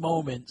precious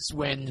moments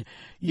when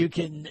you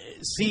can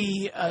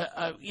see,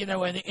 and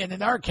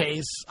in our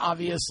case,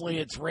 obviously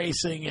it's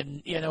racing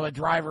and, a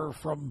driver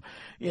from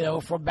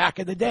back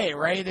in the day.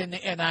 Right.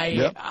 And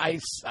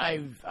I've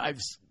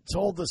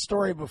told the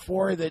story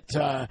before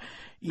that,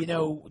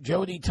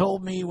 Jody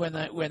told me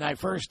when I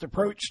first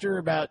approached her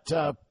about,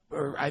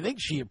 or I think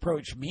she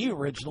approached me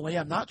originally.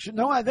 I'm not sure.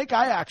 No, I think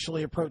I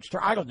actually approached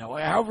her. I don't know.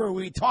 However,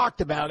 we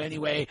talked about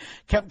anyway,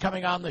 kept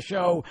coming on the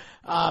show.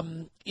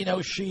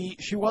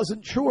 She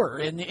wasn't sure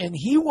and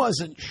he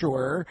wasn't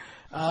sure,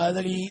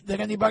 that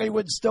anybody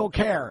would still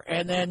care.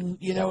 And then,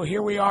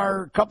 here we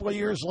are a couple of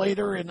years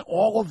later and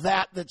all of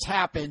that's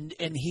happened,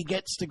 and he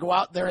gets to go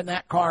out there in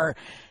that car.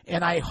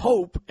 And I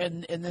hope,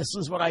 and this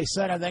is what I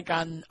said, I think,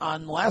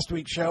 on last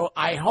week's show,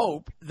 I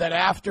hope that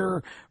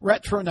after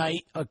Retro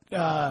Night,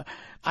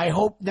 I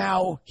hope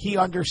now he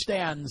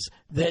understands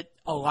that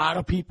a lot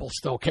of people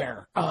still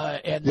care,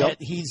 and that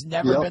he's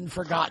never been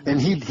forgotten.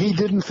 And he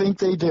didn't think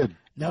they did.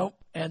 Nope.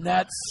 And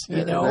that's,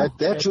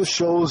 that just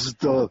shows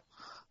the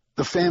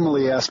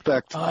family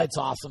aspect. It's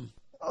awesome.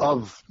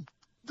 Of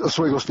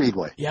Oswego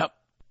Speedway. Yep.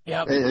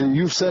 And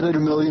you've said it a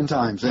million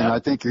times, and I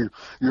think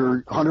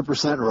you're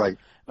 100% right.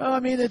 Well,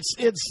 I mean, it's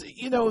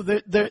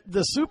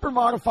the super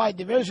modified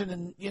division,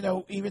 and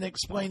even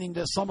explaining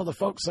to some of the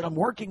folks that I'm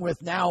working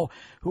with now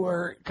who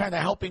are kind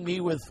of helping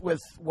me with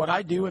what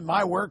I do in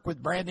my work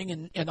with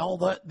branding and all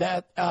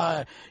that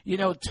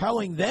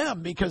telling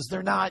them, because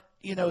they're not,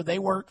 they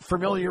weren't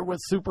familiar with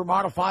super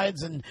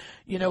modifieds, and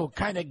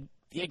kind of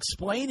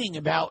explaining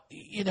about,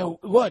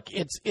 look,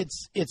 it's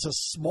a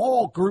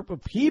small group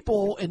of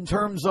people in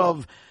terms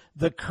of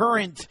the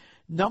current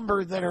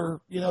number that are,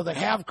 that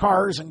have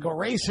cars and go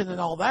racing and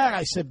all that.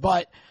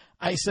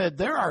 I said,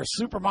 there are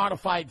super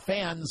modified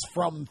fans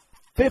from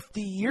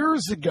 50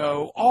 years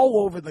ago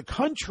all over the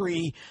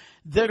country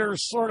that are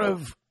sort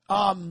of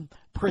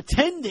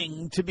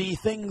pretending to be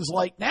things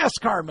like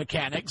NASCAR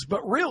mechanics,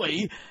 but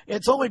really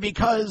it's only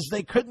because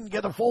they couldn't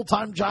get a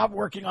full-time job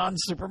working on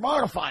super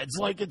modifieds.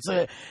 Like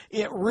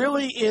it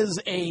really is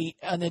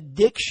an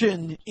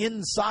addiction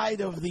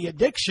inside of the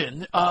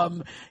addiction.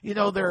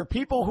 There are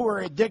people who are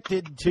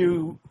addicted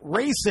to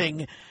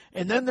racing,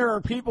 and then there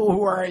are people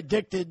who are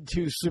addicted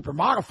to super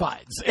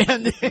modifieds.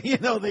 And,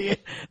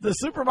 the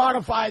super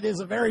modified is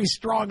a very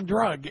strong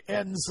drug.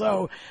 And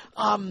so,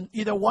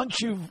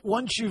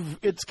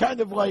 it's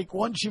kind of like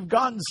once you've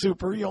gone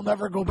super, you'll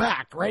never go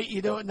back, right?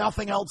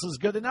 Nothing else is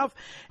good enough.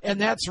 And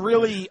that's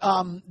really,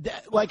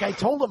 like I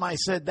told him, I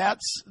said,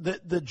 that's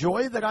the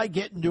joy that I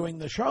get in doing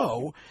the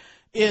show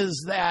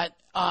is that,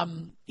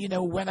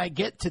 when I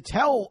get to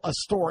tell a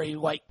story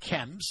like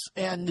Kemp's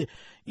and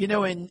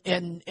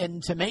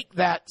to make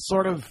that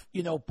sort of,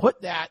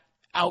 put that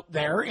out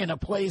there in a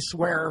place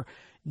where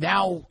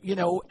now,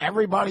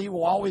 everybody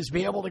will always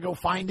be able to go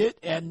find it.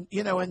 And,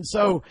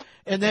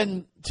 and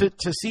then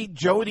to see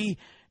Jody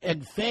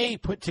and Faye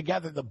put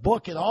together the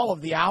book and all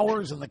of the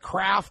hours and the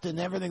craft and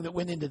everything that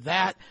went into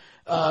that,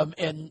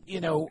 and,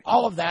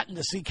 all of that, and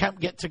to see Kemp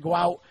get to go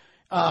out,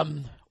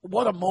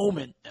 what a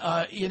moment,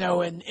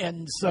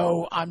 and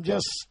so I'm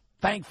just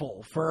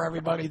thankful for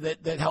everybody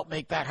that helped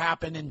make that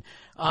happen. And,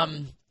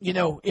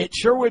 it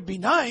sure would be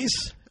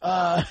nice.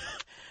 I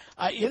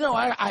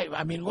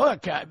mean,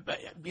 look,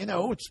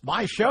 it's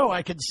my show.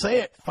 I could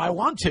say it if I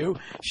want to.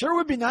 Sure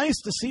would be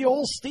nice to see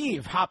old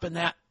Steve hop in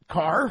that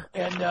car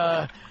and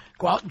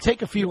go out and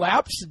take a few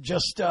laps and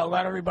just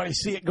let everybody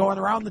see it going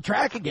around the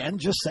track again.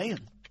 Just saying.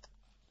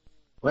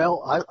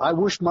 Well, I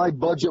wish my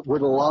budget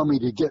would allow me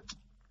to get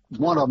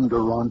one of them to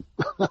run.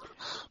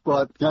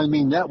 But, I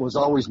mean, that was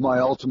always my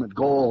ultimate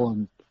goal,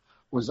 and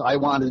I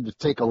wanted to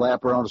take a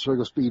lap around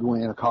Oswego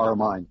Speedway in a car of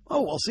mine.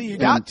 Oh, well, see, you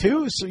got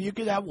two, so you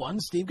could have one.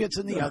 Steve gets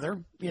in the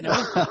other,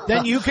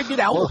 Then you could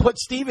get out and put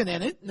Steven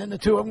in it, and then the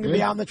two of them could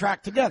be on the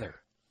track together.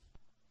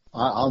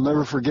 I'll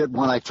never forget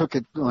when I took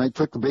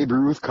the Baby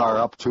Ruth car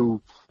up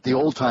to the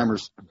Old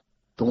Timers,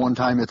 the one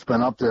time it's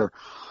been up there,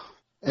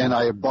 and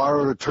I had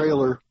borrowed a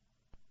trailer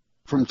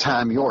from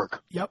Tom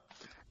York. Yep.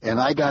 And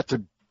I got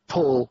to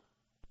pull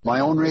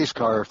my own race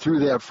car through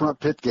that front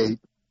pit gate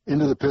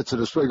into the pits at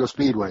Oswego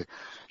Speedway.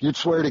 You'd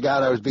swear to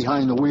God I was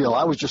behind the wheel.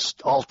 I was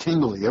just all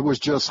tingly. It was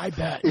just, I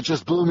bet. It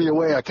just blew me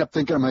away. I kept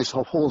thinking to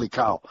myself, holy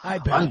cow, I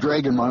bet. I'm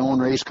dragging my own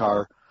race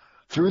car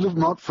through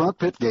the front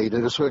pit gate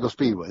at Oswego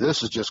Speedway.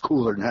 This is just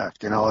cooler than heck,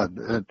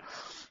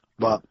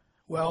 but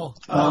well,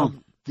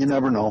 you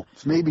never know.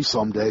 Maybe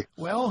someday.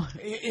 Well,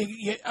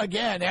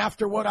 again,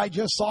 after what I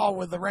just saw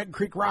with the Red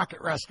Creek Rocket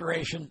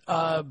restoration,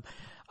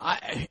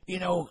 I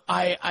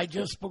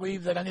just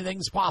believe that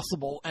anything's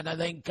possible, and I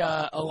think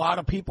a lot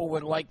of people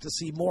would like to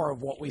see more of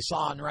what we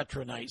saw on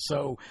Retro Night.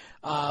 So,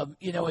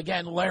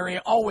 again, Larry,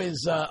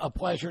 always a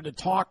pleasure to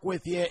talk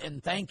with you,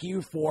 and thank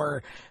you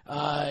for,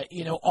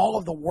 all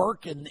of the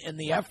work and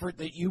the effort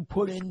that you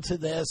put into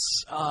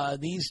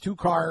these two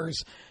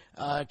cars.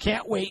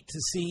 Can't wait to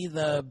see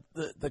the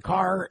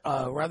car,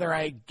 whether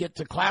I get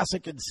to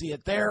Classic and see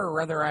it there, or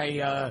whether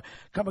I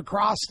come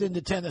across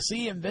into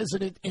Tennessee and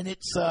visit it in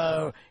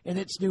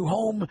its new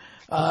home.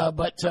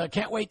 But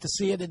can't wait to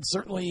see it, and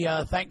certainly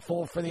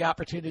thankful for the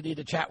opportunity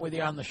to chat with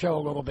you on the show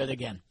a little bit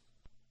again.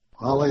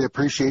 Well, I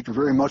appreciate you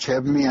very much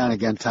having me on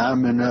again,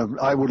 Tom, and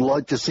I would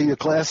like to see a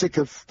Classic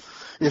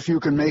if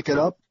you can make it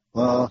up.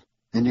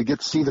 And you get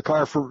to see the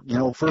car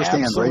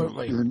firsthand,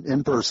 right,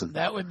 in person.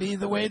 That would be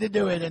the way to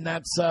do it, and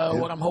that's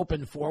what I'm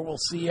hoping for. We'll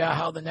see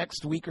how the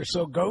next week or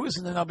so goes,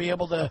 and then I'll be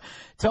able to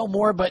tell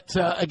more. But,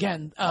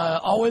 again,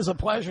 always a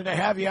pleasure to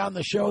have you on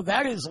the show.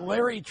 That is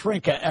Larry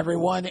Trenca,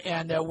 everyone,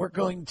 and we're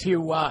going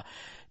to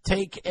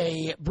take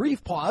a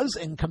brief pause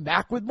and come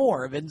back with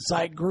more of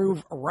Inside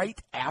Groove right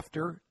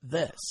after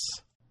this.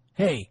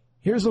 Hey,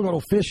 here's a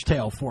little fish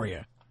tale for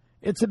you.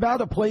 It's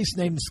about a place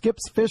named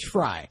Skip's Fish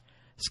Fry.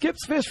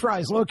 Skip's Fish Fry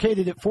is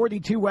located at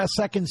 42 West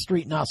 2nd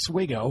Street in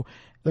Oswego.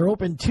 They're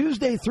open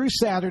Tuesday through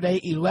Saturday,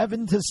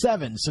 11 to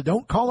 7. So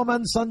don't call them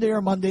on Sunday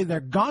or Monday. They're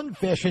gone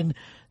fishing.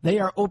 They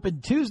are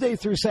open Tuesday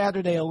through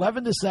Saturday,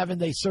 11 to 7.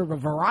 They serve a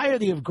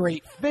variety of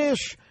great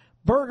fish,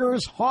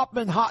 burgers,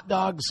 Hoffman hot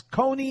dogs,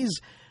 conies,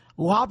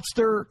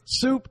 lobster,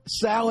 soup,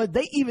 salad.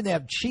 They even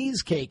have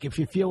cheesecake if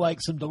you feel like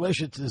some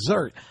delicious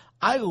dessert.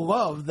 I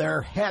love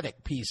their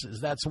haddock pieces.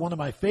 That's one of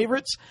my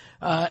favorites.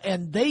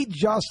 And they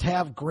just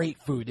have great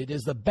food. It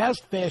is the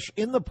best fish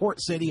in the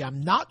Port City.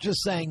 I'm not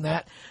just saying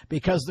that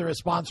because they're a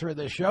sponsor of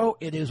the show.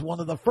 It is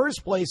one of the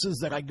first places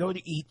that I go to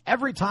eat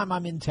every time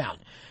I'm in town.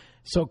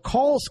 So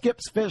call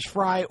Skip's Fish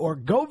Fry or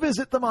go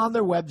visit them on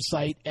their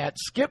website at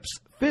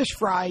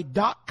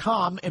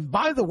skipsfishfry.com. And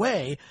by the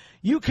way,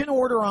 you can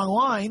order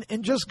online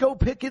and just go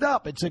pick it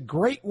up. It's a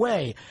great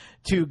way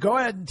to go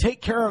ahead and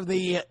take care of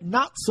the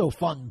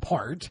not-so-fun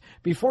part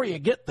before you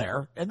get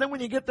there. And then when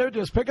you get there,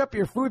 just pick up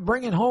your food,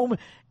 bring it home,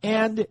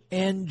 and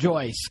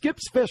enjoy.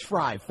 Skip's Fish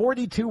Fry,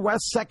 42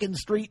 West 2nd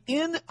Street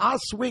in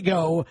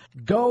Oswego.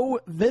 Go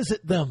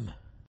visit them.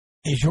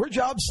 Is your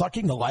job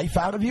sucking the life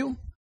out of you?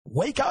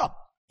 Wake up.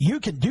 You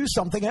can do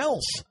something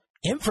else.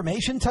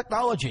 Information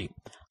technology.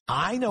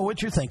 I know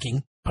what you're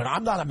thinking, but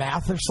I'm not a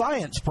math or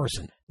science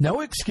person.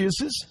 No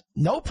excuses,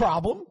 no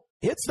problem.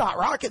 It's not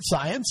rocket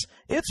science.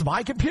 It's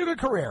my computer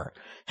career.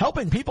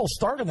 Helping people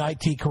start an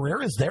IT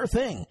career is their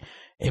thing.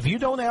 If you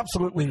don't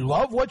absolutely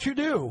love what you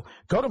do,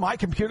 go to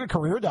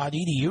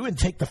mycomputercareer.edu and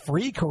take the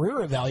free career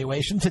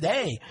evaluation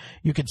today.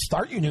 You can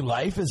start your new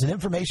life as an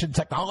information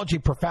technology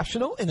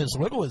professional in as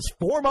little as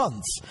 4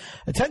 months.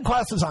 Attend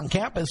classes on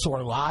campus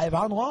or live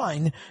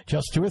online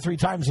just 2 or 3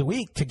 times a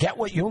week to get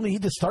what you'll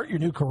need to start your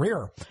new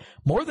career.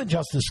 More than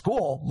just a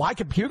school, My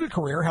Computer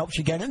Career helps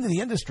you get into the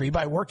industry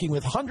by working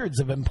with hundreds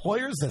of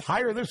employers that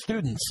hire their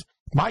students.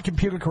 My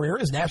Computer Career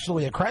is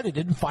nationally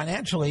accredited and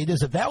financial aid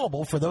is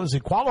available for those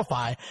who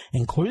qualify,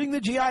 including the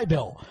GI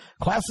Bill.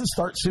 Classes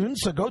start soon,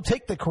 so go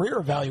take the career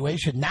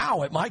evaluation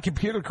now at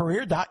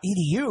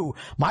mycomputercareer.edu.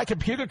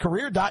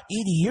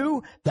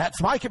 Mycomputercareer.edu.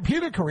 That's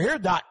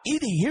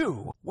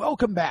mycomputercareer.edu.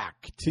 Welcome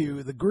back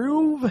to The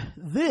Groove.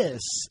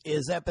 This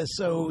is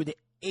episode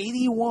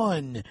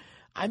 81.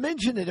 I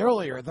mentioned it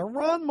earlier, the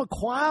Ron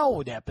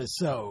McLeod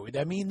episode.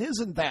 I mean,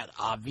 isn't that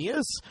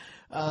obvious?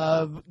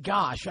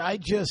 Gosh, I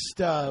just,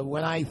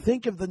 when I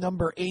think of the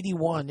number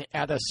 81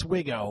 at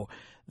Oswego,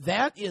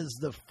 that is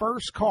the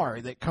first car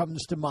that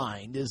comes to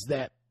mind, is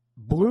that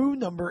blue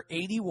number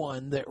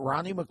 81 that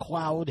Ronnie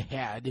McLeod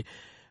had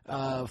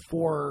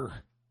for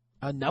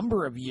a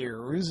number of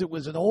years. It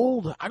was an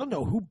old, I don't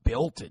know who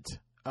built it.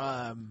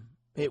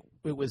 It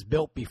was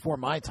built before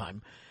my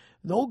time.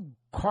 An old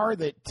car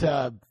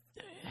that...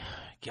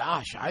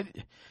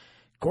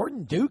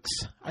 Gordon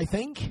Dukes, I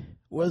think,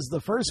 was the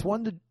first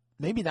one to,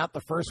 maybe not the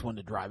first one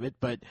to drive it,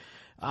 but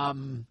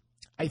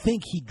I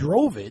think he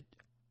drove it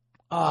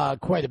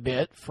quite a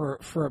bit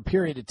for a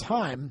period of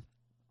time.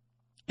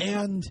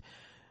 And,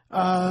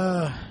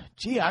 I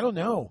don't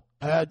know.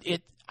 I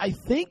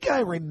think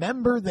I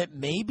remember that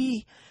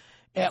maybe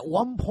at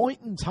one point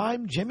in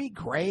time, Jimmy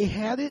Gray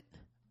had it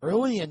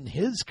early in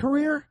his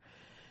career.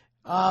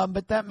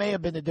 But that may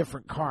have been a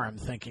different car I'm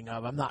thinking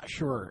of. I'm not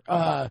sure.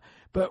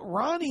 But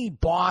Ronnie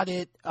bought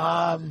it.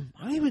 I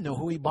don't even know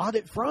who he bought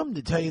it from,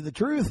 to tell you the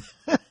truth.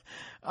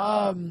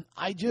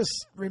 I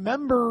just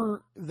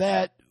remember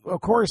that, of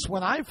course,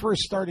 when I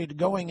first started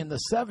going in the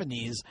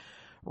 70s,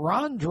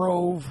 Ron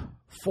drove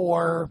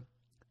for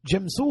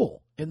Jim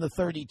Sewell in the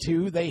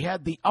 32. They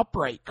had the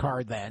upright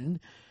car then.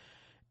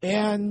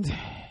 And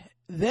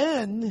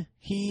then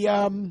he...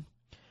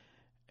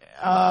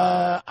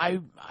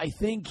 I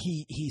think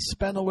he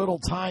spent a little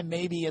time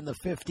maybe in the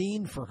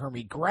 15 for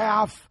Hermie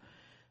Graff,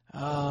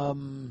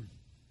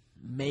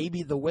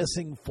 maybe the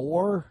Wissing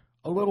 4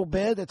 a little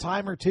bit, a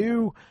time or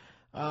two.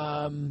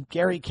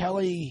 Gary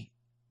Kelly,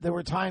 there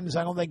were times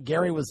I don't think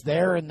Gary was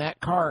there, and that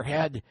car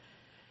had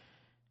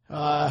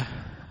a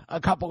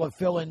couple of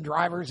fill-in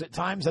drivers at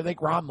times. I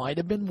think Ron might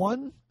have been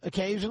one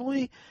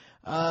occasionally,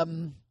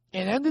 and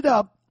ended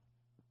up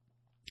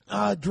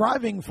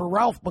driving for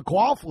Ralph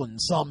McLaughlin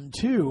some,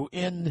 too,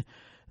 in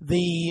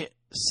the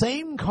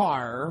same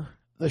car,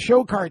 the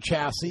show car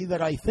chassis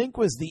that I think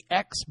was the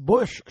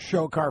ex-Bush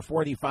show car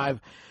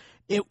 45.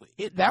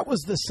 That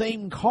was the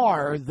same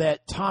car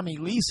that Tommy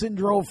Leeson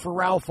drove for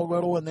Ralph a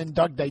little, and then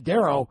Doug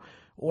Didero,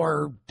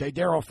 or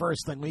Didero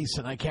first, then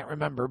Leeson, I can't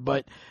remember.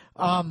 But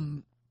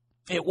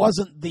it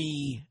wasn't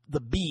the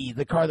B,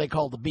 the car they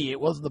called the B. It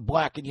wasn't the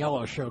black and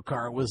yellow show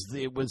car.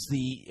 It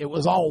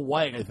was all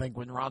white, I think,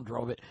 when Ron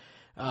drove it.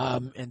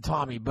 And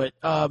Tommy, but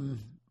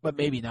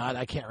maybe not.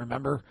 I can't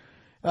remember.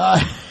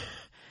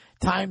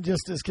 time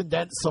just is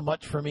condensed so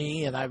much for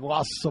me, and I've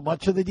lost so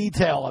much of the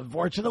detail,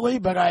 unfortunately.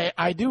 But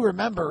I do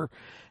remember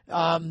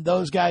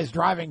those guys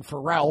driving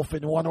for Ralph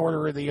in one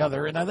order or the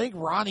other. And I think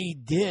Ronnie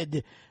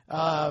did,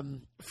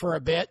 for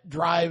a bit,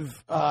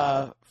 drive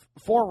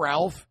for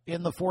Ralph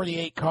in the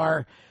 48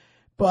 car.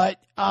 But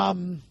I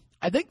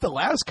think the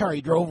last car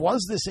he drove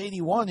was this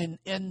 81.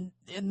 And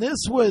this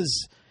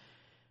was,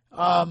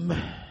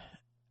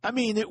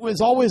 it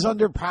was always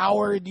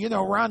underpowered. You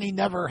know, Ronnie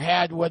never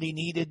had what he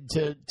needed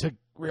to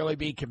really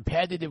be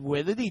competitive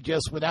with it. He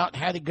just went out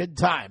and had a good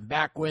time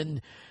back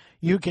when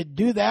you could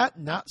do that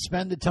and not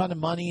spend a ton of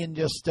money and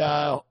just,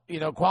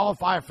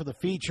 qualify for the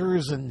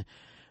features and,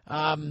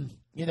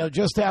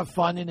 just have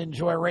fun and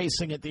enjoy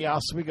racing at the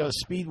Oswego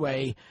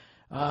Speedway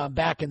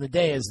back in the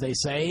day, as they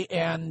say.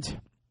 And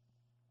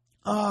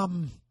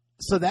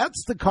so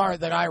that's the car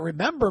that I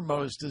remember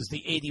most is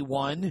the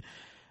 81.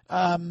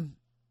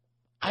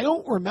 I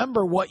don't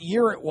remember what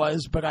year it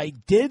was, but I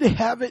did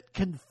have it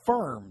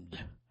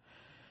confirmed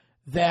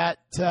that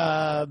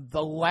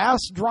the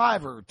last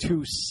driver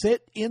to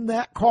sit in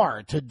that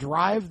car, to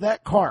drive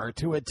that car,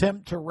 to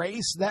attempt to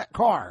race that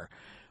car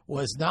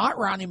was not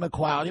Ronnie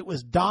McLeod. It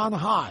was Don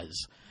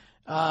Haas.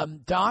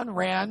 Don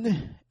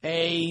ran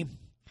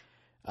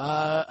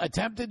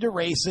attempted to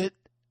race it.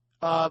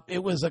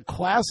 It was a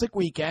classic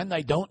weekend.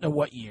 I don't know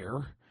what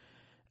year.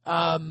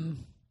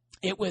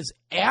 It was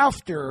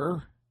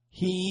after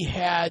he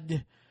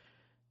had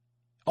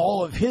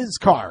all of his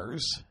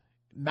cars,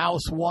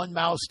 Mouse 1,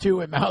 Mouse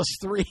 2, and Mouse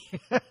 3.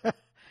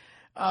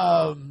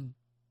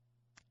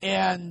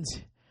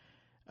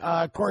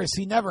 Of course,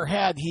 he never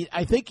had,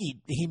 I think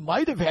he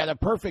might have had a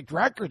perfect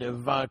record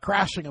of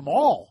crashing them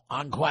all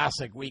on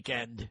Classic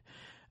Weekend.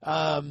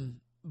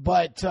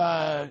 But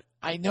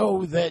I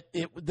know that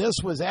this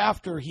was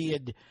after he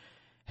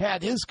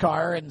had his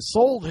car and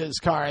sold his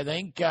car, I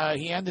think.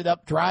 He ended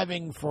up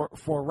driving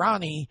for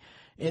Ronnie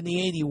in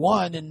the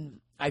 81, and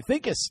I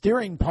think a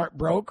steering part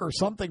broke or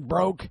something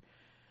broke.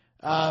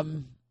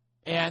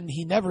 And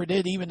he never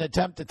did even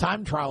attempt to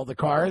time trial the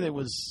car.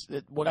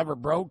 Whatever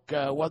broke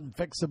wasn't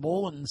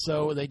fixable, and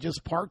so they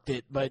just parked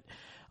it. But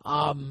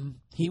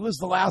he was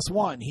the last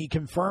one. He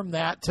confirmed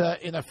that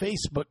in a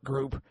Facebook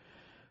group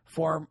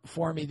for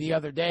me the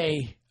other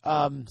day.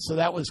 So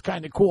that was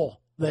kind of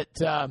cool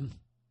that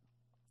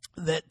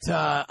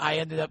I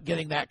ended up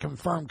getting that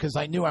confirmed because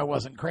I knew I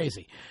wasn't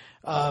crazy.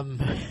 So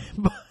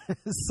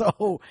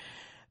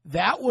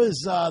that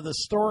was the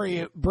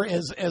story,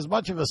 as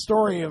much of a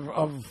story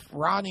of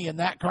Ronnie in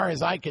that car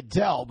as I could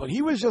tell. But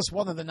he was just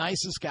one of the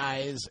nicest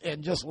guys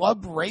and just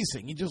loved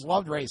racing. He just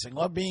loved racing,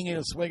 loved being in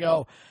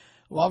Oswego,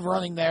 loved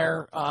running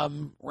there,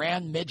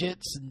 ran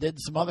midgets and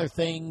did some other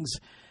things.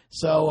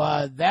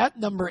 So that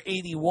number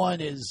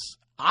 81 is,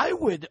 I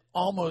would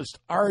almost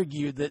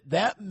argue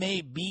that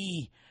may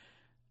be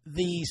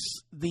the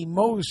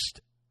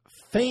most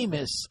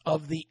famous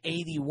of the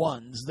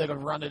 81s that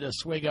have run at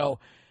Oswego.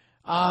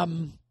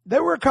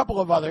 There were a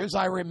couple of others.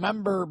 I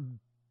remember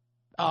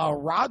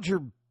Roger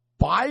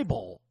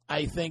Bible,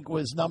 I think,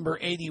 was number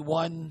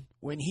 81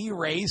 when he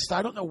raced.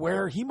 I don't know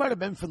where. He might have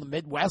been from the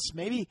Midwest,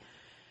 maybe.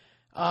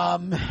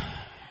 And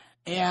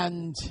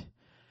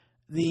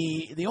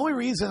the only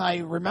reason I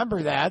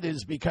remember that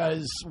is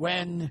because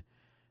when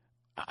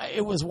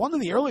it was one of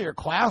the earlier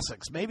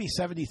classics, maybe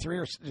 73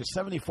 or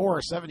 74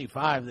 or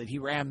 75 that he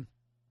ran.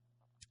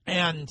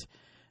 And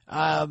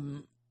I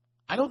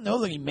don't know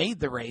that he made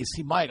the race.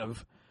 He might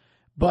have.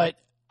 But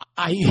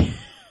I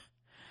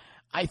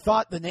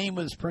thought the name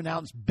was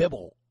pronounced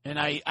Bibble, and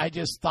I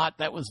just thought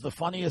that was the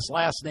funniest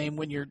last name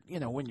when you're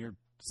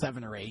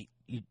 7 or 8,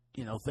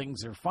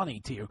 things are funny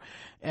to you.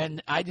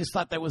 And I just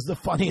thought that was the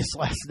funniest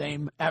last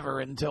name ever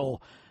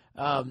until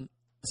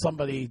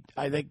somebody,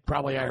 I think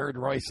probably I heard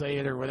Roy say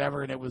it or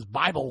whatever, and it was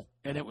Bible,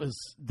 and it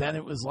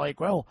was like,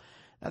 well,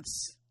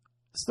 that's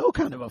still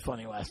kind of a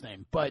funny last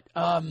name. But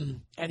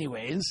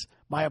anyways,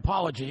 my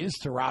apologies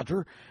to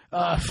Roger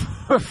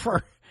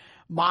for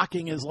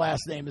mocking his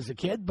last name as a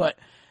kid, but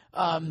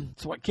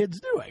it's what kids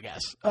do, I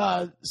guess.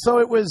 So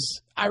it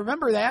was, I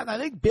remember that, and I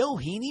think Bill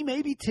Heaney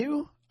maybe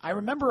too. I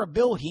remember a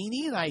Bill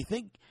Heaney, and I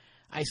think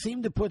I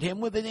seemed to put him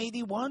with an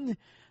 81.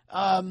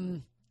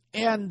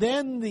 And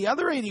then the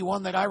other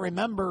 81 that I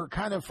remember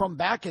kind of from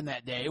back in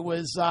that day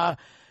was,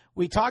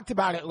 we talked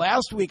about it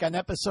last week on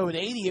episode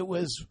 80. It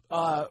was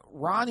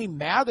Ronnie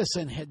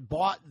Madison had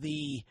bought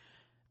the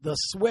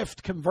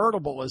Swift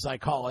convertible, as I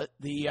call it,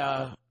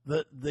 the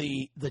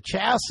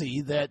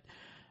chassis that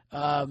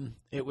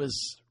it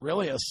was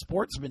really a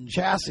sportsman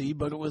chassis,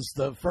 but it was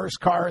the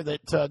first car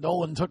that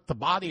Nolan took the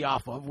body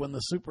off of when the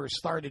Super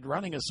started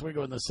running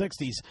Oswego in the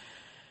 60s.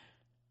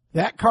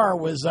 That car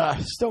was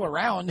still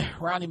around.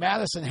 Ronnie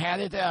Madison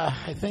had it.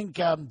 I think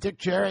Dick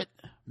Jarrett,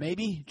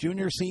 maybe,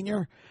 junior,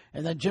 senior,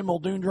 and then Jim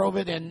Muldoon drove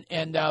it.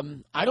 And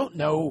I don't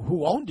know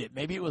who owned it.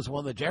 Maybe it was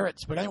one of the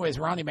Jarretts. But anyways,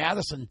 Ronnie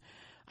Madison,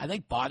 I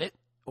think, bought it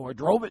or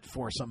drove it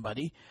for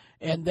somebody.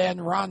 And then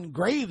Ron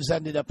Graves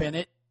ended up in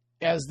it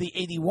as the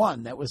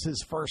 81. That was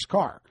his first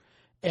car.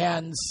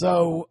 And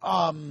so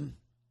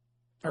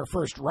or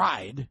first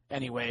ride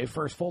anyway,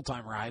 first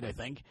full-time ride, I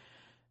think.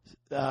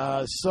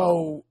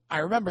 So I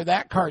remember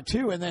that car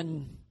too. And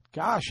then,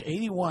 gosh,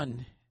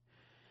 81,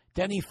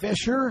 Denny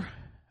Fisher.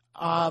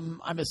 I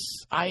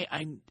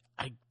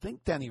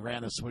think Denny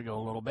ran Oswego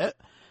a little bit.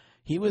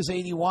 He was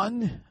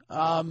 81.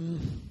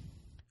 I'm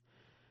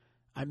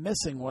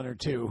missing one or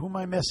two. Who am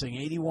I missing?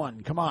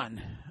 81. Come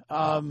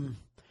on.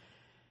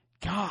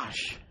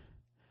 Gosh.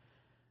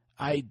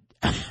 I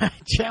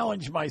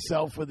challenge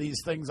myself with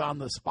these things on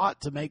the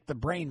spot to make the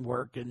brain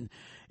work, and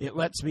it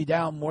lets me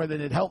down more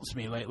than it helps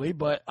me lately.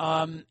 But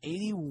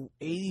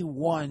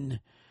 81,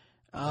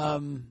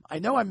 I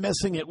know I'm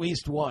missing at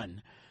least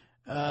one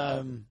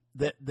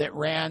that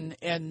ran,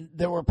 and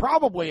there were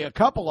probably a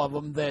couple of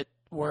them that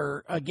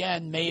were,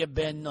 again, may have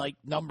been like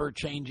number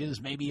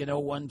changes, maybe an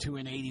 01 to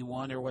an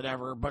 81 or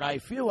whatever. But I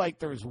feel like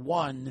there's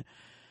one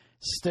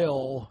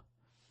still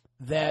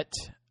that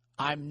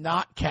I'm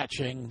not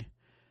catching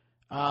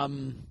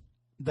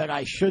that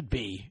I should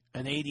be,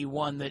 an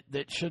 81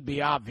 that should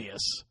be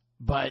obvious.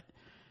 But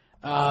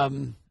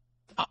I'm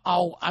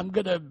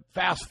going to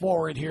fast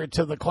forward here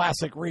to the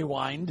classic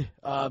rewind,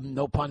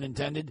 no pun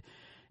intended.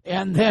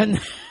 And then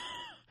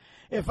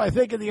if I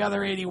think of the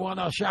other 81,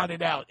 I'll shout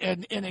it out.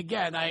 And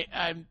again,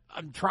 I'm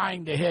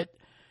trying to hit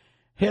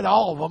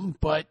all of them,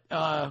 but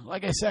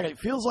like I said, it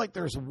feels like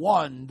there's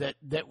one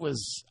that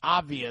was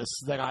obvious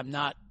that I'm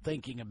not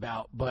thinking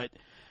about, but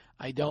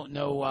I don't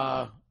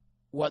know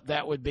what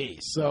that would be.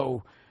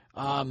 So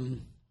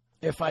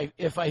if I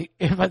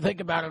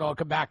think about it, I'll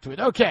come back to it.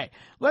 Okay,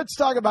 let's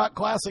talk about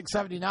Classic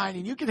 79,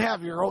 and you can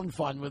have your own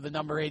fun with the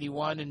number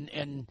 81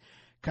 and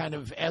kind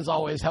of, as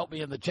always, help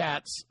me in the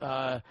chats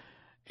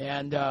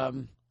and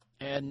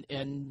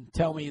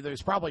tell me.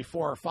 There's probably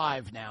 4 or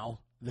 5 now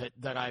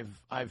that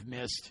I've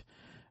missed.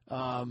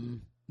 I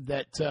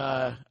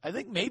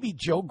think maybe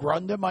Joe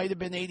Grunda might have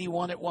been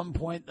 81 at one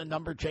point. The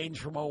number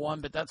changed from 01,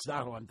 but that's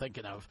not who I'm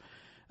thinking of.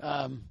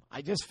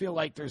 I just feel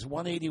like there's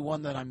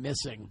 181 that I'm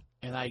missing,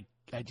 and I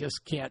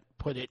just can't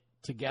put it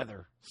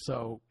together.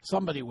 So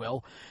somebody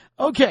will.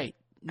 Okay,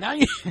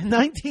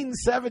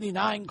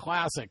 1979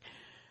 Classic.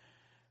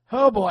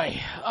 Oh, boy.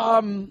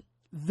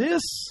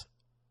 This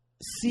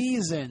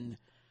season,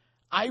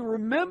 I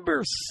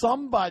remember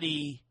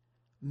somebody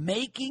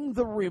making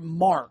the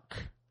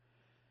remark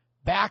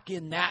back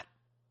in that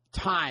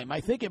time.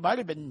 I think it might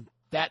have been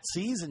that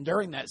season,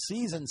 during that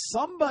season.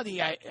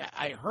 Somebody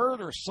I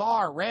heard or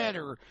saw or read,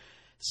 or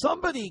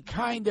somebody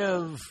kind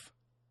of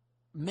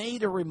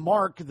made a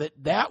remark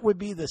that would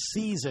be the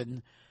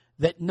season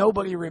that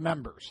nobody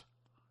remembers.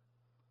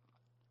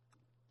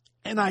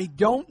 And I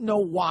don't know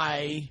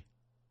why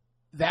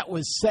that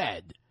was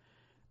said,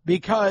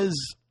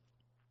 because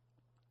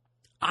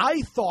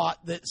I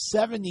thought that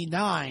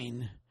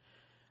 79,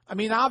 I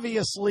mean,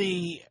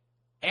 obviously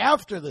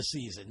after the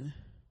season,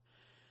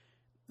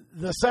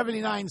 the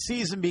 79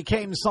 season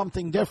became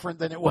something different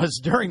than it was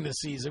during the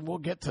season. We'll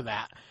get to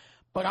that.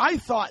 But I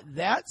thought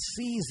that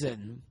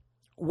season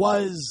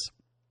was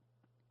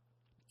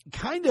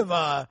kind of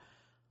a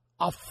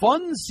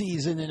fun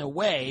season in a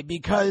way,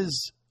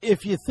 because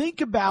if you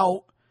think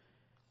about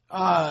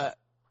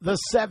the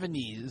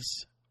 70s,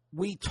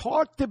 we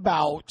talked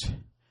about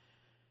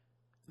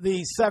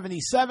the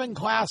 77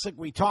 Classic,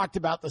 we talked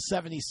about the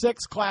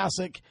 76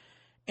 Classic,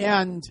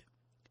 and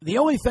the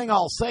only thing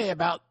I'll say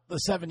about the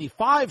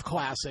 75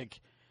 Classic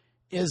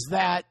is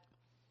that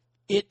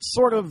it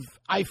sort of,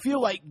 I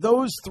feel like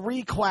those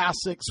 3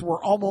 classics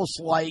were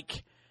almost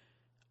like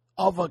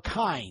of a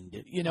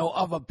kind,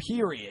 of a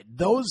period.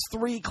 Those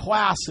 3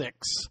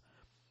 classics,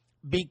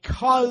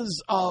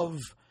 because of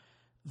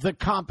the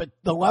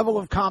level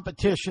of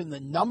competition, the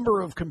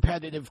number of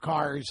competitive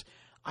cars,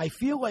 I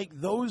feel like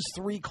those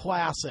 3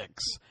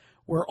 classics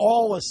were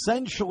all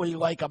essentially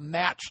like a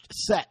matched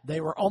set. They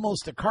were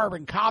almost a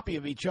carbon copy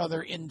of each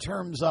other in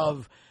terms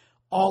of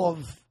all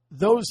of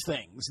those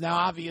things. Now,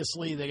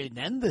 obviously, they didn't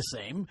end the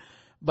same,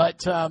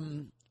 but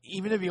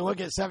even if you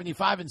look at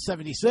 75 and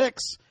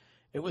 76,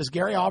 it was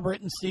Gary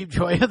Albritton, Steve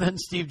Gioia, then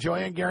Steve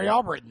Gioia and Gary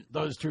Albritton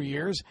those 2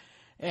 years.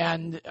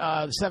 And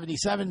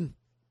 77,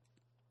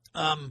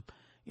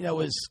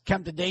 was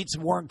Kempton Dates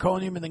and Warren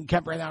Conium, and then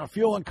Kemp ran out of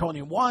fuel and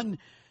Conium won.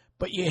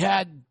 But you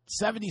had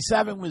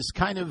 77 was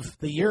kind of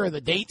the year of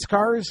the Dates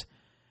cars.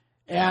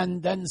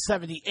 And then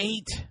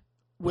 78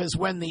 was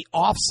when the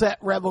offset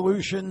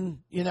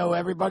revolution,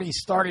 everybody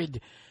started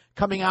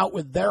coming out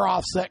with their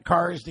offset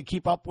cars to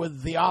keep up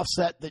with the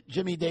offset that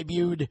Jimmy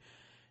debuted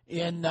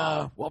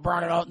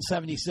brought it out in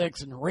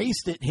 76 and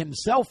raced it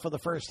himself for the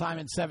first time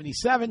in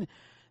 77.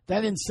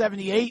 Then in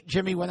 78,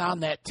 Jimmy went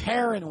on that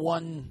tear and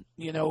won,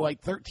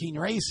 13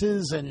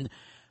 races and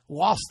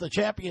lost the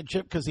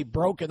championship because he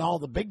broke in all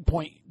the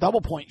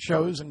double point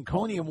shows, and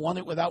Conium won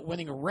it without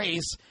winning a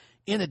race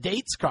in a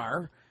Dates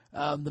car,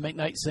 the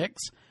McKnight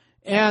 6.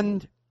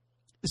 And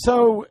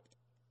so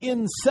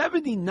in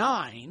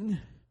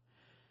 79,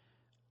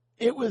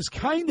 it was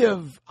kind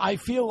of, I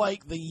feel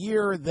like, the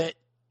year that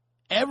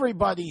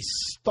everybody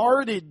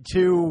started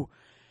to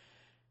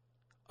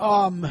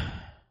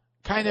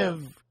kind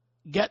of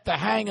get the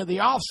hang of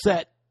the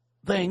offset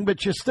thing,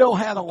 but you still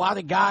had a lot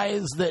of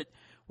guys that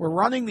were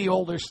running the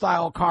older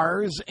style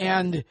cars.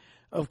 And,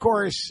 of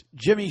course,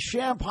 Jimmy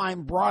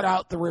Shampine brought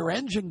out the rear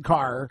engine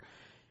car.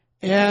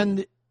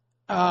 And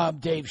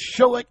Dave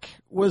Schulich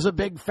was a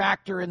big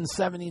factor in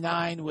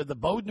 79 with the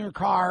Bodner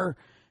car.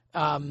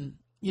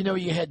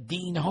 You had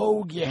Dean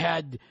Hogue. You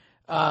had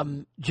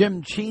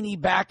Jim Cheney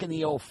back in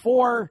the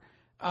 04.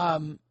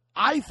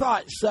 I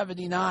thought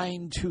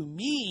 79, to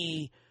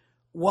me,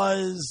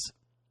 was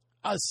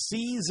a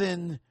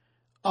season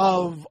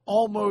of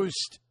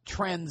almost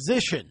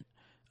transition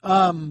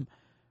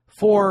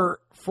for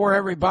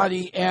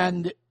everybody.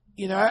 And,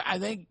 I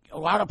think a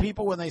lot of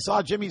people, when they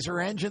saw Jimmy's rear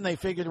engine, they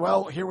figured,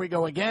 well, here we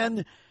go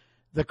again.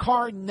 The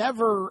car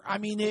never,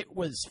 it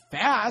was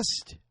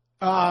fast,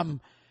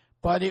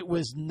 but it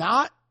was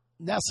not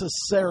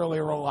necessarily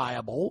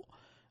reliable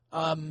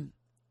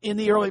in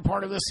the early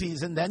part of the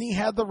season. Then he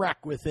had the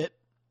wreck with it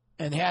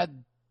and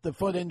had the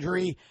foot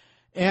injury.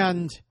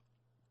 And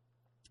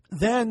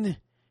then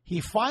he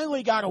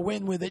finally got a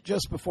win with it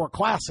just before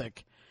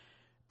Classic.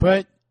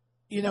 But,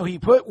 he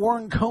put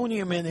Warren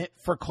Coniam in it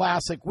for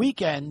Classic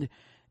weekend.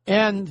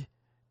 And,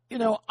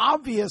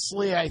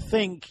 obviously, I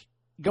think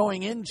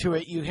going into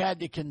it, you had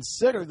to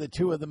consider the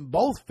two of them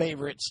both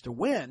favorites to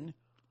win.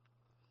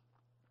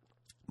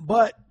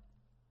 But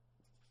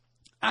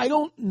I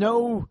don't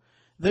know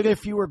that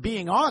if you were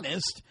being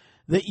honest,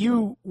 that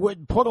you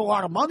would put a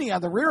lot of money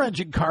on the rear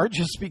engine car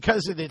just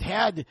because it had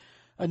had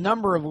a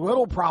number of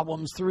little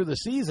problems through the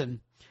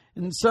season.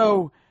 And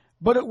so,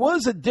 but it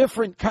was a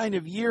different kind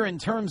of year in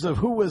terms of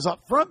who was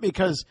up front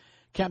because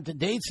Kempton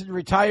Dates had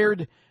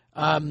retired.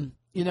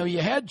 You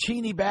had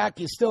Cheney back.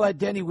 You still had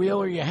Denny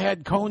Wheeler. You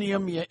had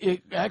Coniam.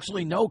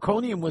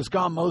 Coniam was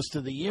gone most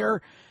of the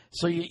year.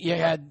 So you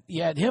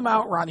had him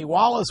out. Ronnie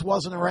Wallace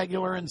wasn't a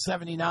regular in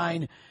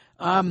 79.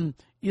 So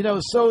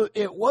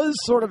it was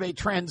sort of a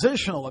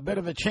transitional, a bit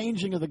of a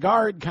changing of the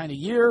guard kind of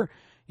year.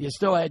 You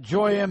still had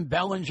Gioia and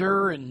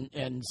Bellinger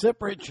and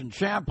Ziprich and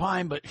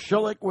Shampine, but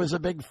Schulich was a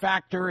big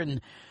factor.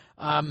 And,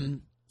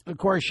 of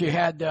course, you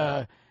had,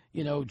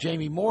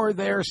 Jamie Moore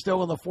there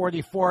still in the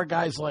 44,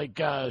 guys like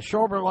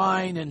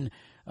Schoberlein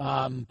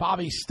and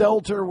Bobby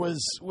Stelter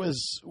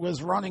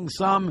was running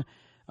some.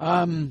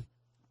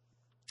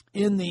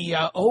 In the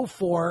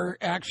 04,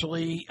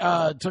 actually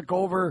took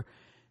over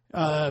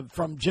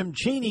from Jim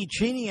Cheney.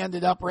 Cheney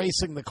ended up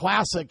racing the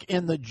Classic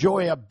in the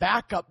Gioia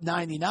backup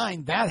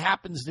 99. That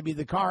happens to be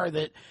the car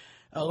that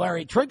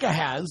Larry Trenca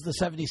has, the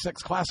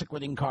 76 Classic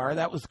winning car.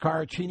 That was the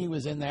car Cheney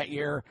was in that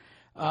year.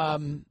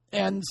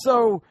 And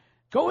so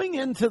going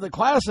into the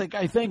Classic,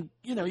 I think,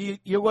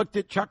 you looked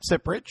at Chuck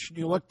Ziprich,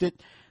 you looked at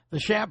the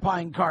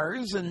Shampine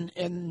cars, and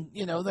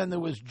then there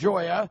was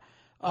Gioia.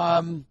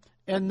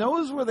 And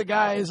those were the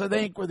guys, I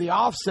think, were the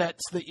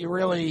offsets that you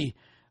really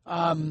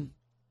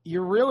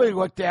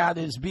looked at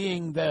as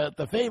being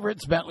the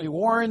favorites. Bentley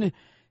Warren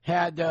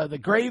had the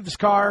Graves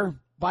car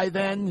by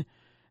then,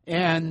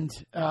 and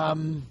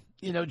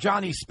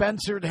Johnny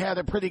Spencer had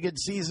a pretty good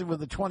season with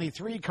the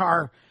 23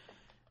 car,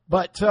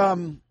 but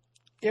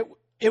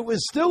it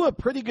was still a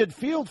pretty good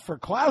field for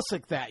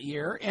Classic that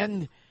year.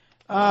 And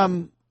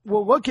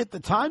we'll look at the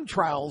time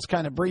trials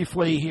kind of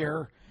briefly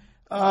here.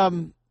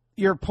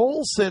 Your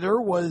pole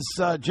sitter was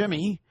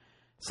Jimmy,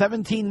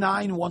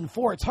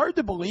 17.914. It's hard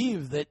to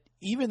believe that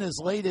even as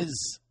late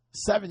as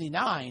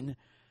 79,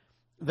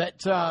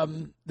 that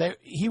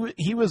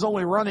he was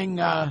only running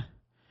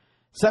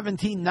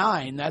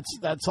 17.9.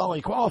 That's all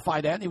he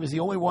qualified at. He was the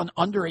only one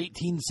under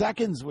 18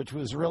 seconds, which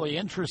was really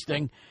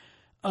interesting.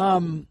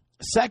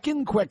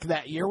 Second quick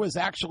that year was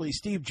actually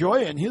Steve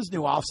Gioia in his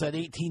new offset,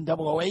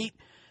 18.008.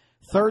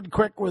 Third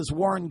quick was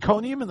Warren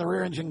Coniam in the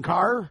rear engine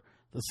car,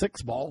 the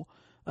 6-ball.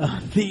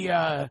 He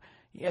had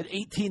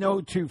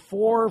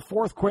 18.024.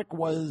 Fourth quick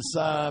was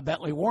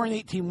Bentley Warren,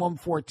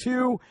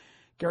 18.142.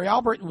 Gary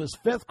Alberton was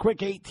fifth quick,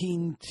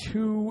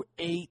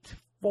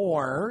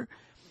 18.284.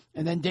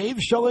 And then Dave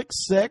Schulich,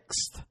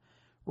 sixth.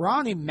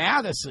 Ronnie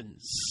Madison,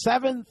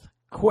 seventh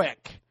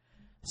quick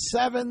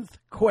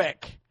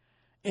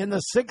in the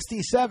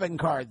 67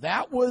 car.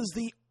 That was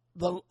the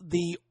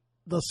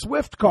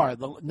Swift car,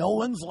 the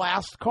Nolan's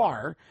last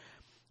car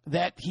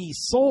that he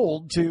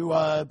sold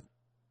to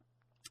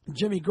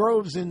Jimmy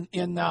Groves in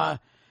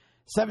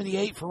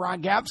 78 for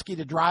Ron Gapsky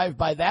to drive.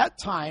 By that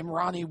time,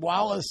 Ronnie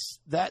Wallace,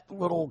 that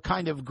little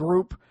kind of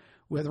group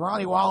with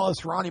Ronnie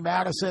Wallace, Ronnie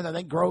Madison, I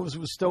think Groves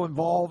was still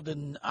involved,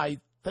 and I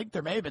think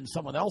there may have been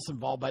someone else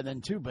involved by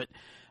then too, but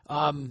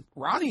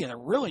Ronnie had a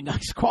really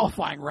nice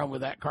qualifying run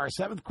with that car,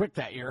 seventh quick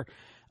that year.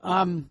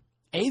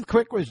 Eighth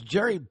quick was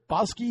Jerry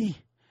Buskey.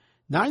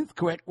 Ninth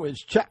quick was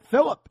Chet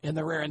Phillip in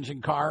the rear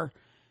engine car,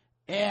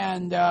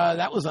 and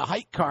that was a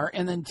height car.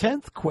 And then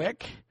 10th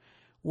quick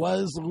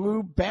was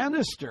Lou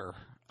Bannister.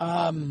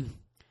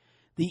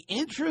 The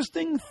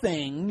interesting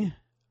thing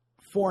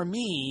for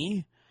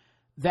me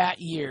that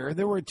year,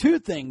 there were two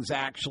things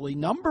actually.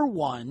 Number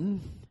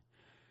one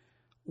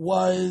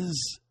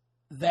was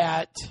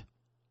that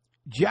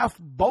Jeff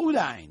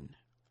Bodine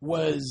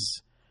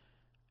was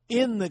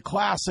in the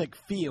classic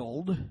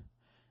field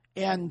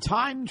and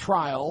time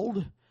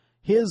trialed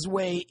his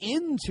way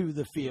into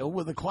the field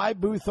with a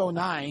Clyde Booth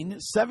 09,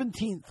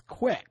 17th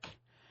quick.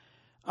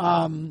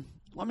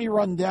 Let me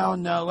run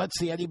down, let's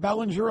see, Eddie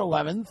Bellinger,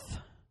 11th.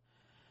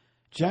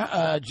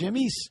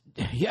 Jimmy,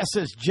 yes,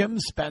 it's Jim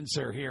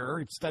Spencer here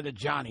instead of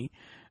Johnny.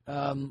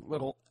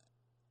 Little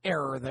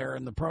error there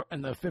in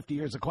the 50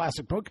 years of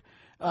classic book.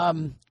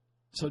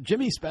 So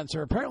Jimmy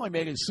Spencer apparently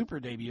made his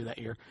super debut that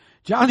year.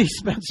 Johnny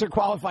Spencer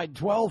qualified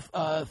 12th.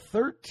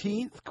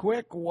 13th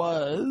quick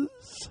was,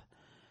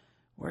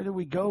 where do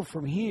we go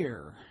from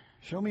here?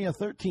 Show me a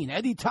 13.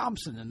 Eddie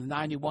Thompson in the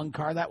 91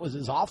 car. That was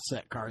his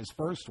offset car, his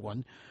first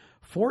one.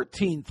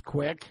 14th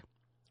quick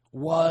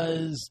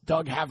was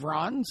Doug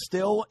Havron,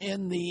 still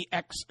in the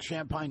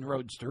ex-Champagne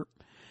Roadster.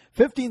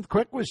 15th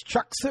quick was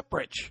Chuck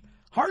Siprich.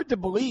 Hard to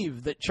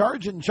believe that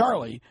Chargin'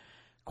 Charlie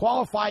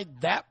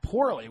qualified that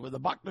poorly with a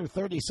Buckner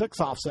 36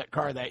 offset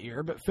car that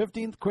year, but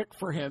 15th quick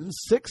for him.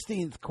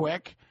 16th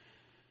quick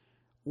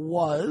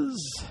was,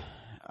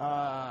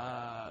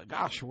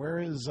 where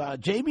is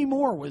Jamie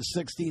Moore was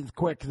 16th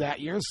quick that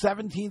year.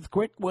 17th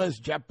quick was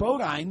Jeff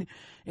Bodine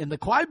in the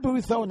Clyde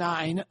Booth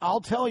 09.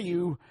 I'll tell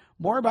you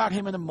more about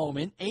him in a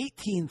moment.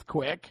 18th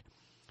quick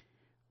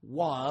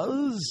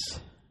was,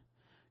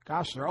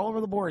 they're all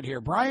over the board here.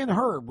 Brian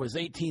Herb was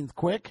 18th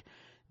quick.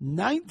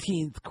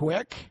 19th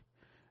quick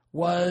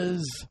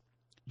was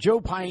Joe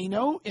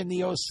Paino in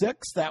the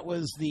 06. That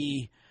was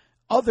the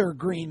other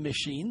green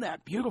machine,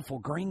 that beautiful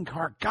green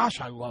car. Gosh,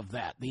 I love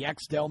that. The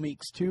X Del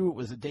Meeks 2. It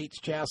was a Dates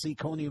chassis,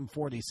 Conium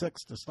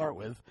 46 to start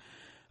with.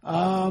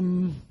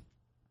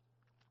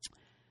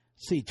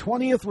 See,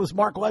 20th was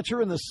Mark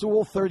Letcher in the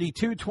Sewell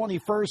 32.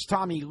 21st,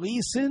 Tommy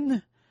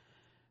Leeson.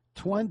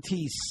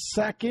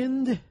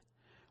 22nd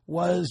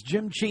was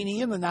Jim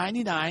Cheney in the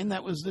 99.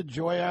 That was the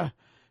Gioia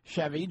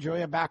Chevy,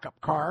 Gioia backup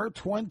car.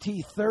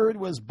 23rd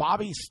was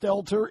Bobby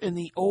Stelter in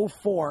the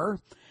 04.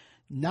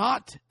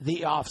 Not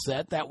the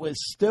offset. That was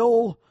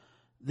still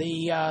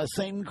the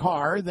same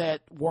car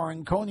that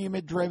Warren Conium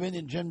had driven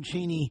and Jim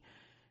Cheney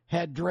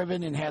had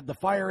driven and had the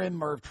fire in.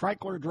 Merv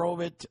Treichler drove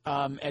it.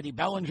 Eddie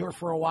Bellinger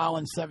for a while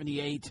in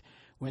 78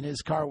 when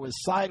his car was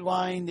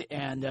sidelined.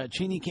 And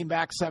Cheney came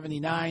back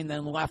 79,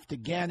 then left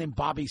again. And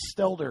Bobby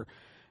Stelter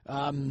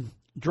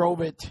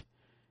drove it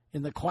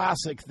in the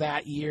Classic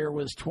that year,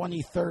 was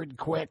 23rd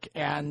quick.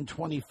 And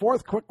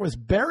 24th quick was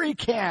Barry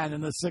Cann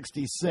in the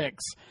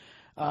 66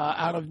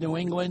 out of New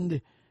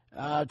England.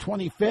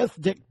 25th,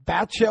 Dick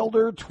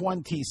Batchelder.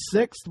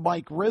 26th,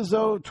 Mike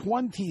Rizzo.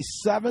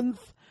 27th,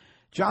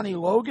 Johnny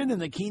Logan in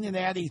the Keenan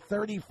Addy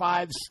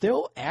 35,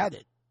 still at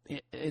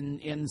it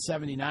in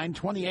 79.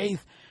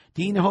 28th,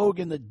 Dean Hogue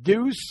in the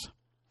Deuce.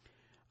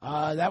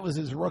 That was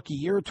his rookie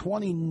year.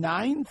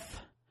 29th,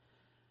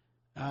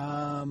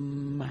 I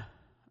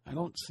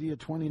don't see a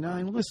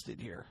 29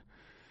 listed here.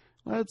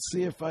 Let's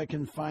see if I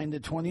can find a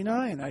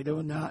 29. I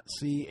do not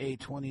see a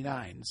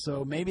 29.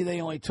 So maybe they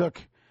only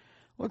took,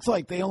 looks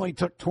like they only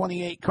took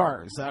 28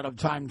 cars out of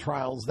time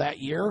trials that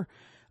year.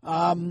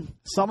 Some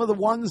of the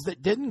ones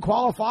that didn't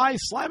qualify,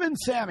 Slammin'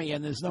 Sammy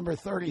in his number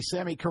 30,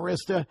 Sammy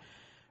Carista.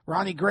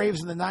 Ronnie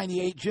Graves in the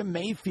 98, Jim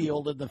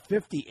Mayfield in the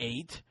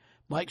 58.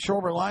 Mike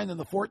Schoberline in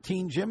the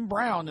 14, Jim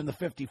Brown in the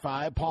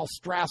 55. Paul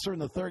Strasser in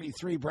the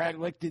 33, Brad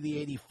Licht in the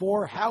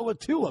 84. Hal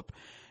LaTulip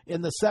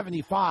in the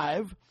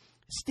 75.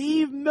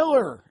 Steve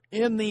Miller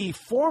in the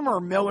former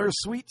Miller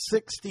Sweet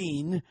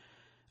 16.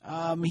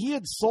 He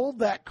had sold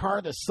that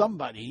car to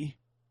somebody,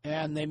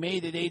 and they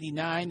made it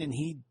 89, and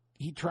he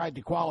tried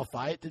to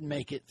qualify it, didn't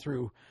make it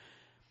through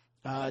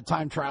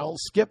time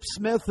trials. Skip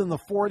Smith in the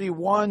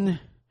 41.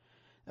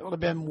 That would have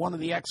been one of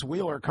the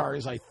ex-Wheeler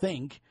cars, I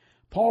think.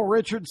 Paul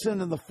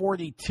Richardson in the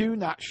 42.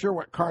 Not sure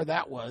what car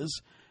that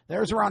was.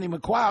 There's Ronnie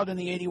McLeod in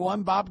the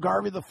 81. Bob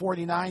Garvey, the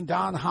 49.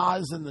 Don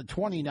Haas in the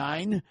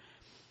 29.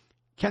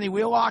 Kenny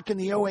Wheelock in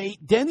the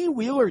 08. Denny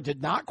Wheeler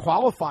did not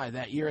qualify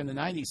that year in the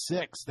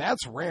 96.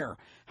 That's rare.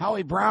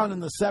 Howie Brown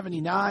in the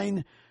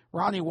 79.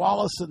 Ronnie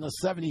Wallace in the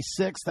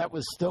 76. That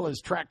was still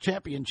his track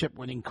championship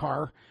winning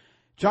car.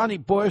 Johnny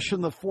Bush in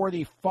the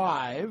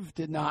 45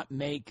 did not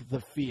make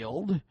the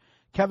field.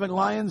 Kevin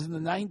Lyons in the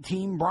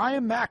 19.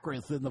 Brian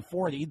Macrith in the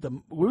 40. The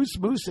Loose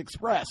Moose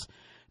Express.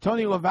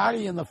 Tony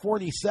Lavati in the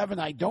 47.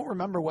 I don't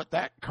remember what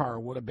that car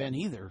would have been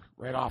either,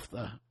 right off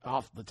the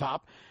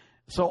top.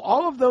 So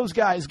all of those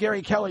guys,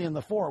 Gary Kelly in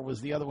the 4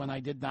 was the other one I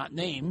did not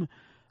name.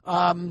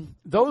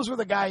 Those were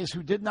the guys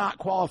who did not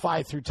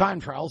qualify through time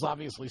trials.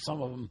 Obviously,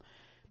 some of them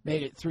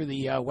made it through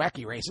the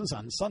wacky races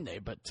on Sunday,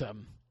 but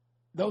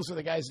those are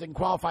the guys that didn't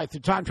qualify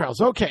through time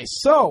trials. Okay,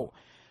 so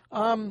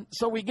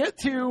we get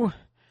to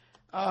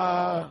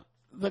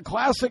the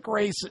Classic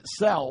race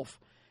itself,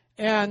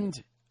 and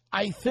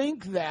I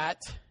think that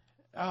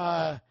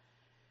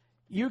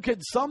you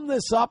could sum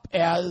this up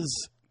as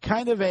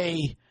kind of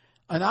an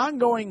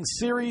ongoing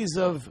series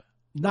of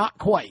not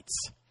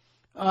quites.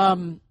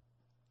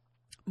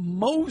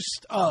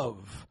 Most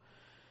of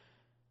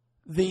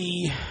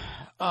the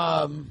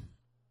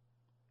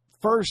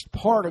first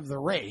part of the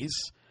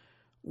race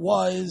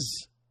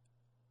was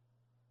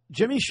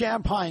Jimmy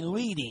Champagne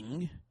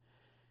leading,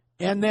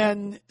 and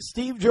then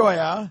Steve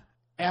Gioia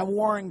and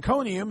Warren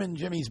Conium and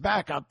Jimmy's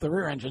backup, the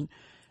rear engine.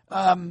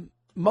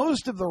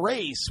 Most of the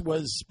race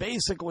was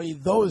basically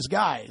those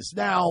guys.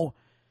 Now,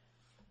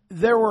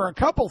 there were a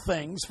couple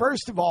things.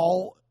 First of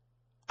all,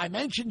 I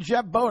mentioned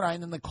Jeff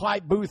Bodine in the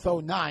Clyde Booth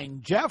 09.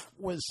 Jeff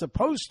was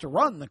supposed to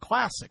run the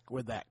Classic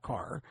with that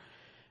car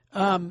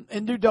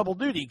and do double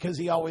duty because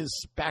he always,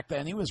 back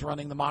then, he was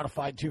running the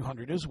Modified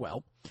 200 as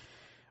well.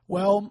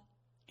 Well,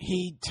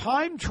 he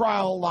time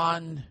trialed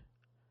on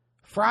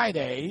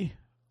Friday,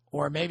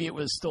 or maybe it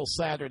was still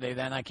Saturday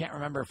then. I can't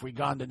remember if we'd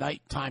gone to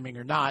night timing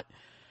or not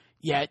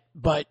yet,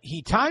 but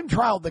he time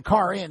trialed the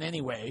car in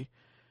anyway.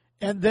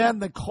 And then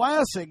the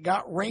Classic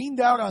got rained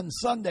out on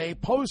Sunday,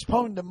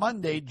 postponed to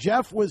Monday.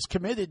 Jeff was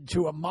committed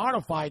to a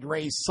modified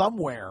race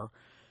somewhere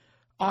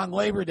on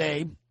Labor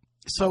Day,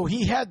 so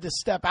he had to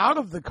step out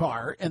of the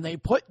car, and they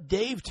put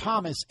Dave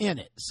Thomas in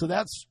it. So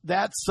that's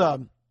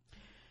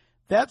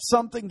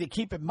something to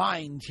keep in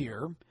mind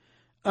here.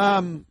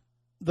 On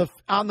the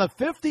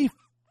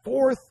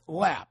 54th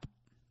lap,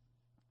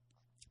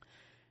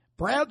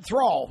 Brad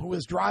Thrall, who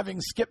was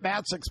driving Skip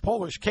Matzek's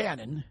Polish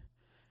Cannon,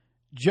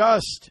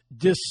 just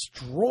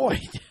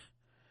destroyed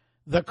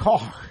the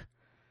car.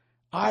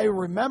 I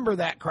remember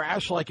that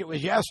crash like it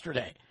was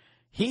yesterday.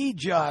 He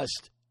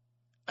just,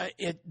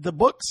 the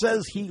book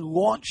says he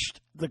launched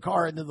the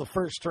car into the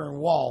first turn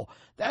wall.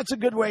 That's a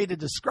good way to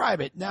describe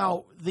it.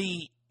 Now,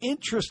 the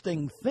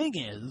interesting thing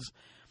is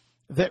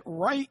that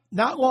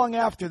not long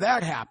after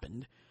that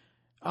happened,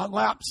 on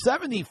lap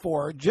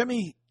 74,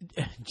 Jimmy,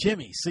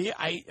 see,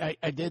 I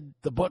did,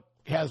 the book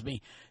has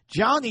me,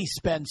 Johnny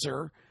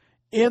Spencer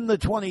in the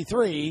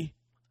 23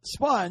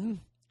 spun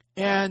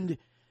and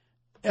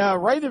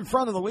right in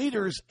front of the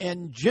leaders,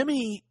 and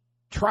Jimmy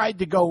tried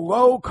to go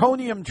low,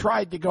 Conium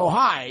tried to go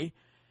high,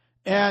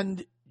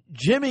 and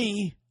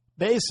Jimmy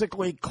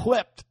basically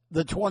clipped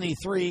the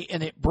 23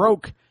 and it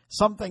broke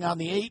something on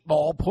the 8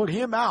 ball, put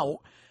him out.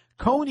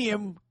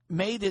 Conium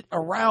made it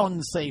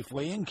around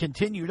safely and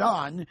continued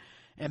on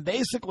and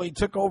basically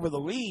took over the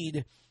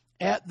lead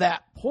at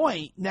that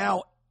point.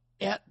 Now,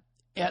 at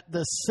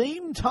the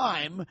same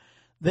time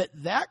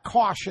that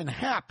caution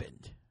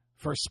happened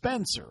for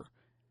Spencer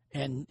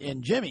and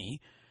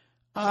Jimmy,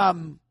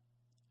 the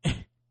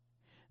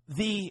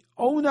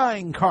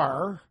 09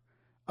 car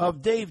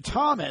of Dave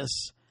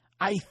Thomas,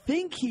 I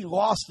think he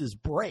lost his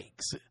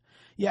brakes.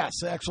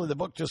 Yes, actually the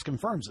book just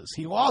confirms this.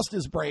 He lost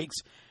his brakes,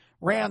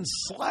 ran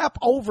slap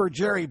over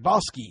Jerry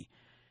Buskey,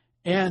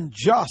 and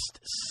just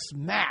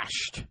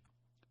smashed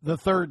the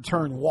third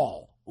turn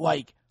wall,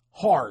 like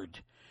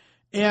hard.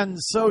 And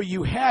so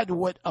you had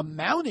what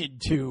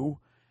amounted to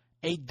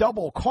a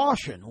double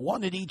caution,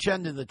 one at each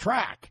end of the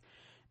track.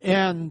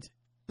 And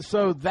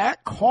so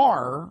that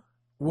car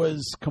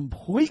was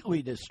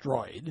completely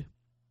destroyed.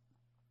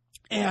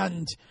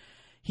 And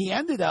he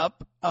ended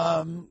up,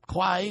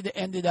 Clyde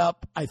ended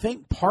up, I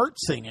think,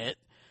 partsing it.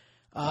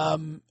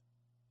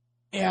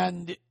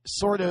 And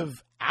sort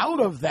of out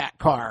of that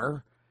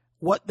car,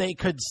 what they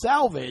could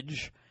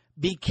salvage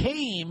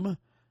became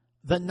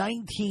the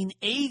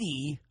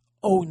 1980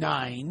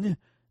 09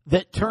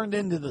 that turned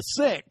into the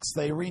 6.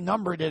 They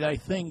renumbered it, I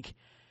think,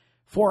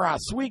 for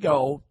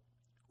Oswego.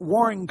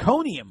 Warren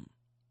Conium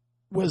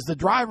was the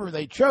driver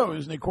they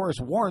chose. And, of course,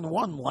 Warren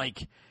won,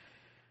 like,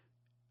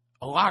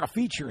 a lot of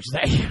features.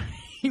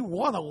 He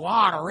won a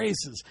lot of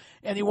races.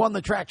 And he won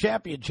the track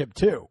championship,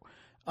 too.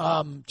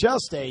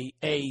 Just an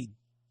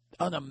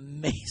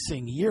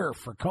amazing year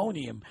for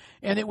Conium.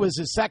 And it was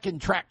his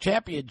second track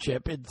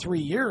championship in 3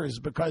 years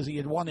because he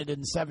had won it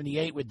in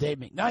 78 with Dave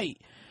McKnight.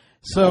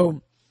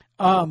 So,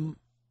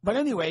 but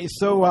anyway,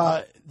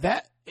 so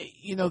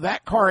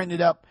that car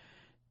ended up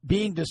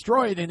being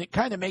destroyed, and it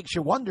kind of makes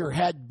you wonder,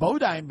 had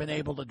Bodine been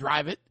able to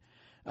drive it?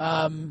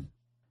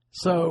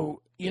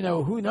 So,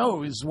 who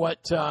knows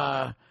what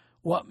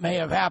may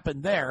have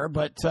happened there,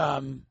 but,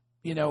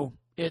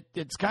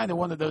 it's kind of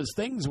one of those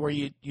things where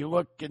you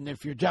look, and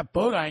if you're Jeff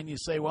Bodine, you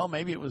say, well,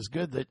 maybe it was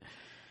good that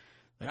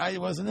the guy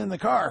wasn't in the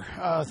car.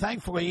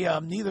 Thankfully,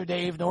 neither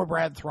Dave nor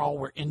Brad Thrall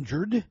were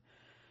injured,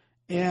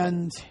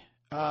 and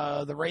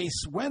the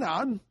race went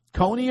on.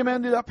 Conium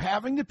ended up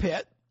having to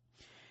pit,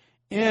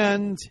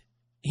 and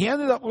he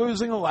ended up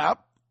losing a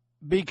lap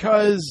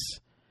because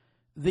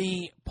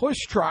the push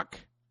truck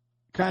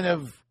kind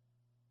of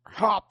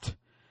hopped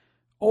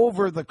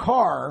over the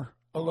car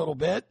a little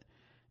bit,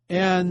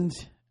 and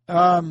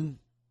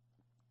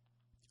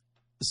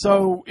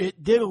so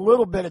it did a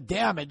little bit of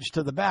damage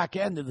to the back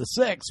end of the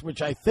 6,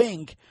 which I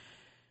think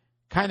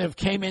kind of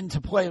came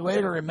into play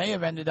later and may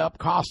have ended up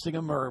costing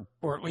him, or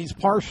at least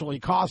partially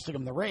costing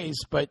him the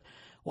race, but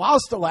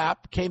lost a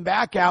lap, came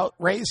back out,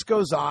 race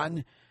goes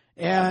on,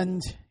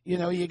 and,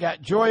 you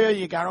got Gioia,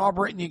 you got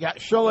Albritton, you got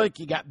Schulich,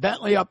 you got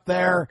Bentley up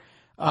there,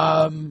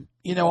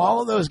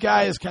 all of those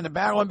guys kind of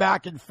battling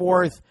back and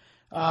forth.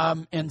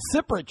 And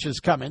Siprich is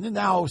coming, and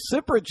now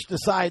Siprich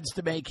decides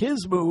to make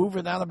his move,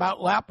 and on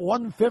about lap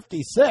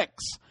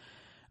 156,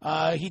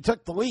 he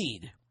took the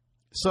lead.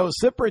 So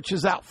Siprich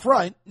is out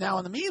front. Now,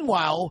 in the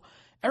meanwhile,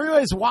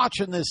 everybody's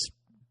watching this,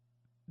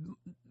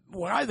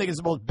 what I think is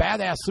the most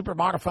badass super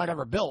modified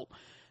ever built.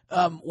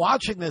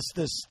 Watching this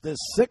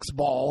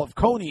 6-ball of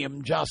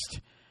Conium,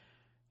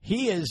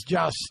 he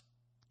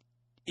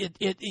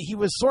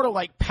was sort of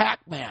like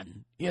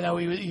Pac-Man. He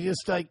was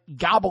just like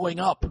gobbling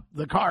up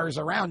the cars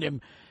around him.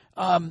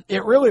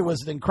 It really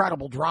was an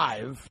incredible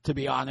drive, to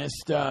be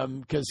honest,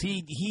 because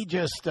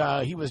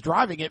he was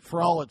driving it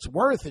for all it's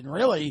worth, and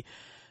really,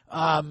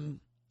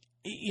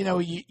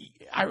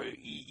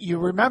 you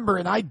remember,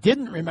 and I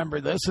didn't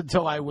remember this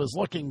until I was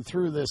looking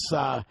through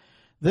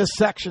this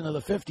section of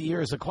the 50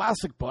 Years of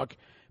Classic book,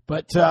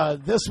 but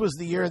this was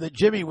the year that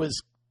Jimmy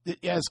was,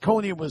 as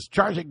Coney was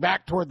charging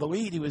back toward the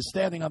lead, he was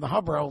standing on the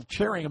hub rail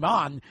cheering him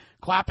on,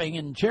 clapping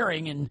and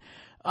cheering, and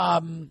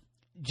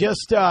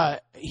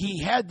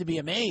he had to be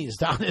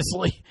amazed,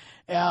 honestly,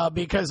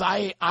 because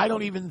I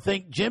don't even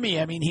think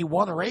Jimmy, he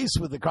won a race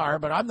with the car,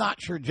 but I'm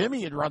not sure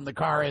Jimmy had run the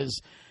car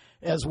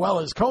as well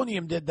as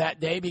Conium did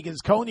that day, because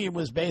Conium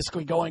was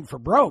basically going for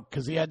broke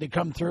because he had to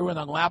come through and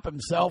unlap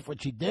himself,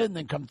 which he did, and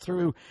then come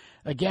through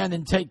again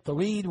and take the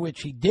lead,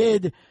 which he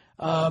did.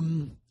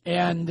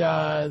 And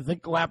I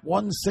think lap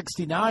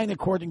 169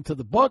 according to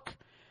the book,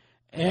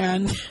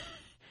 and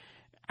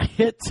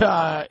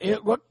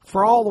it looked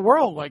for all the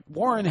world like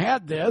Warren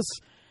had this,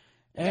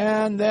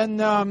 and then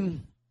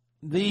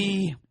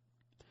the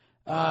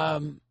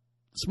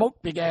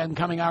smoke began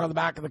coming out of the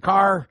back of the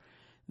car.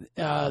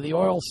 The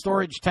oil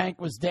storage tank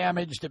was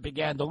damaged. It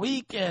began to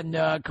leak, and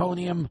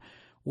Conium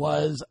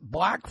was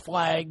black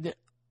flagged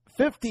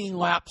 15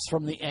 laps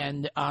from the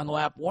end on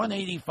lap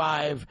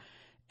 185,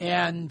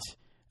 and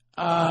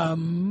Chuck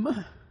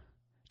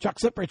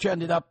Siprich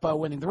ended up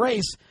winning the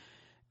race.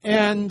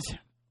 And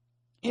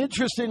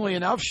interestingly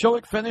enough,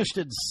 Schillick finished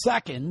in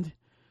second.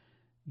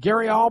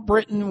 Gary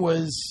Albritton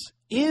was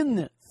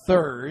in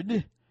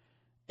third,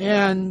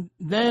 and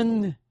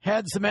then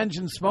had some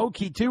engine smoke.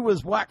 He, too,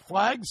 was black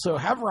flagged, so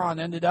Hevron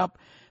ended up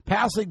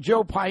passing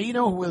Joe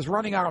Paino, who was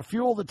running out of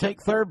fuel, to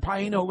take third.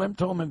 Paino limped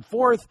home in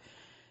fourth.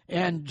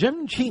 And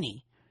Jim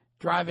Cheney,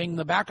 driving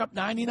the backup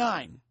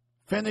 99,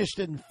 finished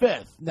in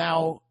fifth.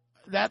 Now,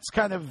 that's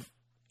kind of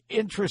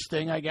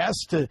interesting, I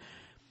guess, to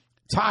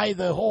tie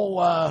the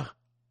whole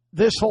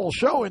this whole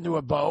show into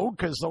a bow,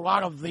 because a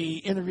lot of the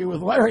interview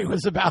with Larry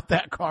was about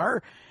that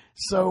car.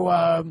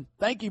 So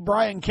thank you,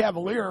 Brian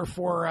Cavalier,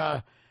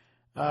 for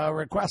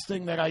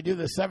requesting that I do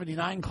the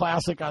 79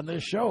 Classic on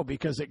this show,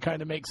 because it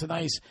kind of makes a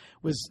nice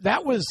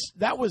that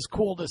was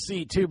cool to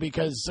see too,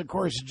 because of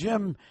course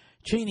Jim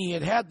Cheney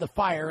had the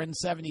fire in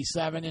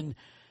 77, and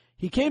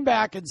he came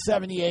back in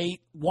 78,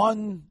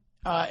 won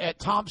at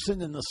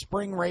Thompson in the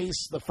spring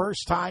race the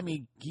first time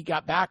he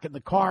got back in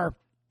the car,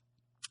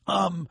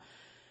 and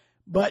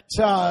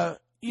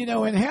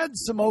had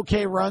some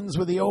okay runs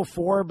with the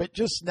 04, but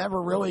just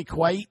never really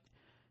quite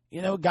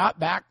got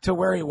back to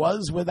where he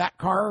was with that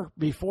car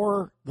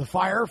before the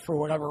fire for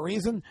whatever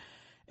reason.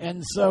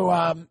 And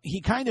so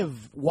he kind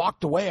of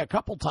walked away a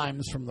couple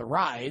times from the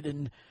ride.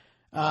 And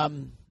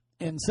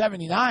in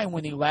 79,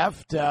 when he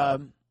left,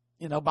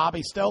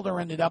 Bobby Stelter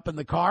ended up in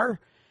the car.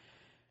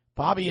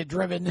 Bobby had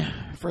driven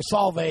for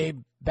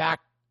Solvay back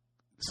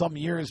some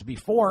years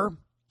before,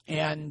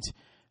 and,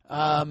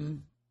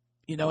 and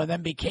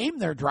then became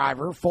their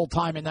driver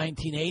full-time in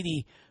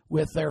 1980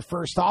 with their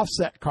first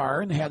offset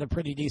car, and had a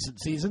pretty decent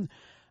season.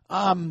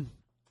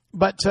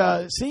 But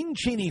seeing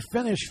Cheney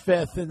finish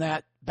fifth in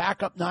that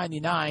backup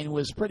 99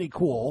 was pretty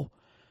cool,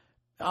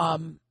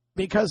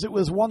 because it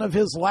was one of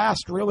his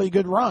last really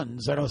good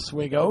runs at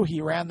Oswego.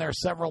 He ran there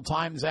several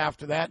times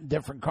after that in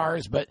different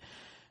cars, but,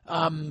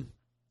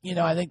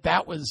 I think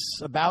that was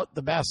about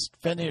the best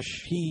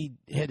finish he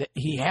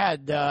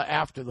had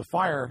after the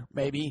fire,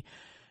 maybe.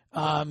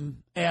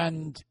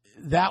 And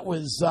that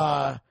was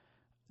a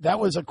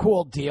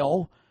cool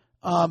deal.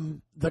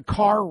 The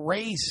car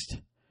raced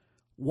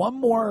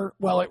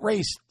it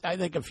raced, I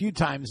think, a few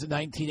times in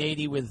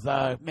 1980 with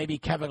maybe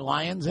Kevin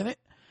Lyons in it.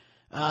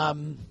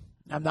 I'm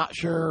not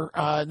sure.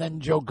 And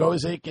then Joe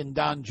Gozick and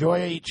Don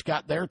Gioia each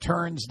got their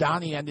turns.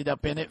 Donnie ended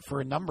up in it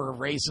for a number of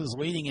races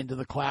leading into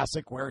the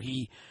Classic, where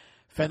he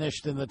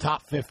finished in the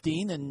top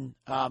 15. And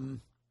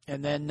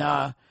then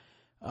I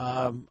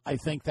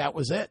think that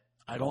was it.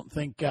 I don't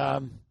think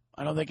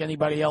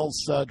anybody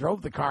else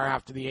drove the car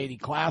after the 80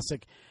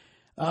 Classic,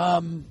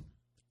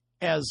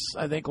 as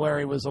I think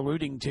Larry was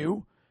alluding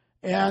to.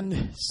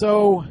 And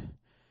so,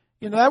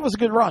 that was a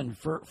good run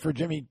for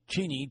Jimmy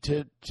Cheney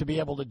to be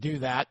able to do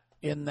that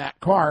in that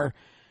car.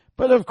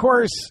 But, of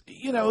course,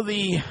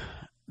 the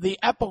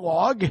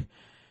epilogue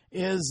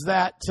is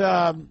that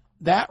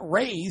that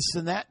race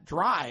and that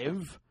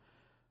drive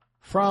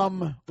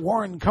from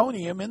Warren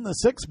Conium in the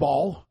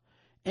 6-ball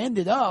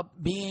ended up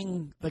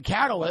being the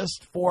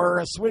catalyst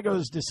for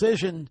Oswego's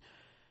decision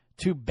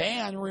to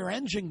ban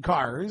rear-engine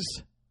cars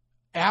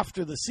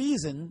after the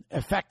season,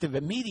 effective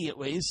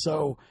immediately.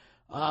 So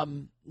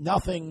no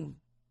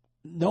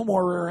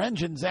more rear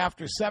engines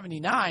after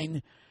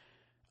 79.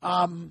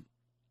 And,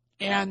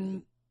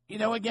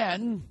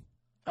 again,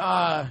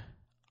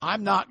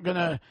 I'm not going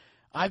to,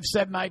 I've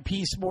said my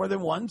piece more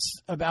than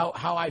once about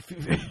how I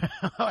feel,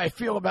 how I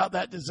feel about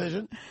that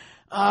decision.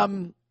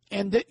 And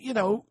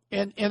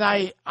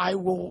I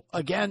will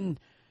again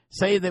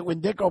say that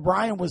when Dick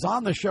O'Brien was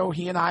on the show,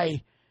 he and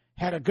I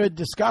had a good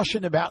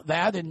discussion about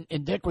that,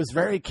 and Dick was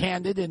very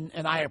candid,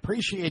 and I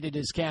appreciated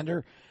his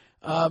candor.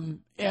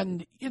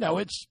 And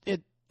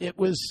it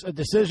was a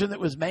decision that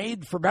was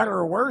made for better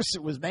or worse.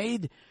 It was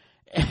made,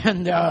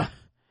 and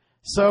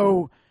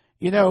so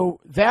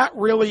that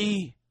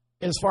really,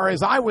 as far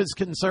as I was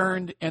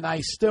concerned, and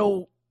I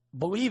still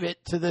believe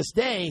it to this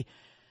day,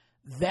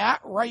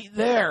 that right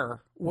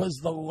there was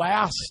the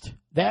last,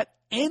 that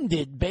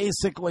ended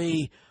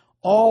basically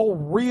all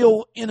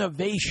real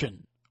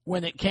innovation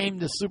when it came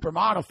to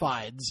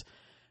supermodifieds,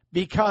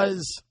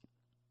 because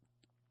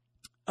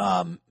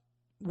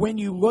when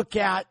you look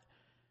at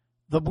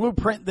the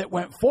blueprint that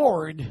went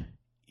forward,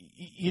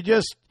 you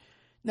just,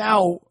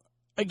 now,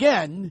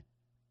 again,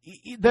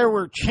 there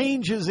were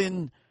changes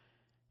in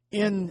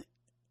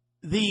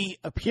the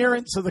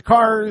appearance of the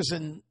cars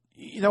and,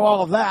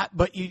 all of that,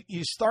 but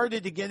you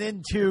started to get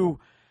into,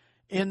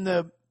 in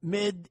the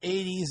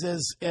mid-'80s,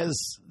 as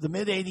the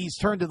mid-'80s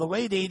turned to the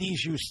late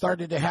 '80s, you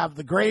started to have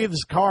the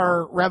Graves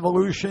car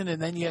revolution, and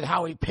then you had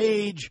Howie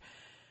Page.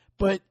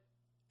 But,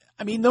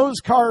 I mean, those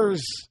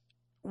cars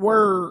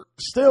were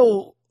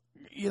still,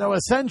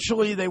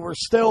 essentially they were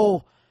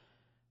still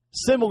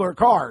similar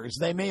cars.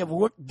 They may have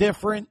looked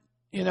different,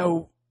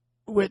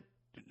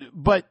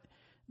 but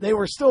they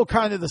were still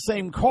kind of the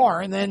same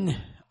car. And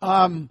then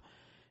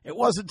it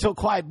wasn't until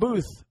Clyde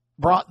Booth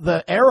brought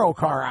the Aero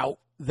car out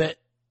that,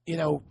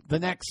 the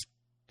next,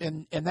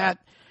 and that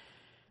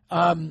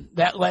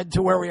that led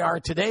to where we are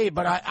today.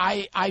 But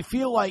I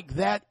feel like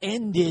that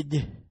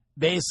ended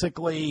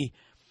basically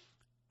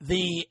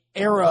the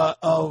era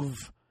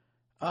of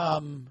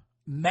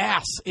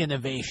mass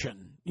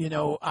innovation.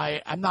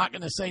 I'm not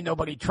going to say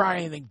nobody tried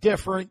anything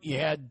different. You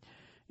had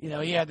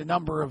a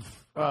number of,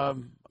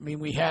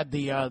 we had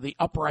the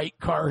upright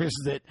cars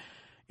that,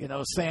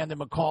 Sand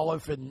and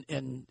McAuliffe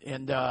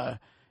and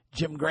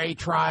Jim Gray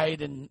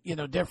tried, and,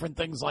 different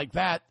things like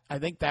that. I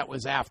think that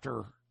was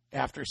after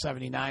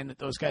 79 that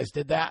those guys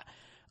did that.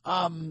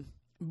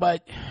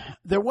 But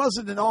there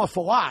wasn't an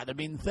awful lot. I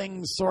mean,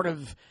 things sort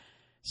of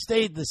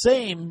stayed the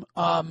same,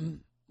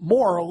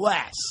 more or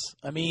less.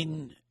 I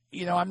mean,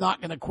 I'm not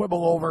going to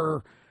quibble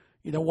over,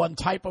 one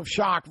type of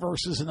shock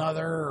versus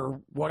another or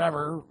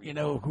whatever,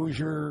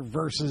 Hoosier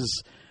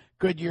versus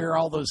Goodyear,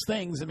 all those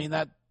things. I mean,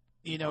 that,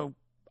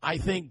 I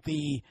think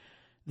the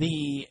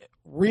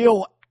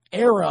real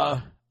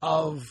era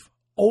of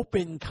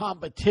open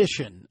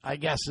competition, I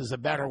guess is a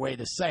better way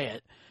to say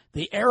it.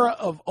 The era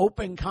of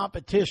open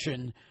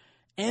competition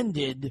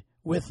ended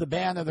with the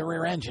ban of the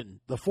rear engine.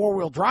 The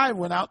four-wheel drive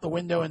went out the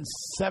window in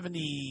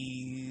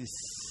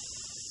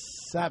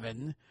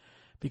 77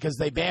 because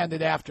they banned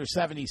it after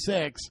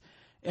 76.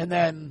 And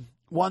then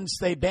once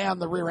they banned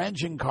the rear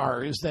engine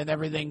cars, then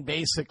everything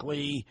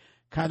basically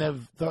kind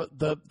of,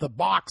 the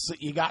box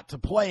that you got to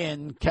play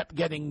in kept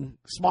getting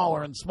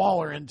smaller and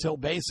smaller until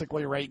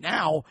basically right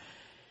now,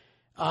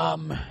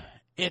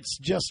 it's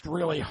just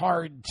really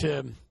hard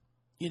to,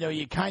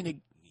 you kind of,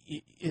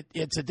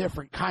 it's a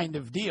different kind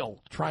of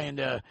deal trying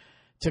to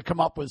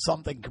come up with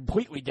something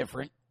completely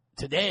different.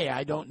 Today,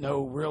 I don't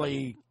know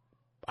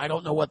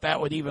what that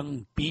would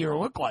even be or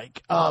look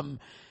like.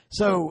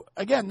 So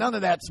again, none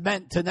of that's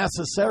meant to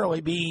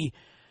necessarily be,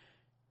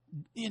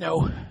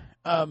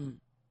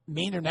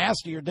 mean or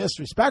nasty or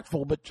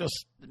disrespectful, but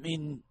just,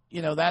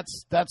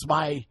 that's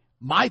my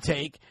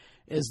take,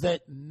 is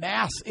that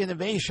mass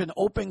innovation,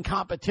 open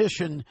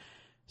competition,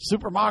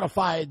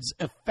 supermodifieds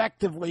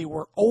effectively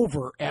were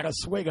over at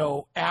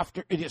Oswego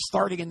after it is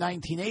starting in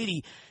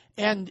 1980.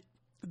 And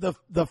the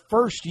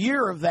first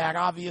year of that,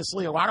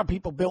 obviously, a lot of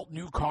people built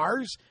new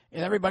cars,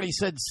 and everybody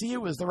said, see,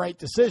 it was the right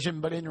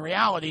decision. But in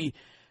reality,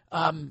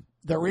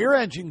 the rear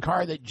engine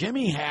car that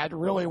Jimmy had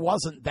really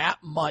wasn't that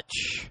much.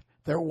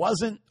 There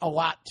wasn't a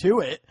lot to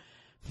it.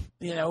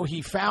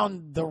 He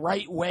found the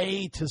right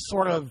way to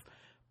sort of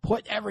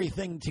put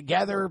everything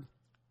together.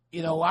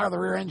 A lot of the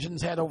rear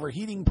engines had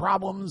overheating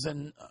problems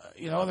and,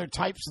 other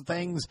types of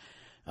things.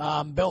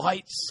 Bill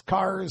Height's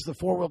cars, the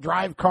four-wheel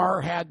drive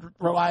car, had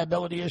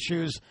reliability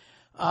issues.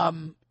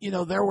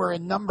 There were a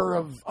number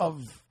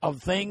of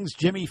things.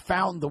 Jimmy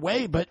found the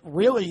way, but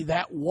really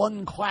that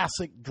one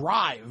classic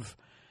drive,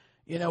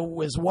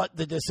 was what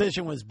the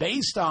decision was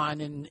based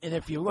on. And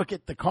if you look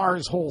at the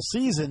car's whole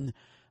season,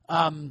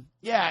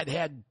 it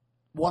had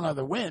one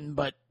other win,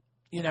 but,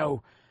 I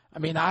don't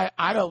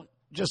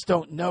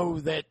know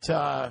that,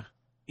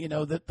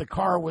 that the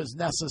car was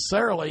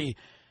necessarily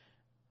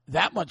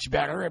that much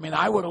better. I mean,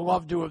 I would have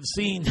loved to have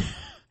seen,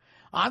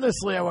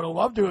 honestly, I would have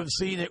loved to have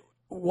seen it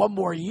one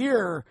more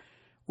year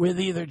with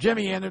either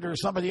Jimmy in it or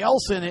somebody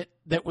else in it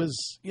that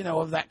was,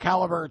 of that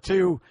caliber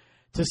to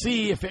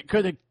see if it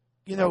could have,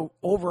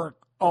 over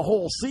a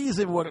whole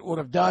season what it would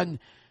have done.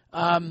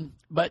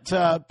 But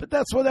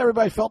that's what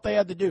everybody felt they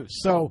had to do.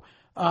 So,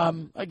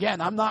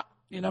 again, I'm not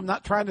I'm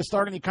not trying to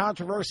start any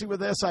controversy with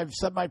this. I've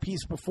said my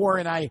piece before,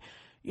 and I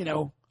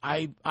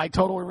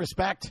totally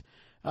respect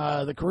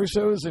the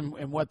Carusos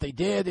and what they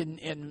did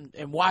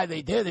and why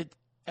they did it.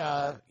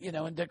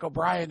 And Dick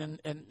O'Brien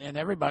and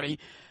everybody,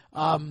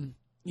 and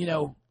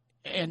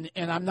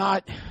I'm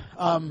not.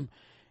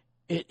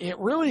 It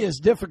really is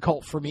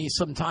difficult for me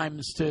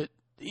sometimes to,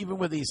 even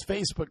with these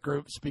Facebook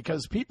groups,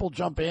 because people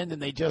jump in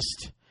and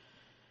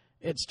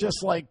it's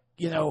just like,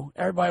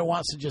 everybody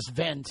wants to just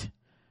vent.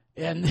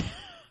 And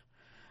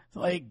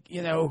like,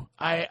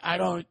 I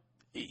don't,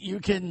 you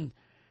can,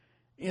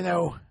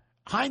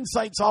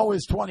 hindsight's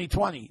always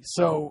 20/20.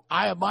 So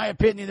I have my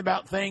opinion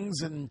about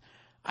things, and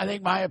I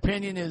think my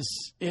opinion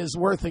is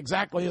worth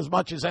exactly as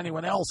much as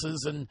anyone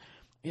else's. And,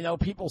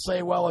 people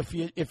say, well, if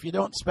you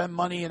don't spend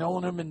money and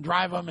own them and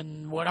drive them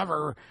and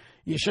whatever,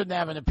 you shouldn't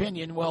have an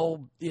opinion.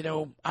 Well,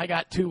 I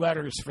got 2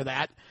 letters for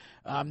that.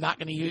 I'm not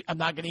going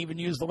to even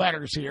use the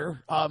letters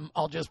here.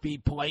 I'll just be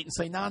polite and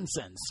say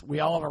nonsense. We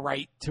all have a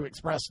right to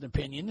express an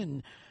opinion,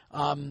 and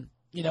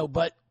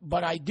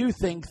but I do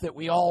think that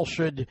we all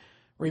should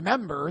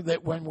remember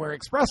that when we're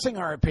expressing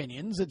our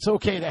opinions, it's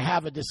okay to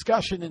have a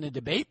discussion and a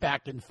debate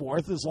back and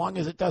forth, as long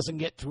as it doesn't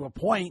get to a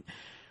point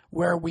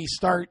where we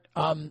start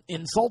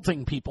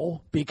insulting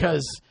people,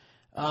 because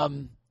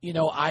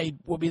I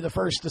will be the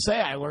first to say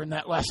I learned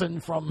that lesson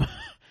from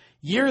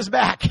years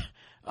back.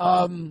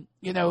 That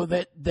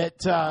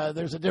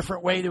there's a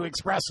different way to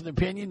express an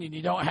opinion, and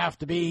you don't have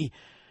to be,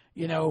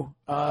 you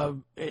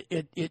got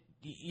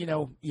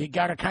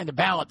to kind of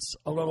balance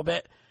a little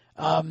bit.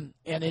 And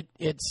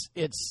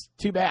it's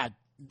too bad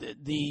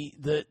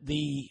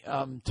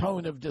the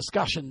tone of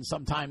discussion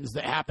sometimes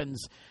that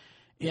happens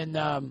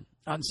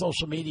on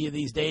social media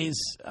these days.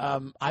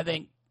 I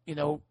think,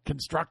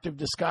 constructive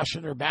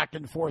discussion or back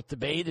and forth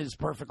debate is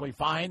perfectly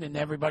fine, and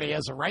everybody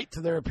has a right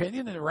to their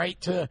opinion and a right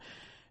to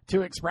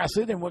express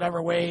it in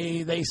whatever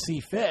way they see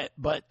fit.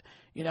 But,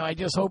 I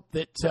just hope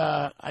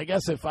that, I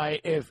guess if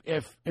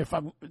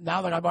I'm,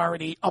 now that I'm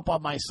already up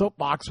on my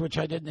soapbox, which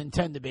I didn't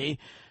intend to be,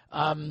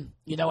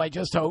 I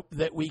just hope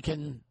that we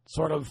can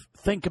sort of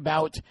think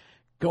about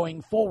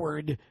going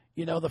forward,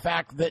 the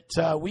fact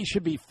that we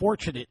should be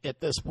fortunate at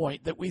this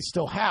point that we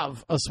still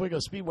have Oswego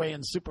Speedway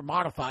and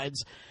supermodifieds,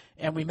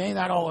 and we may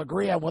not all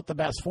agree on what the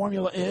best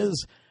formula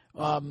is,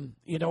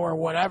 or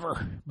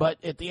whatever.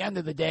 But at the end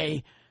of the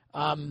day,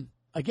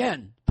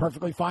 again,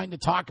 perfectly fine to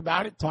talk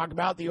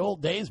about the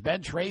old days,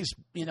 bench race,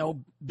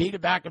 beat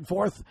it back and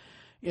forth,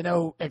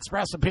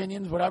 express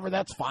opinions, whatever,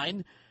 that's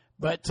fine.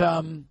 But,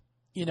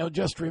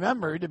 just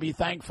remember to be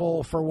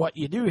thankful for what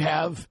you do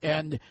have.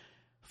 And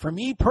for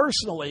me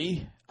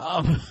personally,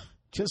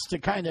 just to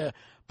kind of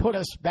put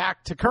us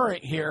back to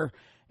current here,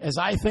 as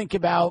I think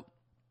about,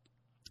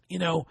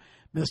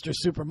 Mr.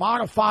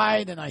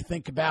 Supermodified, and I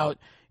think about,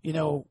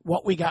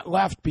 what we got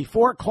left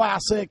before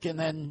Classic, and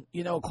then,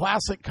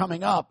 Classic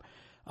coming up.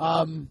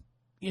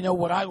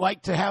 Would I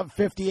like to have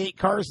 58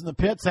 cars in the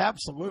pits?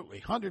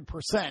 Absolutely.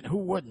 100%. Who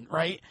wouldn't,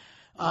 right?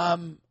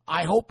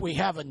 I hope we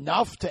have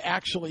enough to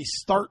actually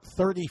start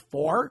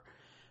 34.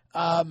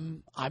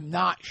 I'm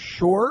not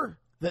sure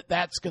that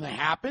that's going to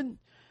happen.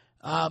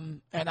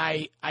 And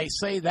I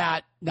say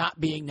that not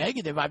being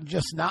negative. I'm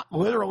just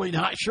literally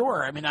not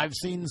sure. I mean, I've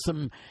seen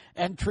some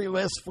entry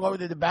lists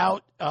floated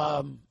about,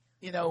 but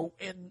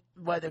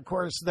of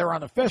course they're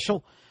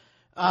unofficial.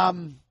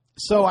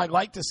 So I'd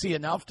like to see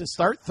enough to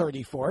start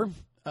 34.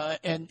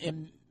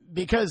 And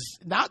because,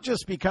 not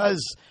just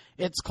because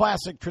it's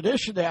classic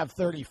tradition to have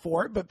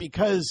 34, but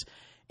because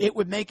it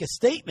would make a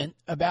statement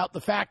about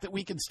the fact that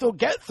we can still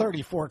get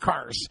 34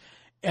 cars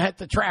at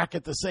the track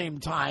at the same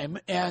time.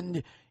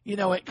 And,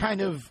 it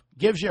kind of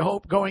gives you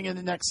hope going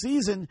into next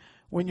season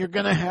when you're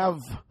going to have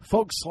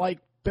folks like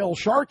Bill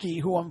Sharkey,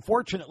 who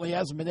unfortunately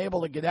hasn't been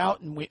able to get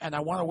out. And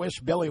I want to wish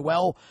Billy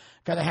well,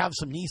 got to have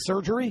some knee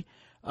surgery.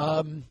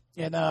 I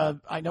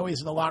know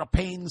he's in a lot of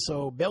pain.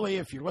 So Billy,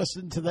 if you're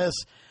listening to this,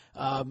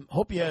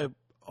 hope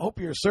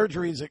your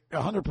surgery is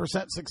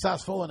 100%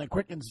 successful and a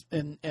quick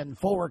and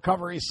full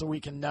recovery, so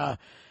we can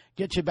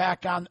get you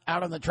back out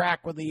on the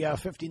track with the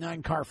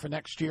 59 car for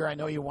next year. I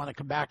know you want to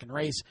come back and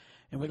race,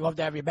 and we'd love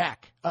to have you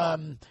back.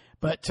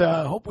 But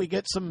hope we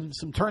get some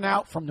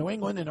turnout from New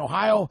England and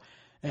Ohio,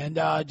 and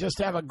just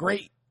have a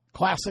great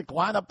classic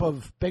lineup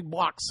of big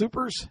block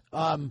supers.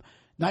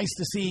 Nice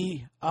to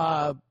see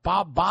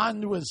Bob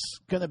Bond was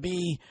going to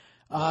be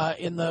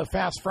in the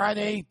Fast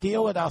Friday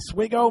deal at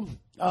Oswego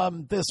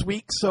this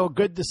week, so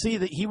good to see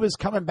that he was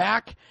coming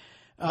back.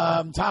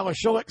 Tyler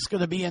Schulich's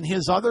going to be in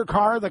his other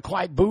car, the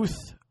Clyde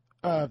Booth.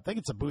 I think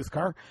it's a Booth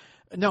car.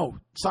 No,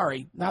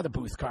 sorry, not a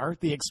Booth car.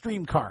 The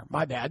Extreme car,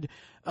 my bad.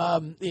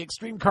 The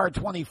Extreme car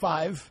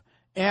 25.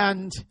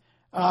 And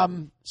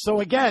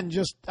so again,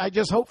 I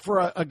just hope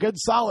for a good,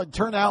 solid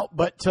turnout.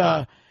 But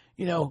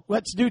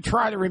let's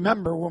try to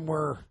remember when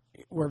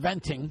we're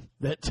venting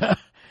that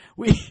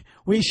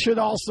we should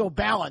also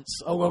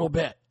balance a little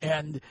bit,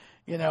 and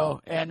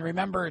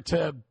remember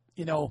to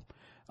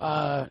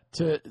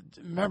to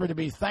remember to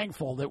be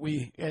thankful that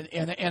we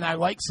and I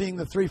like seeing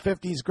the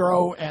 350s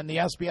grow, and the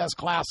SBS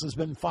class has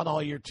been fun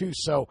all year too.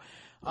 So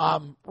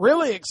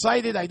really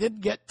excited. I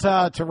didn't get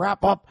to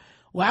wrap up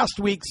last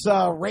week's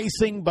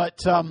racing, but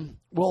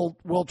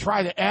we'll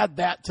try to add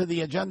that to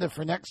the agenda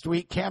for next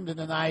week. Camden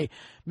and I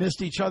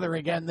missed each other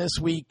again this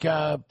week.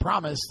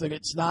 Promise that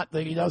it's not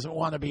that he doesn't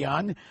want to be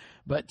on,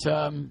 but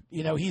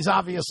he's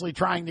obviously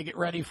trying to get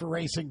ready for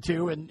racing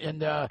too,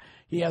 and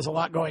he has a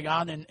lot going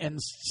on, and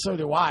so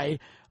do I.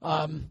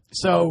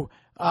 So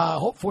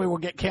hopefully we'll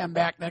get Cam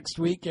back next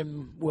week,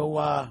 and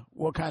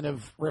we'll kind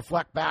of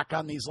reflect back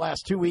on these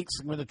last 2 weeks.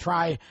 I'm going to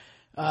try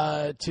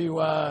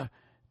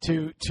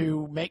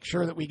to make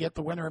sure that we get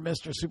the winner of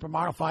Mr.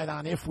 Supermodified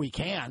on if we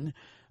can.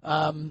 There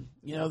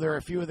are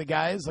a few of the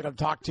guys that I've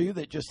talked to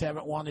that just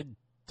haven't wanted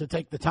to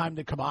take the time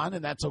to come on,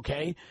 and that's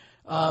okay.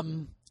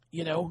 So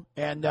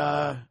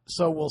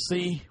we'll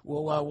see.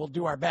 We'll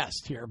do our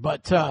best here,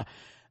 but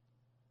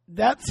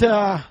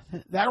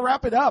that'll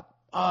wrap it up.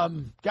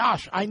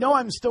 Gosh, I know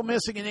I'm still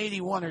missing an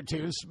 81 or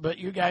two, but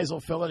you guys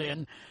will fill it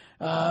in.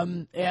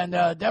 And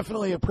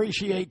definitely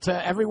appreciate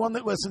everyone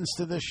that listens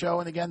to this show.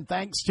 And again,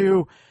 thanks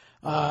to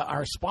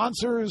our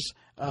sponsors,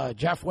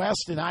 Jeff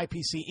West and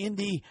IPC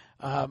Indy,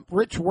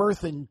 Rich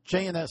Worth and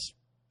J&S,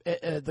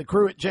 the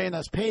crew at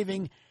J&S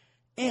Paving,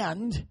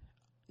 and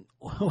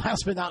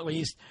last but not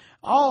least,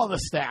 all of the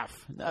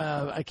staff.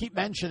 I keep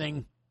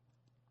mentioning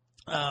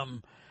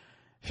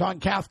Sean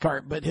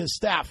Cathcart, but his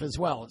staff as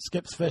well at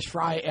Skip's Fish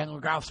Fry and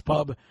LaGroff's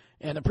Pub.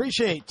 And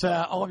appreciate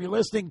all of you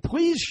listening.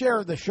 Please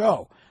share the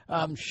show.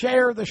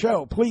 Share the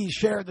show. Please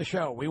share the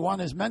show. We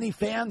want as many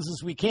fans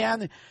as we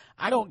can.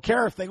 I don't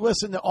care if they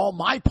listen to all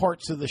my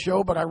parts of the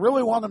show, but I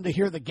really want them to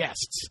hear the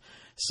guests.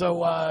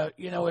 So,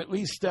 at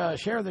least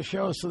share the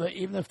show so that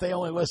even if they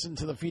only listen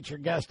to the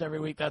featured guest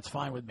every week, that's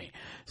fine with me.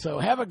 So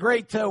have a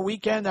great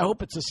weekend. I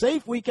hope it's a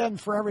safe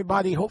weekend for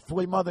everybody.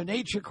 Hopefully Mother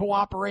Nature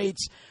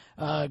cooperates.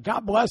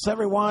 God bless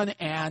everyone,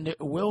 and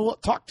we'll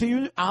talk to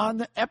you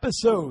on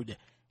episode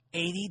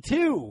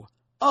 82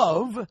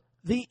 of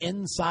The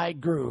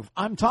Inside Groove.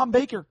 I'm Tom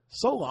Baker.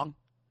 So long.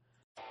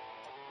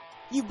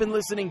 You've been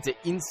listening to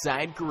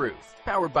Inside Groove, powered by